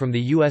Sheet from the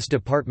U.S.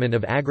 Department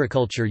of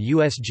Agriculture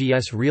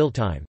USGS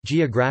Real-Time,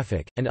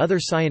 Geographic, and other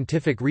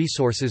scientific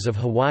resources of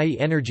Hawaii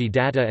Energy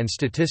data and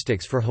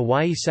statistics for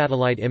Hawaii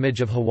Satellite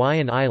image of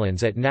Hawaiian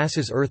Islands at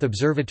NASA's Earth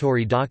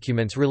Observatory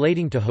Documents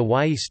relating to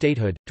Hawaii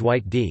statehood,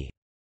 Dwight D.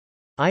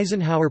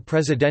 Eisenhower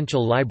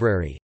Presidential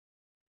Library.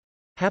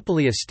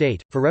 Happily a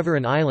State, Forever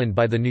an Island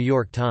by The New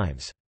York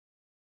Times.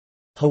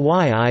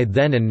 Hawaii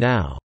Then and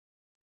Now.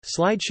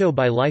 Slideshow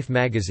by Life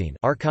magazine,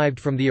 archived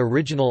from the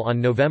original on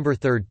November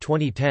 3,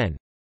 2010.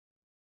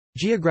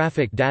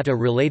 Geographic data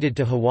related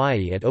to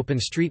Hawaii at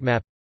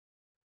OpenStreetMap.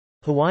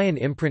 Hawaiian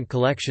imprint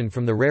collection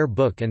from the Rare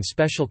Book and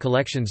Special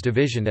Collections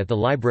Division at the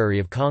Library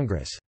of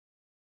Congress.